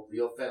original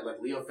Leo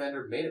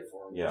Fender made it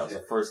for him. Yeah, it was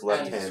Shit. the first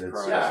left-handed.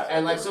 Yeah,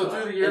 and like so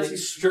through the years,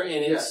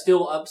 And it's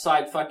still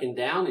upside fucking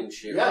down and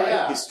shit. Yeah, right?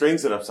 yeah. He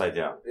strings it upside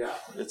down. Yeah.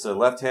 It's a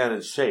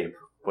left-handed shape,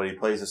 but he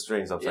plays the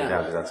strings upside Yeah,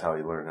 down because right, that's how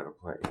he learned how to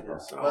play.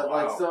 So. But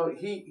like, so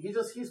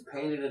he's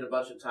painted it a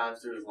bunch of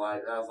times through his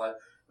life. And I was like,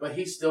 but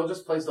he still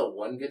just plays the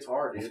one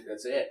guitar, dude.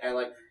 That's it. And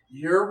like,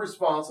 you're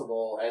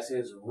responsible as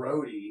his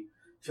roadie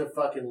to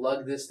fucking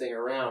lug this thing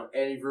around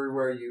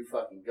everywhere you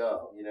fucking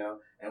go,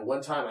 And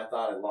one time I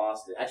thought I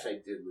lost it. Actually, I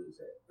did lose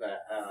it.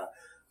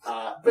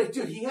 But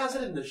dude, he has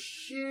it in the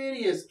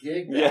shittiest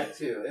gig bag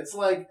too. It's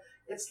like,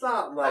 it's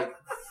not like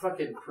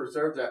fucking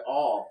preserved at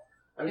all.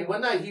 I mean,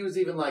 one night he was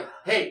even like,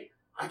 "Hey,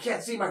 I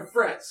can't see my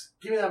frets.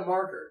 Give me that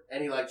marker."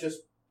 And he like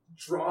just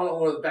drawn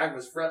all over the back of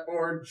his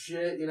fretboard and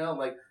shit, I'm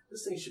like,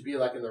 this thing should be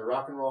like in the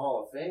Rock and Roll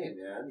Hall of Fame,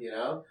 man,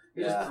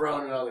 He's just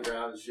throwing it on the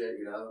ground and shit,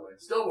 like,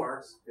 still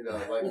works,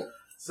 like,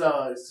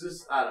 so it's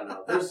just, I don't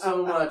know. There's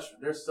so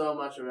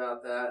much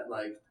about that,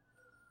 like,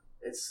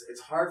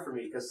 it's hard for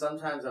me because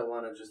sometimes I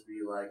want to just be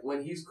like,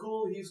 when he's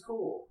cool,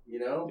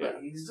 but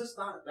he's just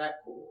not that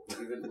cool.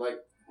 Even like,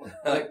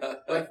 Like,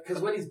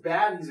 because when he's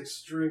bad, he's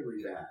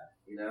extremely bad.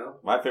 You know.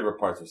 My favorite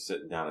parts are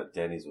sitting down at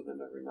Denny's with him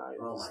every night,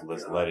 Oh just my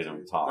God, letting him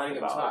dude. talk Letting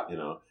him about talk. you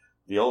know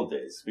the old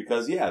days.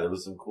 Because there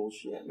was some cool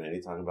shit, man.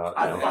 He talking about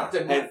I fucked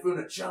him hang- with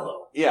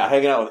Funicello. yeah,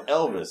 hanging out with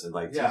Elvis and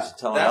like Yeah,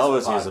 telling that's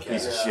Elvis the he was a podcast.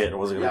 piece of Yeah. shit and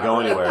wasn't going to Yeah. go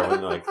anywhere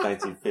when like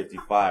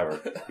 1955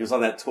 or he was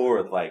on that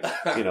tour with like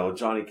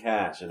Johnny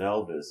Cash and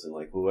Elvis and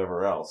like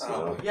whoever else. You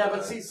know? Yeah,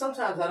 but see,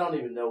 sometimes I don't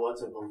even know what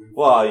to believe.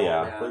 Well,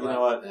 yeah, Man, but you like,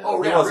 know what?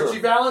 Oh He yeah, wasn't-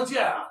 Richie Valens.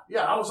 Yeah,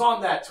 I was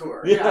on that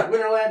tour. Yeah. Yeah,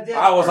 Winterland. Dance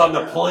I was on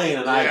the Party. plane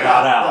and I Yeah.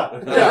 got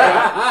out.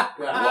 Yeah.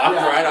 Walked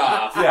right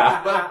off.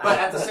 Yeah. But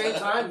at the same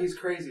time, he's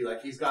crazy.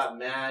 Like he's got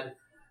mad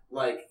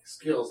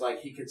skills.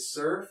 Like he could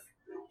surf.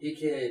 He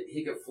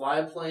could fly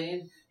a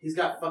plane. He's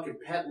got fucking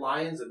pet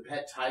lions and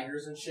pet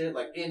tigers and shit.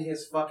 Like in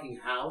his fucking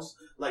house.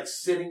 Like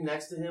sitting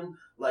next to him.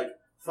 Like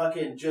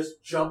fucking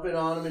just jumping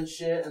on him and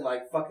shit. And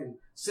like fucking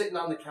sitting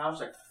on the couch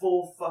like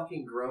full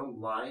fucking grown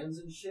lions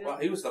and shit. Well,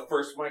 he was the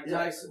first Mike Yeah.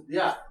 Tyson.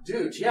 Yeah,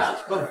 dude, yeah,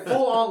 but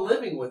full on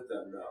living with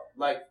them though.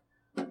 Like,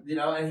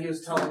 and he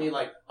was telling me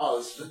like, oh,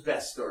 this is the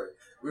best story.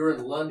 We were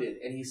in London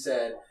and he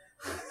said,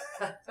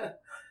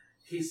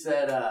 he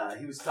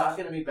was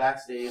talking to me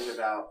backstage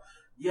about,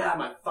 yeah,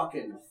 my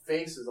fucking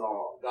face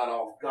got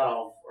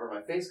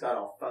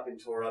all fucking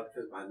tore up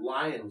because my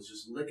lion was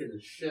just licking the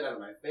shit out of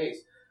my face.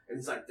 And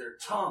it's like their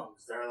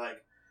tongues,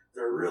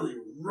 they're really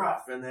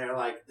rough and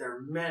they're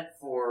meant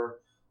for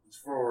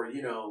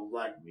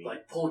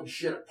like pulling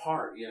shit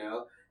apart, and he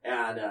like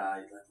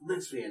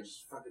licks me and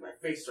just fucking my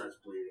face starts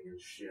bleeding and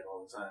shit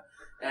all the time.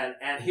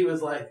 And he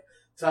was like,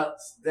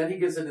 then he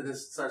gets into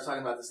this, starts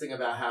talking about this thing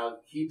about how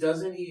he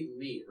doesn't eat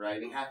meat,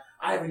 right?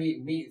 I haven't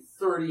eaten meat in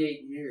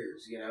 38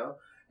 years,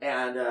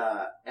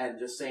 and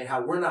just saying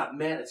how we're not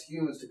meant as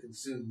humans to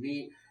consume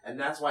meat, and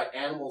that's why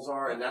animals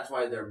are, and that's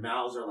why their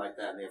mouths are like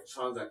that, and they have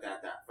tongues like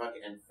that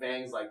fucking, and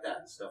fangs like that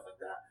and stuff like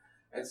that.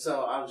 And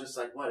so I was just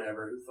like,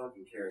 whatever, who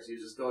fucking cares? He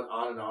was just going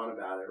on and on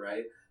about it,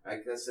 right?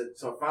 Like I said,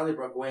 so I finally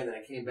broke away, and then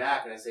I came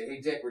back, and I said, hey,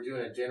 Dick, we're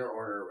doing a dinner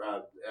order.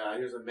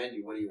 Here's a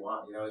menu. What do you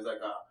want? He's like,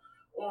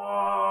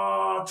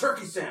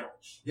 turkey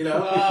sandwich. I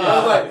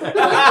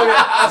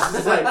was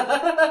just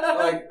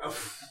like,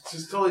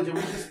 just totally. Did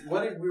we just?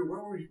 What were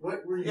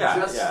you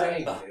just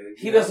saying, dude?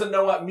 He doesn't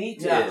know what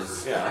meat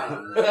is. Yeah.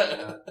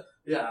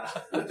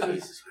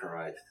 Jesus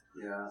Christ.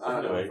 Yeah.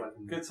 Anyway,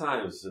 good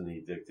times in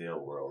the Dick Dale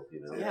world,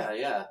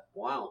 Yeah.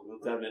 Wow. We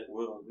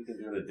can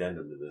do an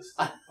addendum to this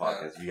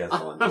podcast. You guys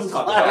want I'm to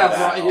talk glad about I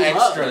brought that? you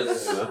up.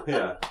 Extras.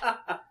 Yeah.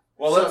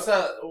 Well, let's.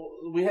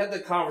 We had the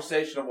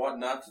conversation of what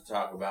not to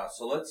talk about,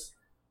 so let's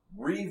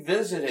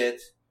revisit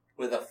it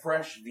with a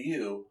fresh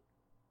view.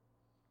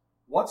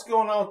 What's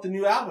going on with the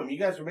new album? You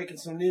guys are making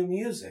some new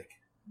music.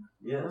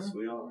 Yes,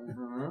 we are.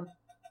 Mm-hmm.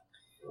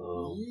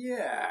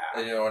 Yeah.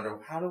 And you wonder,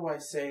 how do I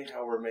say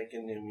how we're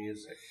making new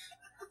music?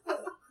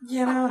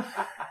 Yeah,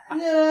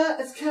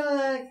 it's kind of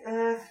like.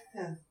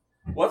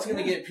 What's going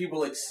to get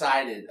people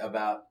excited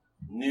about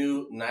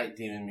new Night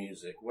Demon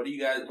music?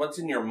 What's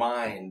in your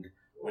mind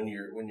when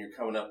you're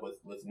coming up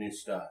with new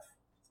stuff?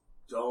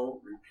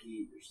 Don't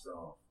repeat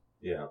yourself.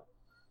 Yeah.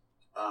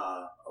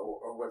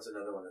 Or what's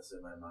another one that's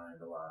in my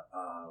mind a lot?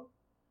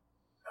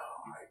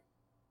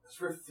 This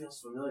riff feels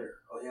familiar.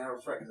 Oh yeah,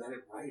 that's right, because I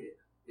didn't write it.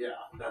 Yeah,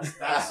 that's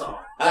that song.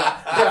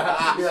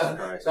 Yeah.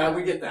 Christ, That,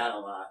 we get that a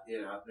lot. We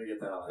get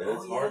that a lot.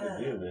 It's hard to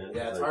do, man.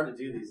 Yeah, it's Like, hard to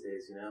do these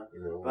days.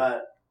 But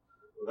But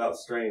without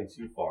straying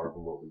too far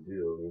from what we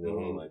do,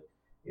 Mhm. like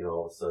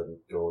all of a sudden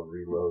go and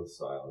reload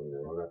style.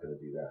 We're not going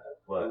to do that.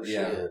 But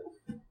Yeah.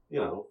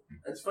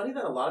 it's funny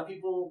that a lot of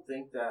people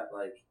think that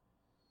like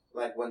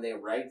when they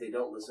write, they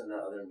don't listen to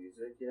other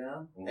music.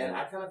 Mhm. And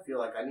I kind of feel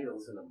like I need to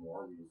listen to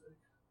more music.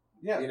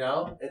 Yeah.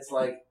 It's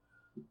like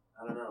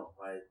I don't know.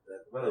 I'd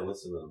rather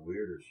listen to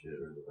weirder shit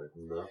or like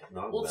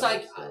not. Well, it's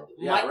like stuff.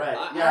 Yeah, right.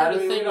 I Yeah, heard I a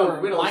mean, thing we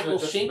don't where listen Michael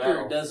to just Schenker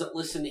metal. doesn't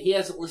listen. He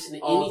hasn't listened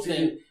to Oh,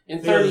 anything dude.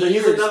 in 30 Here's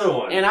years, another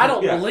one, and I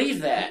don't Yeah.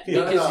 believe that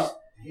No, because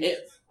no.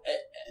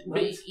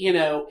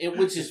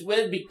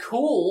 it'd be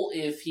cool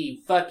if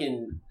he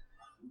fucking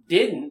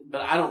didn't,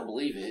 but I don't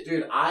believe it.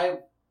 Dude, I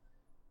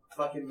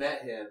fucking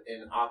met him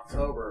in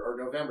October or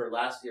November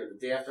last year, the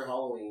day after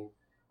Halloween.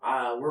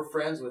 We're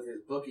friends with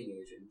his booking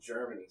agent in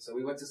Germany, so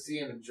we went to see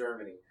him in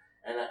Germany,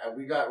 and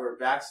we're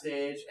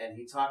backstage, and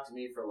he talked to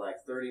me for like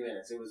 30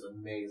 minutes. It was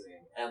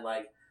amazing, and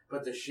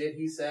but the shit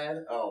he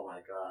said, oh my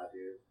god,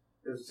 dude,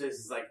 it was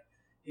just like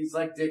he's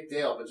like Dick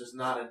Dale, but just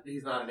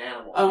he's not an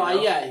animal. Oh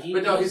yeah, yeah,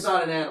 but no, he's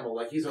not an animal.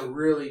 Like he's a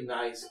really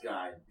nice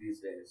guy these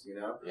days,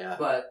 Yeah,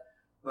 But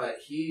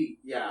he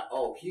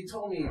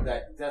told me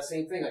that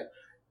same thing. Like,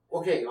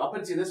 okay, I'll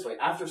put it to you this way: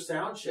 after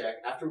sound check,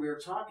 after we were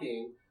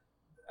talking,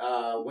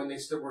 when they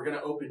were going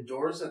to open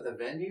doors at the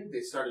venue,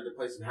 they started to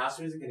play some house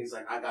music, and he's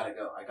like, "I gotta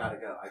go.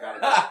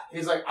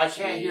 He's like, "I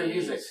can't hear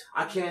music.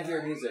 I can't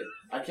hear music.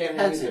 I can't hear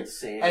that's music."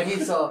 insane. And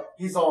he's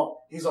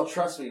all.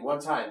 Trust me. One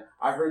time,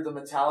 I heard the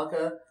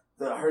Metallica,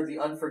 I heard the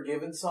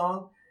Unforgiven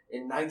song.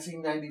 in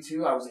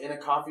 1992, I was in a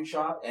coffee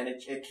shop and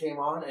it came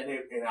on and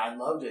I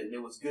loved it and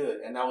it was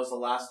good. And that was the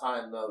last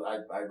time though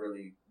I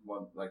really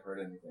heard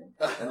anything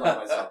and loved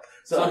myself.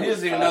 So he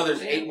doesn't even know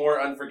there's 8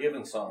 more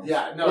Unforgiven songs.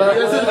 Yeah, no, he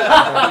doesn't.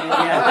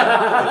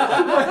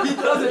 He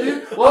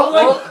doesn't.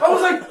 I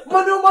was like,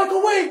 no,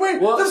 Michael, wait,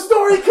 the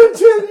story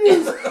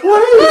continues.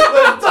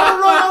 Wait,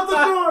 don't run out the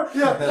door.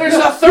 Yeah, There's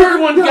a third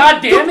one,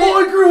 goddammit. The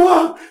boy grew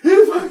up.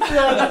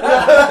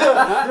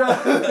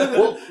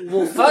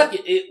 Well, fuck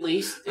it. At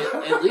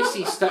least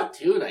he stuck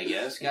to it, I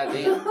guess.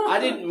 Goddamn. I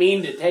didn't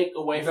mean to take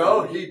away from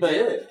No, him. he but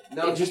did.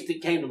 No,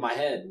 it came to my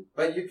head.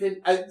 But you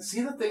can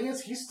see the thing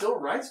is he still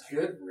writes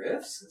good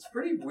riffs. It's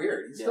pretty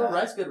weird. He still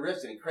writes good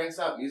riffs and he cranks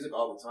out music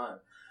all the time.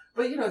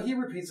 But he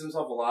repeats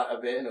himself a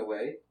bit in a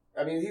way.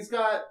 I mean,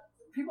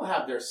 people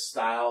have their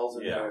styles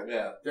and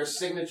their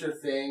signature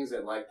things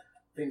and like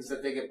things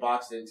that they get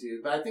boxed into.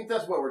 But I think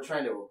that's what we're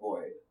trying to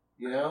avoid,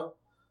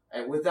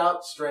 and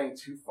without straying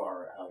too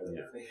far out of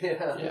it.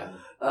 Yeah.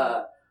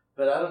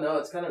 But I don't know.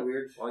 It's kind of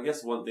weird. Well, I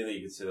guess one thing that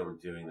you can say that we're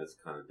doing that's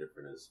kind of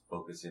different is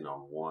focusing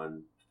on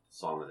one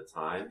song at a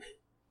time,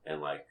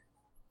 and like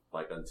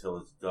until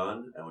it's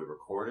done, and we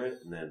record it,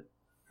 and then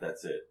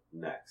that's it.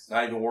 Next,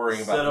 Not even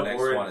worrying about the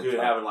next one. Instead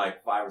of having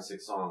like 5 or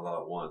 6 songs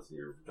all at once, and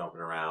you're jumping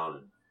around,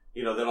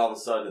 and then all of a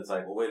sudden it's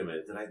like, well, wait a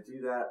minute, did I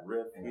do that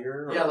riff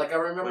here? Yeah, like I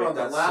remember on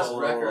the last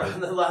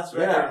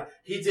record,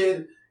 he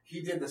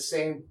did the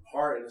same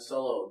part in a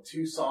solo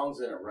 2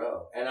 songs in a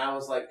row, and I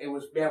was like, we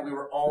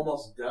were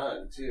almost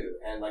done too,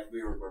 and like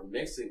we were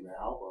mixing the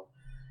album,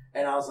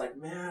 and I was like,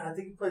 man, I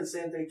think he played the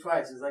same thing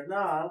twice. He's like, no,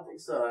 I don't think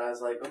so, and I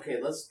was like,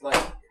 okay, let's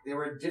they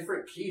were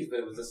different keys, but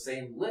it was the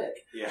same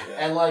lick,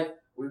 and like.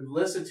 We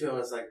listened to it,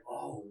 it's like,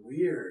 oh,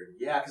 weird.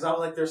 Yeah, because I was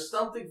like, there's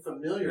something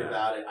familiar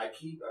about it. I've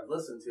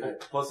listened to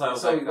it. Plus, I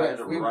was we got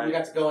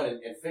to go in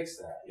and fix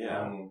that.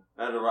 Yeah.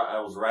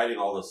 I was writing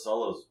all the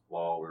solos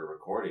while we were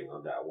recording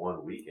on that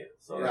one weekend.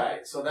 So,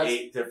 so that's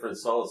 8 different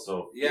solos.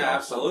 So,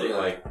 absolutely.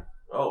 Like,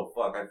 oh,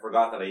 fuck, I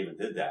forgot that I even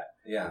did that.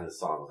 Yeah. And the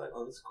song was like,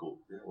 oh, that's cool.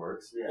 It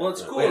works. Yeah. Well,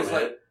 it's cool. It's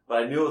like,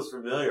 but I knew it was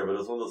familiar, but it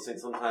was one of those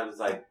things sometimes it's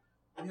like,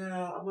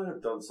 yeah, I might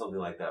have done something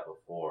like that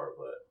before,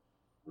 but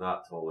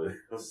not totally. It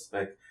was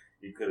like,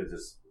 you could have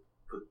just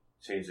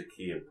changed the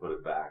key and put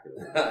it back and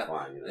it was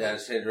fine. Yeah,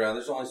 just change it around.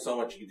 There's only so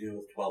much you can do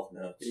with 12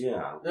 notes.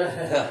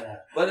 Yeah.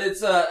 But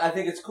it's, I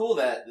think it's cool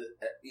that,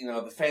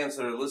 the fans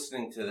that are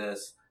listening to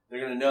this, they're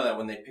going to know that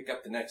when they pick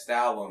up the next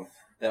album,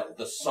 that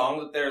the song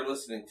that they're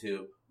listening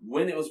to,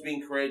 when it was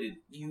being created,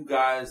 you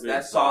guys,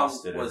 that song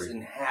was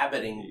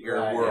inhabiting your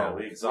world. Yeah,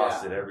 we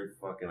exhausted every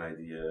fucking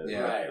idea.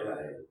 Yeah.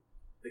 Right.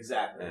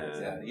 Exactly.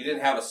 You didn't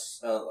have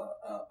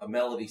a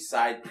melody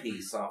side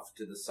piece off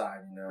to the side,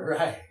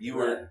 Right. You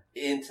were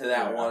into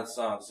that one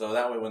song, so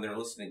that way when they're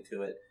listening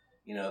to it,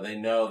 they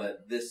know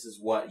that this is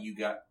what you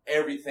got.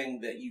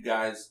 Everything that you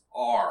guys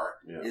are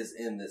is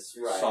in this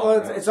song.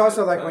 Well, it's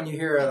also like when you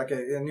hear like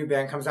a new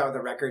band comes out with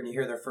a record and you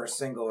hear their first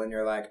single and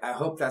you're like, I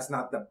hope that's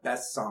not the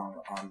best song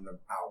on the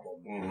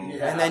album.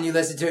 Mm-hmm. And then you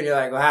listen to it and you're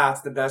like, wow,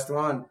 it's the best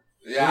one.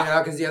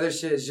 Yeah. Because the other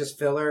shit is just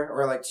filler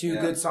or like 2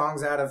 good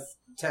songs out of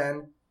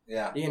 10.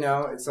 Yeah.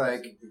 it's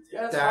like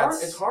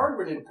it's hard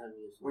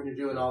when you're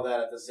doing all that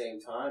at the same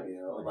time,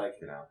 like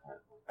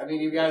I mean,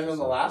 you guys on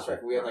the last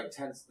record we had like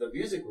 10 the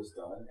music was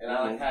done and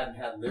I hadn't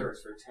had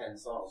lyrics for 10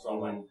 songs. So I'm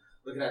like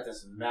looking at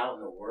this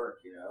mountain of work,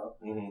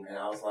 and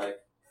I was like,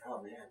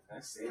 oh man, can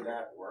I say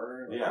that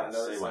word? Yeah,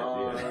 say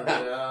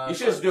song, You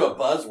should just do a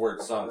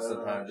buzzword song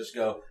sometime. Just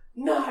go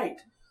night,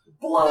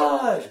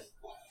 blood,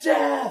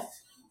 death,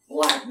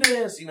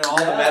 blackness, all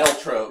the metal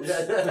tropes.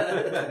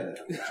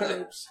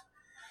 Tropes.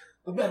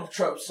 The metal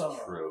trope song.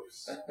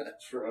 Tropes.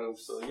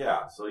 Tropes. So,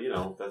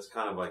 that's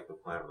kind of like the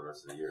plan for the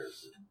rest of the year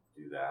is to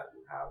do that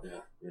and have,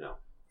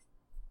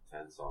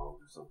 10 songs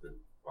or something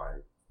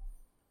by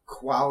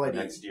quality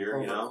next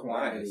year,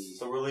 Nice.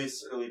 So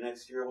release early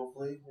next year,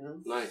 hopefully,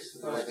 Nice.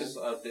 Just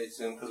update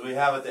soon. Because we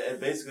have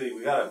basically,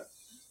 we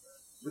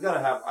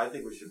gotta have, I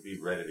think we should be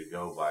ready to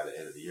go by the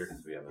end of the year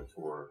because we have a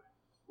tour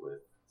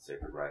with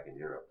Sacred Reich in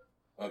Europe.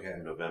 Okay.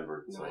 In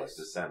November to like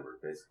December,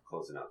 basically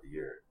closing out the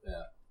year.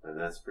 Yeah. And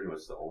that's pretty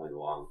much the only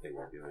long thing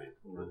we're doing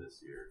for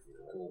this year.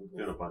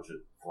 Doing a bunch of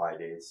fly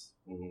dates,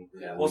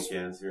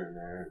 weekends here and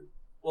there.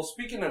 Well,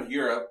 speaking of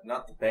Europe,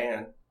 not the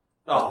band,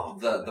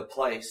 the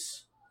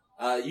place.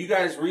 You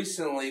guys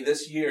recently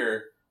this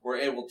year were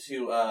able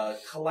to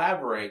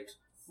collaborate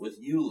with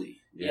Yuli.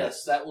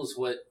 Yes, that was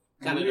what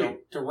kind of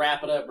to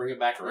wrap it up, bring it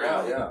back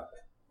around. Yeah.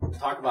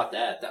 Talk about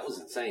that. That was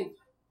insane.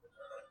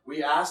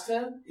 We asked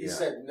him. He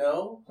said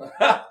no.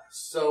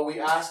 So we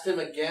asked him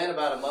again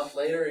about a month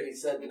later, and he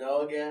said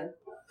no again.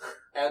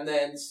 And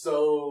then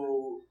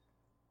so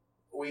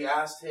we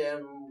asked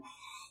him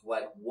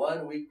like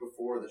 1 week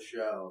before the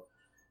show,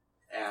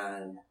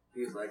 and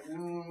he was like,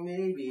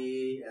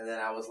 maybe. And then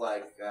I was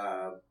like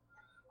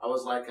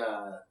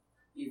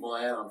Evil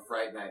Ed on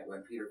Friday night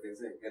when Peter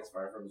gets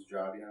fired from his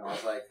job.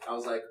 I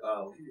was like,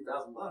 we'll give you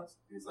 $1,000.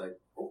 He's like,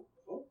 oh,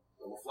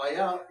 we'll fly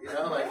out.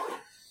 Like.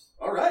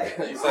 all right.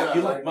 He's like,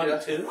 you like money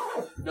too?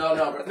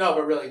 No,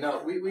 but really,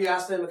 no. We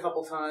asked him a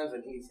couple times,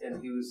 and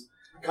he was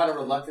kind of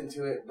reluctant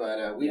to it,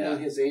 but we knew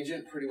his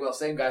agent pretty well.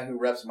 Same guy who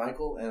reps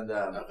Michael, and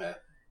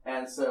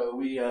and so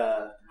we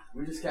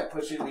just kept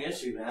pushing the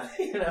issue, man.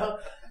 You know,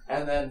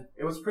 and then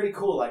it was pretty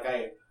cool. Like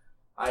I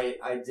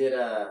did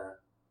a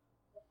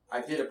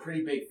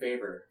pretty big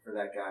favor for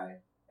that guy,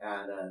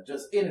 and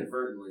just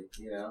inadvertently,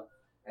 you know,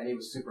 and he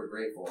was super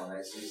grateful.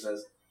 And he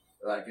says,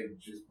 like in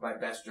just my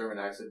best German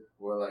accent,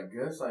 well, I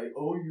guess I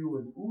owe you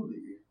an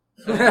Uli.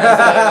 And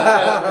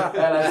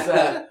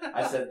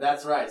I said,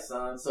 that's right,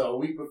 son. So a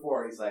week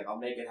before, he's like, I'll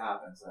make it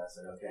happen. So I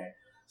said, okay.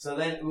 So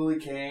then Uli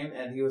came,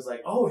 and he was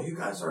like, oh, you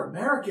guys are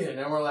American.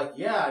 And we're like,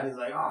 yeah. And he's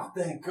like, oh,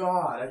 thank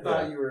God. I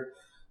thought you were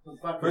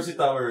fucking... First he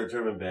thought we were a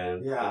German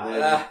band. Yeah.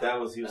 And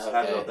then he was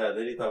happy about that.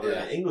 Then he thought we were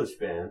an English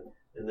band.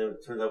 And then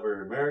it turned out we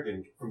were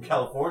American from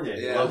California.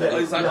 Yeah. And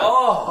He's like,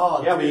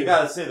 oh. Yeah, but you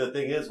gotta say, the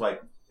thing is,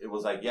 like, it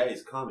was like, yeah,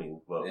 he's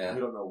coming, but Yeah. we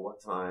don't know what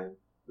time.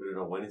 We don't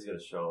know when he's going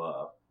to show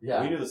up.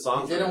 Yeah. We knew the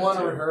songs. He didn't were want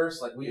to too.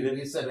 rehearse. Like,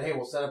 we said, hey,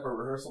 we'll set up a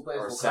rehearsal place.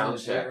 Or We'll sound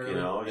check, you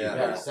know.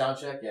 Yeah, sound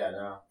check. Yeah,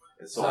 no.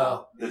 And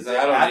So, he's like,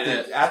 I don't need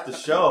it. at the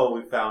show,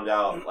 we found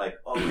out, like,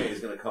 okay,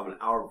 he's going to come an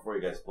hour before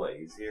you guys play.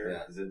 He's here.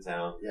 Yeah. He's in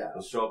town. Yeah.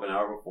 He'll show up an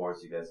hour before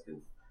so you guys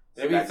can...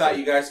 Maybe you thought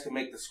you guys could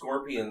make the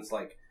Scorpions,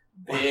 like,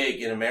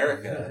 big in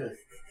America.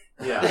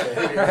 Yeah.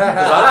 Because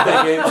I'm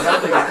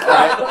thinking,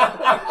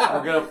 right,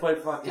 we're going to play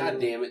fucking... God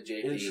damn it,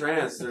 JP. In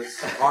trance, there's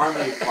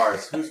harmony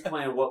parts. Who's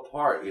playing what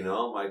part, you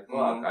know? I'm like,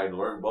 fuck, I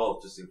learned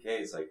both just in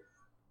case. Like,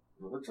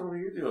 what are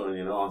you doing,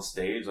 you know, on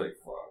stage? Like,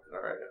 fuck,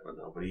 all right, I don't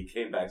know. But he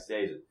came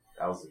backstage, and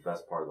that was the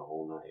best part of the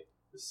whole night.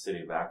 Just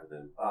sitting back with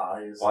him,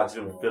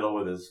 watching him fiddle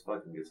with his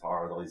fucking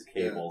guitar with all these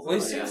cables. Well,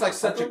 he seems like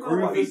such a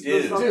groovy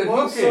dude. Dude,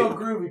 he's so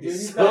groovy, dude.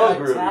 He's So got like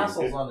groovy.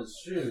 tassels on his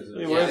shoes.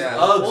 He wears Yeah.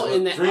 Uggs Well,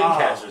 in with the- dream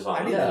catchers on. I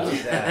him. didn't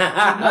see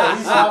that. No,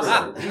 he's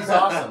awesome. He's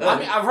awesome. I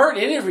mean, I've heard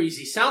interviews.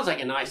 He sounds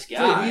like a nice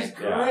guy. Dude, he's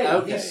great. Yeah.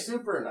 Okay. He's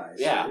super nice.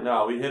 Yeah.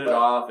 No, we hit it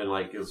off, and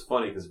like it was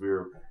funny because we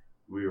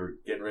were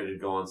getting ready to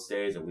go on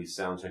stage, and we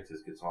sound checked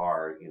his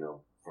guitar, you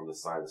know, from the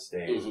side of the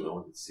stage, so no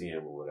one could see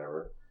him or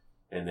whatever.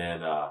 And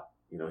then,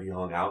 you know, he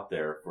hung out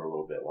there for a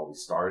little bit while we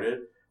started,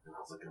 and I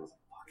was like,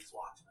 fuck, he's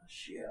watching us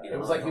shit. It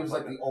was like he was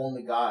like the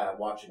only guy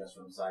watching us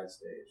from the side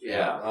stage.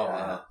 Yeah. Oh,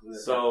 wow.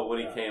 So when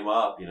he came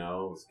up, you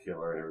know, it was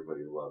killer, and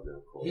everybody loved it,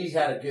 of course. He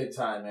had a good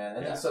time, man.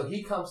 And Yeah. then so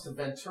he comes to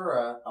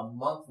Ventura a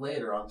month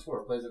later on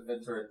tour, plays at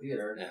Ventura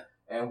Theater, Yeah.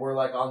 and we're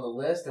like on the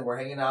list, and we're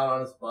hanging out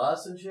on his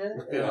bus and shit.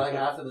 And like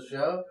after the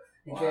show,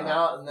 he came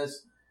out and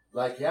this,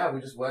 like, yeah,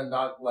 we just went and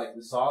knocked, like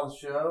we saw the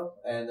show,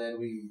 and then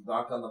we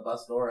knocked on the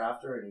bus door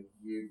after, and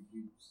he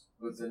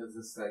was in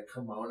this like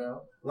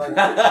kimono, like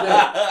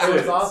yeah, it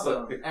was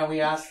awesome. And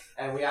we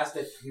asked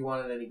if he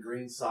wanted any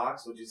green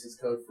socks, which is his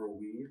code for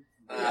weed.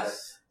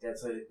 Yes.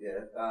 That's it.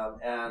 Yeah.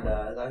 And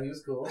no, he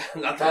was cool.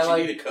 Not that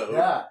like, you need a code.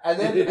 Yeah, and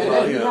then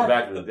Well, he you know, had-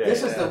 back in the day.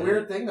 this is the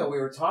weird thing though. We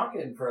were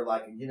talking for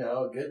like, you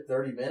know, a good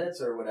 30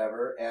 minutes or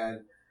whatever,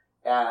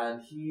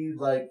 and he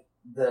like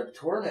the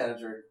tour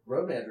manager,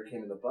 road manager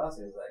came in the bus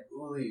and he's like,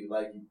 Uli,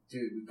 like,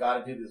 dude, we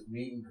got to do this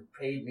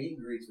paid meet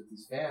and greets with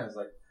these fans.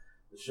 Like,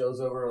 the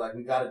show's over. Like,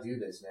 we got to do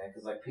this, man,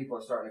 because like people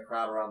are starting to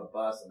crowd around the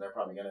bus and they're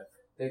probably gonna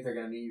think they're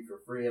gonna meet you for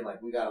free, and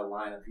like we got a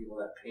line of people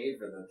that paid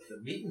for the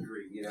meet and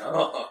greet, you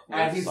know.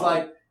 And he's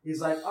like,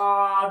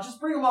 just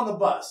bring them on the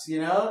bus,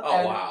 you know? Oh,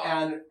 and, wow.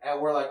 And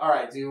we're like, all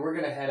right, dude, we're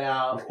going to head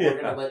out.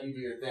 We're going to let you do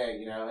your thing,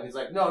 you know? And he's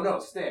like, no,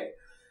 stay.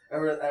 And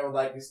we're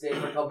like, we stayed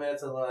for a couple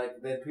minutes, and like,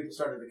 then people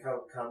started to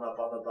come up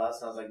on the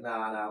bus, and I was like,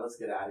 nah, let's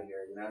get out of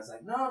here, you know? It's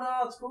like, no,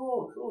 it's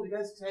cool, you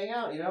guys hang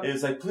out, you know? He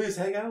was like, please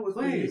hang out with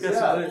me. Please, You guys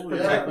yeah, are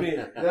protect me.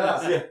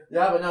 Yeah,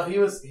 but no, he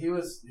was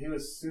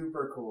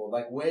super cool,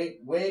 like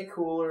way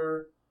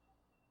cooler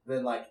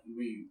than like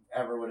we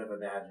ever would have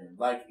imagined.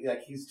 Like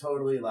he's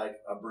totally like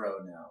a bro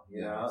now,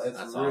 you know? It's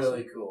that's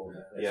really awesome. cool.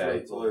 It's Yeah, really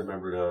he totally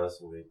remembered us.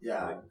 And we,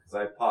 Yeah. Because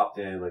I popped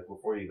in, like,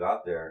 before you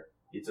got there,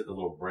 he took a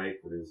little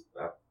break, but and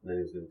then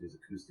he was going to do his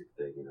acoustic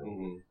thing, you know?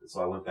 Mm-hmm. And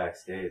so I went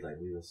backstage, like,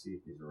 we gonna see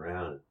if he's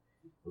around.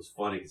 It was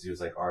funny because he was,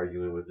 like,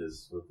 arguing with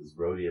his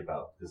roadie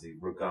about, because he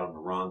got on the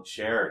wrong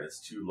chair and it's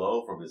too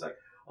low for him. He's like,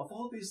 of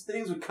all these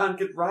things, we can't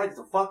get right. It's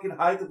the fucking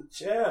height of the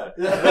chair.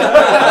 like,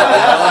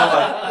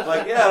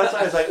 yeah, that's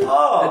why he's like,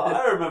 oh,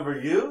 I remember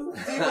you.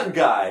 Demon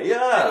guy.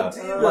 Yeah.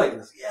 Like,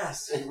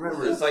 yes. I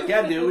remember. It's like,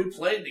 yeah, dude, we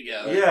played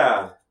together.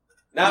 Yeah.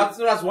 Now, that's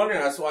what I was wondering.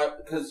 That's why,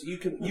 because you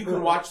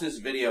can watch this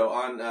video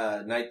on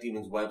Night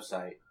Demon's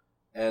website,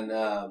 and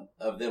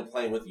of them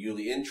playing with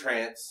Uli in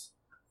trance.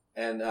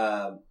 And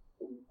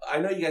I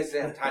know you guys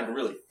didn't have time to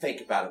really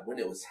think about it when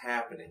it was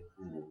happening,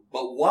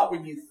 but what were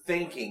you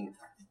thinking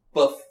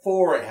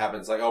before it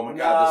happens? Like, oh my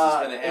god, this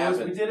is going to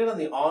happen. We did it on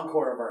the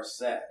encore of our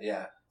set.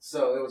 Yeah.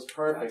 So it was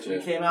perfect. Gotcha.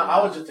 We came out.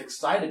 I was just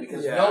excited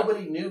because Yeah.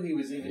 nobody knew he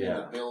was even in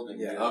Yeah. the building,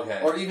 Yeah.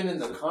 Okay. or even in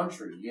the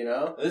country. You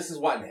know. This is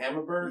what, in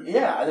Hamburg?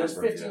 Yeah, there's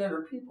Hamburg,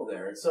 1,500 people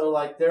there, and so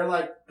like they're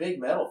like big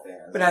metal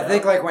fans. But you I know?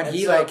 think like when And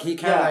he so, like he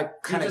kind of yeah, like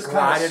he kind of just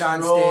kinda glided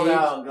on strolled stage.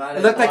 out and glided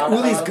It looked like out.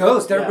 Uli's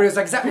ghost. Yeah. Everybody was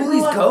like, "Is that People were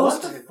Uli's like,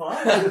 ghost?" What the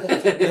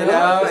fuck? You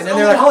know, and then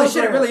they're like, "Holy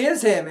shit, it really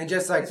is him!" And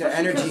just like the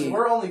Especially 'cause energy.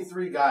 We're only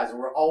 3 guys, and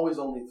we're always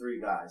only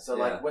 3 guys. So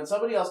Yeah. like when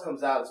somebody else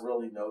comes out, it's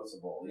really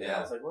noticeable. You know?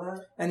 Yeah. It's like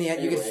what? And you could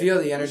Anyway. feel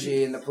the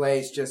energy in the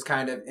place just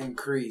kind of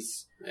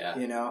increase. Yeah.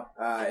 You know,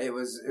 it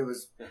was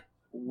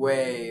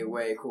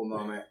way cool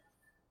moment,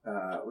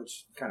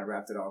 which kind of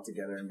wrapped it all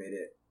together and made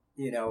it,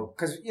 you know,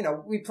 because you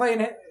know we play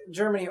in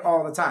Germany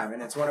all the time,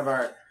 and it's one of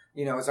our,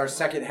 you know, it's our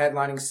second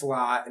headlining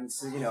slot, and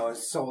it's, you know, a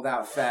sold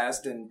out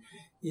fest, and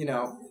you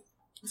know,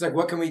 it's like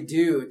what can we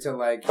do to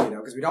like, you know,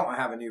 because we don't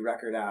have a new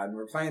record out, and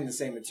we're playing the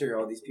same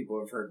material these people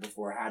have heard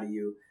before. How do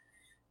you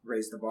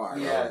raise the bar?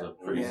 Yeah, That was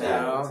a pretty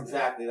Yeah.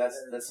 exactly. That's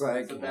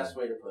like- the best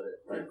way to put it.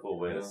 pretty cool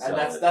way to And sell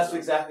that's it.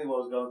 exactly what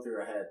was going through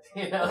her head.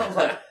 You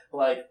know,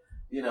 like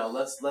you know,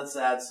 let's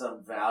add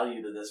some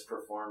value to this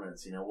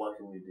performance. You know, what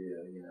can we do?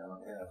 You know,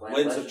 like,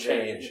 Winds of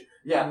legendary- change.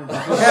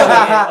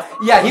 Yeah,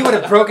 Yeah, he would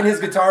have broken his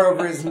guitar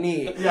over his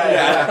knee.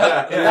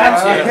 yeah.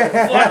 That's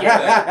it. Fuck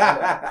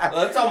yeah.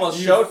 Well, that's almost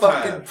You showtime.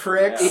 fucking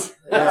pricks.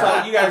 That's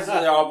all you guys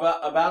are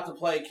about to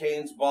play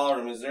Kane's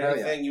Ballroom. Is there Hell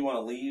yeah. anything you want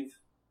to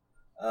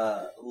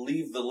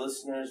leave the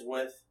listeners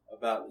with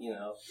about, you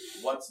know,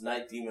 what's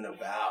Night Demon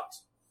about?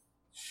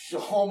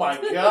 Oh my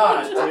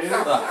god,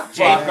 dude!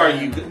 Jake, who are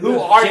you people?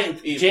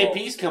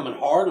 JP's coming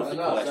hard with the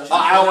that's- question.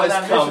 I always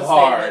that come mission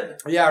hard.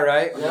 statement. Yeah,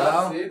 right. Yeah,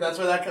 Well, see, that's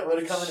where that would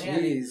have come in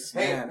handy. jeez,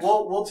 Hey, man.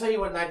 we'll tell you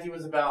what Night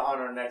Demon's about on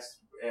our next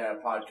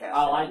podcast.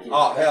 I like it.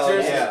 Oh, hell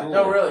Seriously, yeah.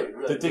 no, really.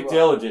 The Dick we will.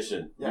 Dale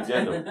edition. Yeah.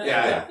 Addendum.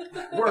 Yeah.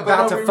 We're But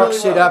about no, to we fuck really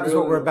shit will, up is really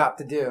what we're will. about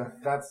to do.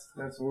 That's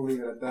we'll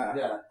leave it at that.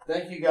 Yeah.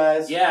 Thank you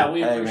guys. Yeah,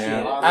 we Hey, appreciate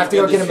man. it. I have to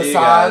go Good get a see you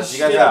massage. guys. You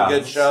guys have a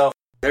good show.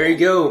 There you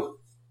go.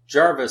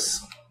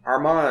 Jarvis,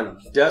 Armand,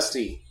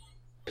 Dusty.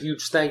 A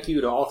huge thank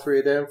you to all 3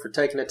 of them for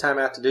taking the time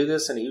out to do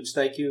this, and a huge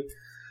thank you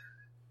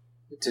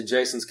to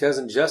Jason's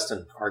cousin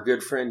Justin, our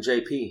good friend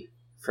JP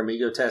from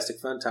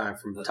Egotastic Fun Time,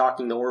 from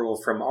Talking the Orville,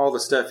 from all the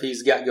stuff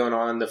he's got going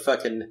on, the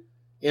fucking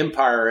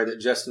empire that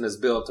Justin has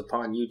built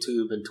upon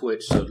YouTube and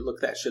Twitch. So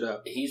look that shit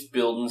up. He's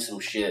building some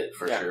shit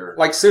for sure.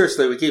 Like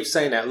seriously, we keep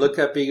saying that. Look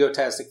up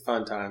Egotastic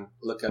Fun Time.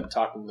 Look up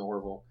Talking the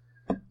Orville.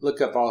 Look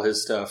up all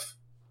his stuff.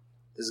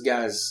 This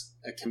guy's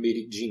a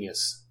comedic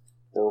genius.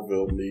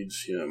 Orville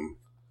needs him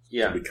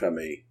Yeah. to become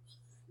a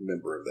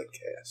member of that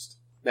cast.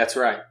 That's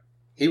right.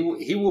 He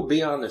will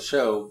be on the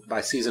show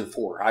by season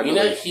 4. I You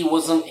know, believe. he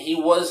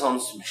was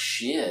on some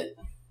shit.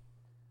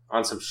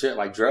 On some shit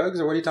like drugs,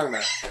 or what are you talking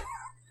about?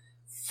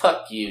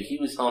 Fuck you. He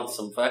was on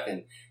some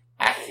fucking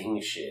acting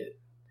shit.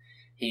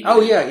 He Oh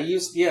did- yeah, he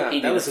used He that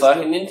did a was his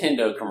fucking deal.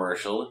 Nintendo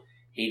commercial.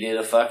 He did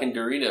a fucking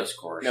Doritos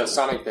commercial. No,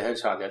 Sonic the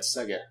Hedgehog. That's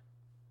Sega.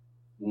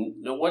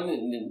 No, wasn't.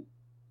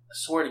 I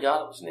swear to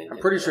God, it was Nintendo. I'm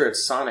pretty sure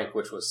it's Sonic,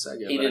 which was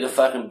Sega. He but- did a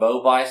fucking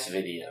Bo Bice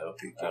video.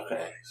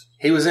 Okay.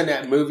 He was in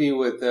that movie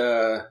with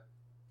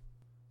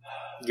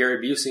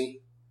Gary Busey.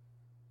 It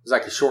was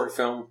like a short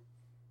film.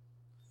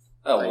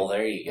 Oh, well,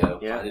 there you go.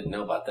 Yeah. I didn't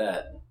know about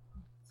that.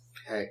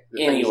 Hey,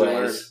 the things you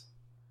Anyways,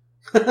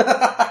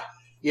 learn.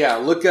 Yeah,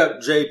 look up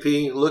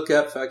JP. Look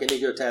up fucking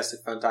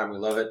Egotastic Fun Time. We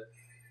love it.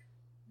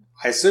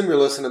 I assume you're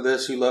listening to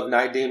this. You love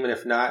Night Demon.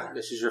 If not,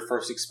 this is your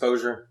first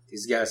exposure.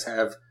 These guys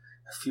have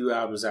a few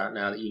albums out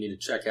now that you need to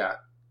check out.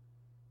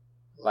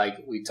 Like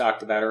we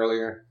talked about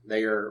earlier,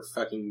 they are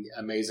fucking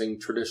amazing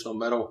traditional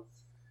metal.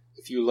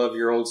 If you love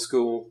your old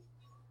school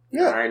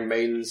Yeah. Iron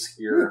Maidens,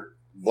 your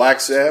Black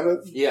Sabbath,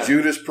 Yeah.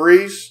 Judas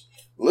Priest,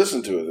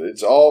 listen to it.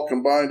 It's all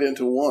combined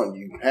into one.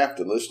 You have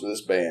to listen to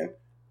this band.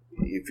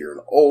 If you're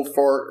an old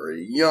fart or a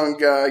young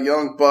guy,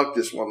 young buck,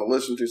 just want to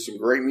listen to some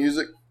great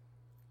music,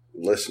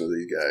 listen to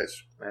these guys.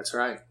 That's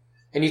right.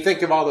 And you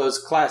think of all those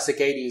classic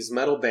 80s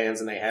metal bands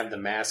and they have the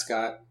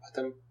mascot with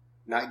them.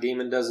 Night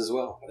Demon does as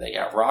well. they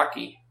got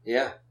Rocky.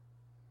 Yeah.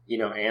 You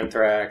know,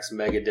 Anthrax,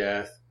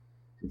 Megadeth,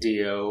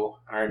 Dio,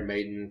 Iron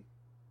Maiden.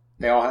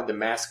 They all had the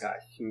mascot,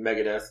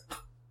 Megadeth.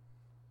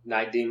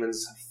 Night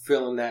Demons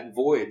filling that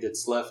void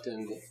that's left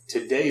in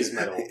today's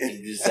metal.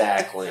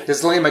 Exactly.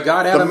 Does Lamb of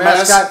God have The a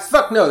mascot?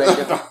 Fuck no, they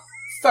don't.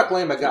 Fuck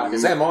Lamb of God.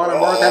 Does Amon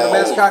Amarth have a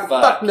mascot?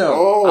 fuck. Fuck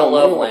no. I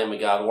love no. Lamb of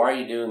God. Why are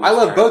you doing this? I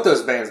love Trent? both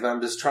those bands, but I'm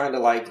just trying to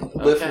lift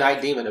Okay.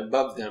 Night Demon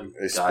above them.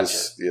 Gotcha.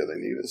 Yeah, they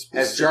need a specific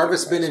Has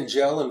Jarvis been in mascot.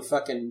 jail in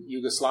fucking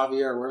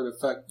Yugoslavia or where the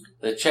fuck?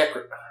 The Czech.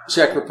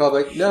 Czech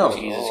Republic? No.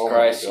 Jesus Oh,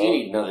 Christ, my you God.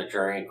 need another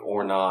drink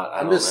or not.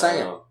 I'm don't just know.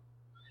 saying.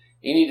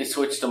 You need to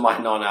switch to my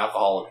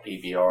non-alcoholic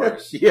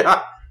PBRs.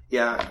 Yeah.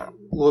 Yeah.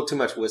 A little too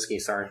much whiskey.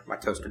 Sorry. My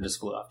toaster just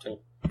flew off too.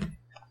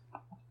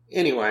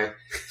 Anyway.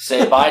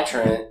 Say bye,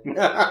 Trent.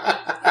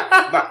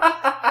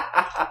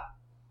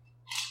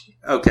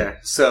 Okay.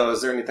 So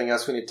is there anything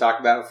else we need to talk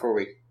about before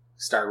we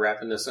start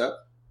wrapping this up?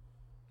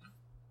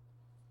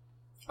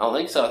 I don't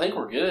think so. I think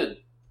we're good.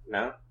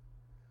 No?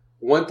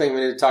 One thing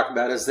we need to talk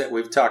about is that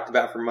we've talked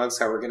about for months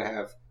how we're going to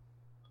have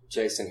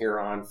Jason here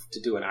on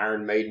to do an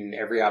Iron Maiden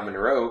every album in a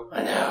row.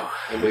 I know.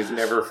 And we've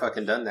never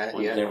fucking done that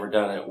We've yet. never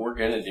done it. We're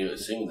going to do it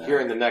soon, though. Here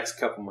in the next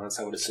couple months,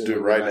 I would assume. Do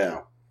it right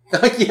now.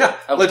 Yeah.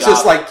 Oh, Let's God.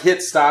 just like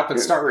hit stop and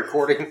start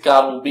recording.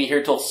 God, we'll be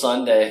here till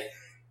Sunday.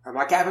 I'm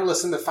like, I haven't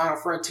listened to Final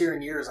Frontier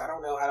in years. I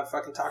don't know how to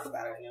fucking talk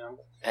about it, you know?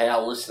 Hey,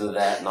 I'll listen to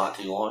that not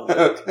too long.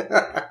 Okay.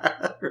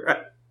 Right.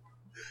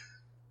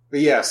 But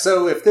yeah,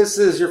 so if this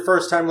is your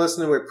first time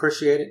listening, we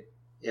appreciate it.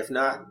 If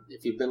not,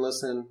 if you've been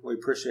listening, we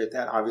appreciate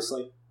that,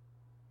 obviously.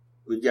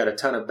 We've got a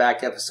ton of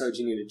back episodes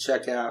you need to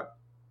check out.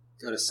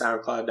 Go to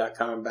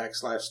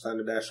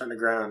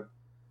soundcloud.com/Thunder-Underground.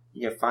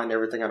 You can find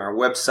everything on our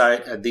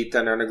website at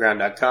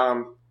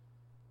TheThunderUnderground.com.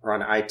 We're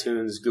on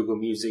iTunes, Google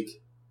Music,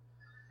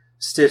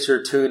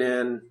 Stitcher,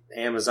 TuneIn,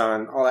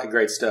 Amazon, all that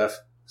great stuff.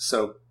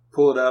 So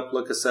pull it up,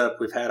 look us up.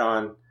 We've had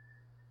on,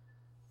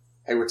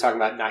 hey, we're talking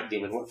about Night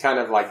Demon. What kind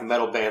of like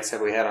metal bands have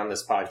we had on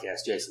this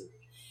podcast, Jason?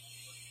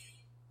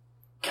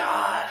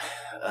 God.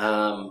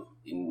 Now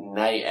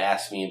you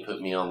asked me and put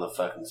me on the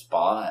fucking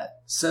spot.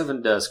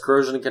 Seven Dust,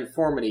 Corrosion and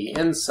Conformity,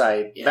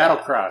 Insight, Yeah.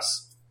 Battlecross.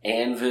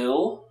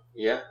 Anvil,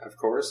 Yeah, of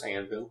course,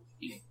 Anvil.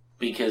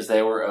 because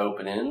they were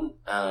opening.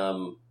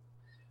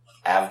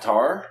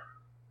 Avatar.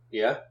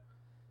 Yeah,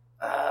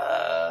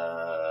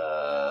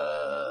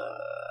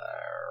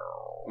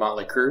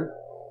 Motley Crue,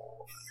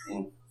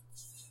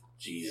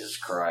 Jesus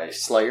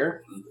Christ.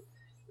 Slayer,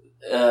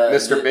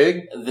 Mr.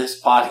 Big,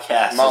 This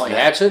podcast Molly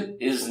Hatchet.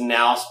 is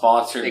now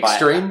sponsored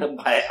Extreme?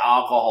 by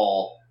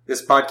alcohol.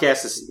 This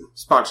podcast is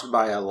sponsored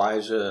by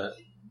Elijah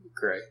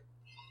Gray.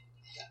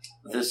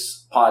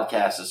 This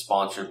podcast is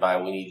sponsored by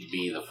We Need to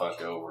Be the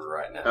Fuck Over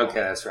right now. Okay,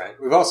 that's right.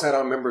 We've also had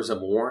on members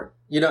of Warrant.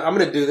 You know, I'm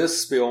going to do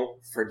this spiel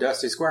for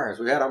Dusty Squires.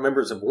 We've had on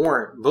members of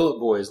Warrant, Bullet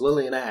Boys,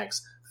 Lillian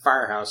Axe,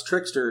 Firehouse,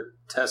 Trickster,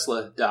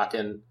 Tesla,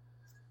 Dokken,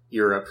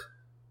 Europe,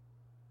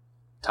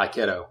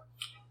 Taiketo,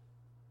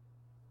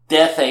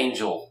 Death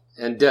Angel.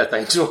 and Death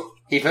Angel.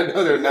 Even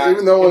though they're not.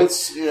 Even though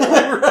it's,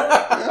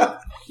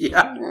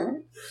 Yeah.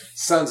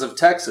 Sons of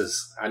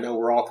Texas. I know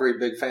we're all three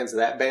big fans of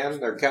that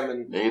band. They're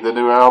coming Need the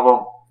new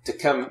album.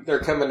 They're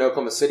coming to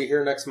Oklahoma City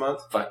here next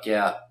month. Fuck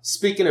yeah.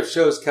 Speaking of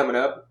shows coming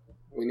up,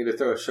 we need to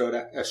throw a shout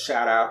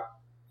out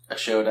A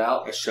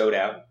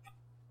showdown.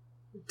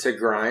 to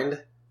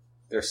Grind.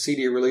 Their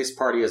CD release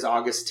party is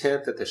August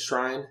 10th at the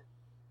Shrine.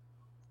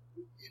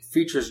 It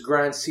features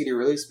Grind CD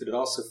release, but it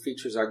also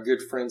features our good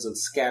friends in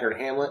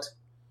Scattered Hamlet,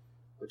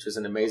 which is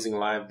an amazing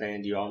live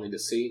band you all need to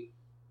see.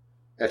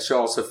 That show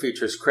also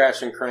features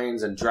Crashing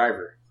Cranes and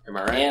Driver. Am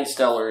I right? And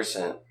Stellar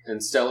Ascent.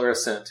 And Stellar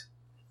Ascent.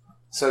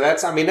 So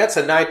that's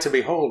a night to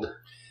behold.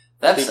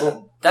 That's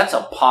People. a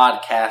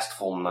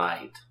podcastful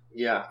night.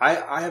 Yeah,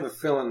 I have a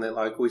feeling that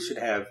like we should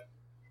have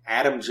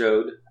Adam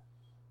Jode,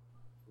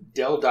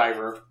 Del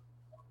Diver,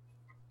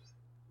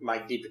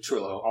 Mike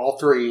DiPetrillo, all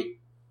three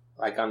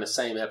like on the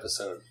same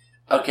episode.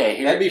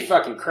 Okay, That'd be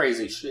fucking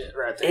crazy shit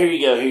right there. Here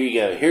you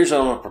go. Here's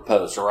what I'm going to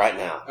propose right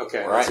now.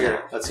 Okay, right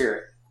now. Let's hear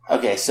it.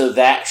 Okay, so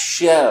that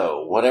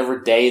show, whatever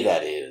day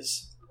that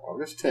is,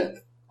 August 10th.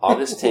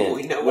 August 10th.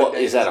 We know what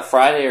day Is that a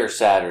Friday or a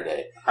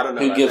Saturday? I don't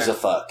know. Who about gives that. a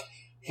fuck?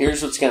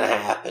 Here's what's going to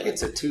happen.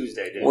 It's a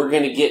Tuesday, dude. We're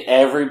going to get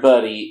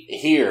everybody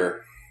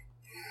here.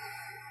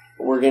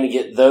 We're going to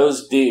get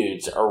those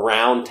dudes a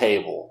round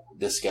table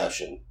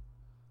discussion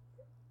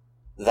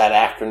that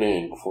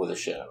afternoon before the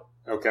show.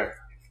 Okay.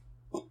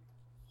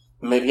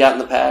 Maybe out in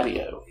the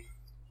patio.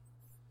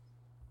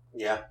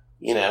 Yeah.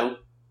 You know?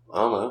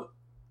 I don't know.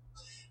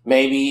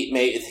 Maybe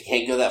if they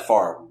can't go that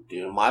far,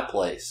 do it in my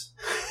place.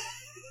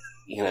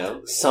 You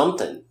know?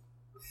 Something.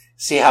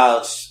 See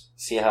how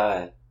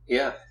I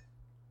Yeah.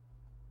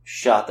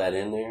 shot that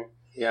in there?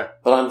 Yeah.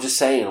 But I'm just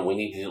saying, we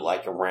need to do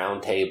like a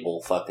round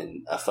table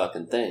fucking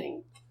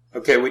thing.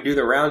 Okay, we do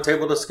the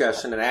roundtable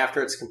discussion, and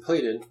after it's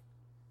completed,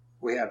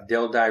 we have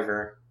Del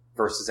Diver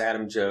versus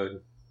Adam Jode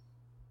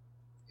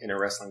in a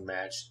wrestling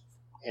match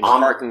in the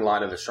parking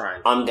lot of the Shrine.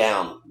 I'm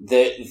down.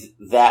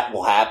 That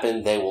will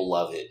happen. They will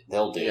love it.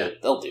 They'll do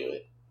it. They'll do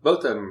it.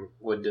 Both of them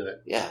would do it.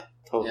 Yeah,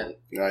 totally.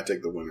 Yeah, I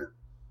take the winner.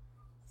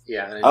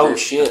 Yeah. and Oh, then-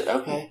 shit.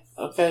 Okay.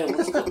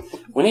 Let's go.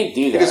 We need to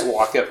do You that. just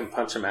walk up and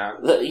punch him out.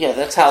 Yeah,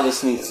 that's how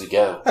this needs to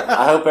go.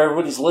 I hope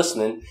everybody's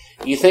listening.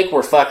 You think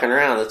we're fucking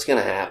around, it's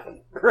going to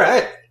happen.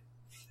 Right.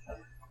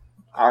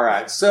 All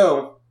right,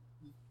 so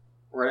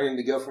we're ready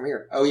to go from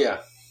here. Oh, yeah.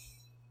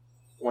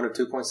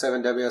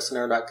 102.7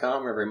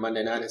 WSNR.com every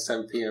Monday night at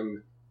 7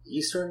 p.m.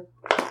 Eastern.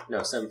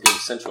 No, 7 p.m.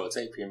 Central. It's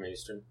 8 p.m.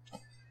 Eastern.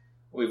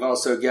 We've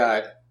also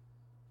got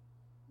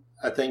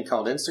a thing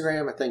called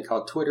Instagram, a thing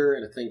called Twitter,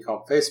 and a thing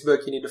called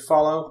Facebook you need to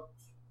follow.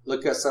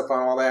 Look us up on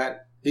all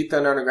that.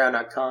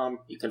 TheThunderUnderground.com.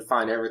 You can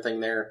find everything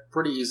there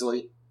pretty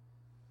easily.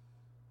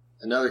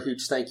 Another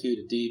huge thank you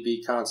to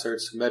DB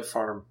Concerts,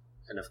 MedFarm,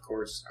 and of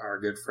course our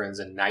good friends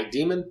in Night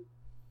Demon.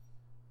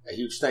 A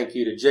huge thank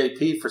you to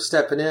JP for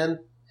stepping in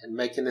and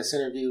making this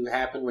interview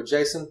happen with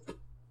Jason.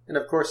 And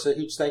of course a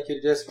huge thank you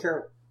to Jessica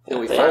Carroll. And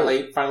we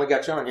finally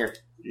got you on here.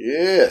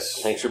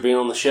 Yes. Thanks for being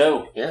on the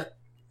show. Yeah.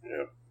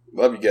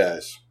 Love you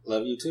guys.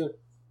 Love you too.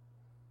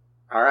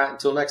 All right,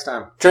 until next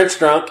time. Trench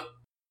drunk.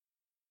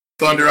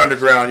 Thunder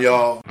Underground,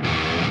 y'all.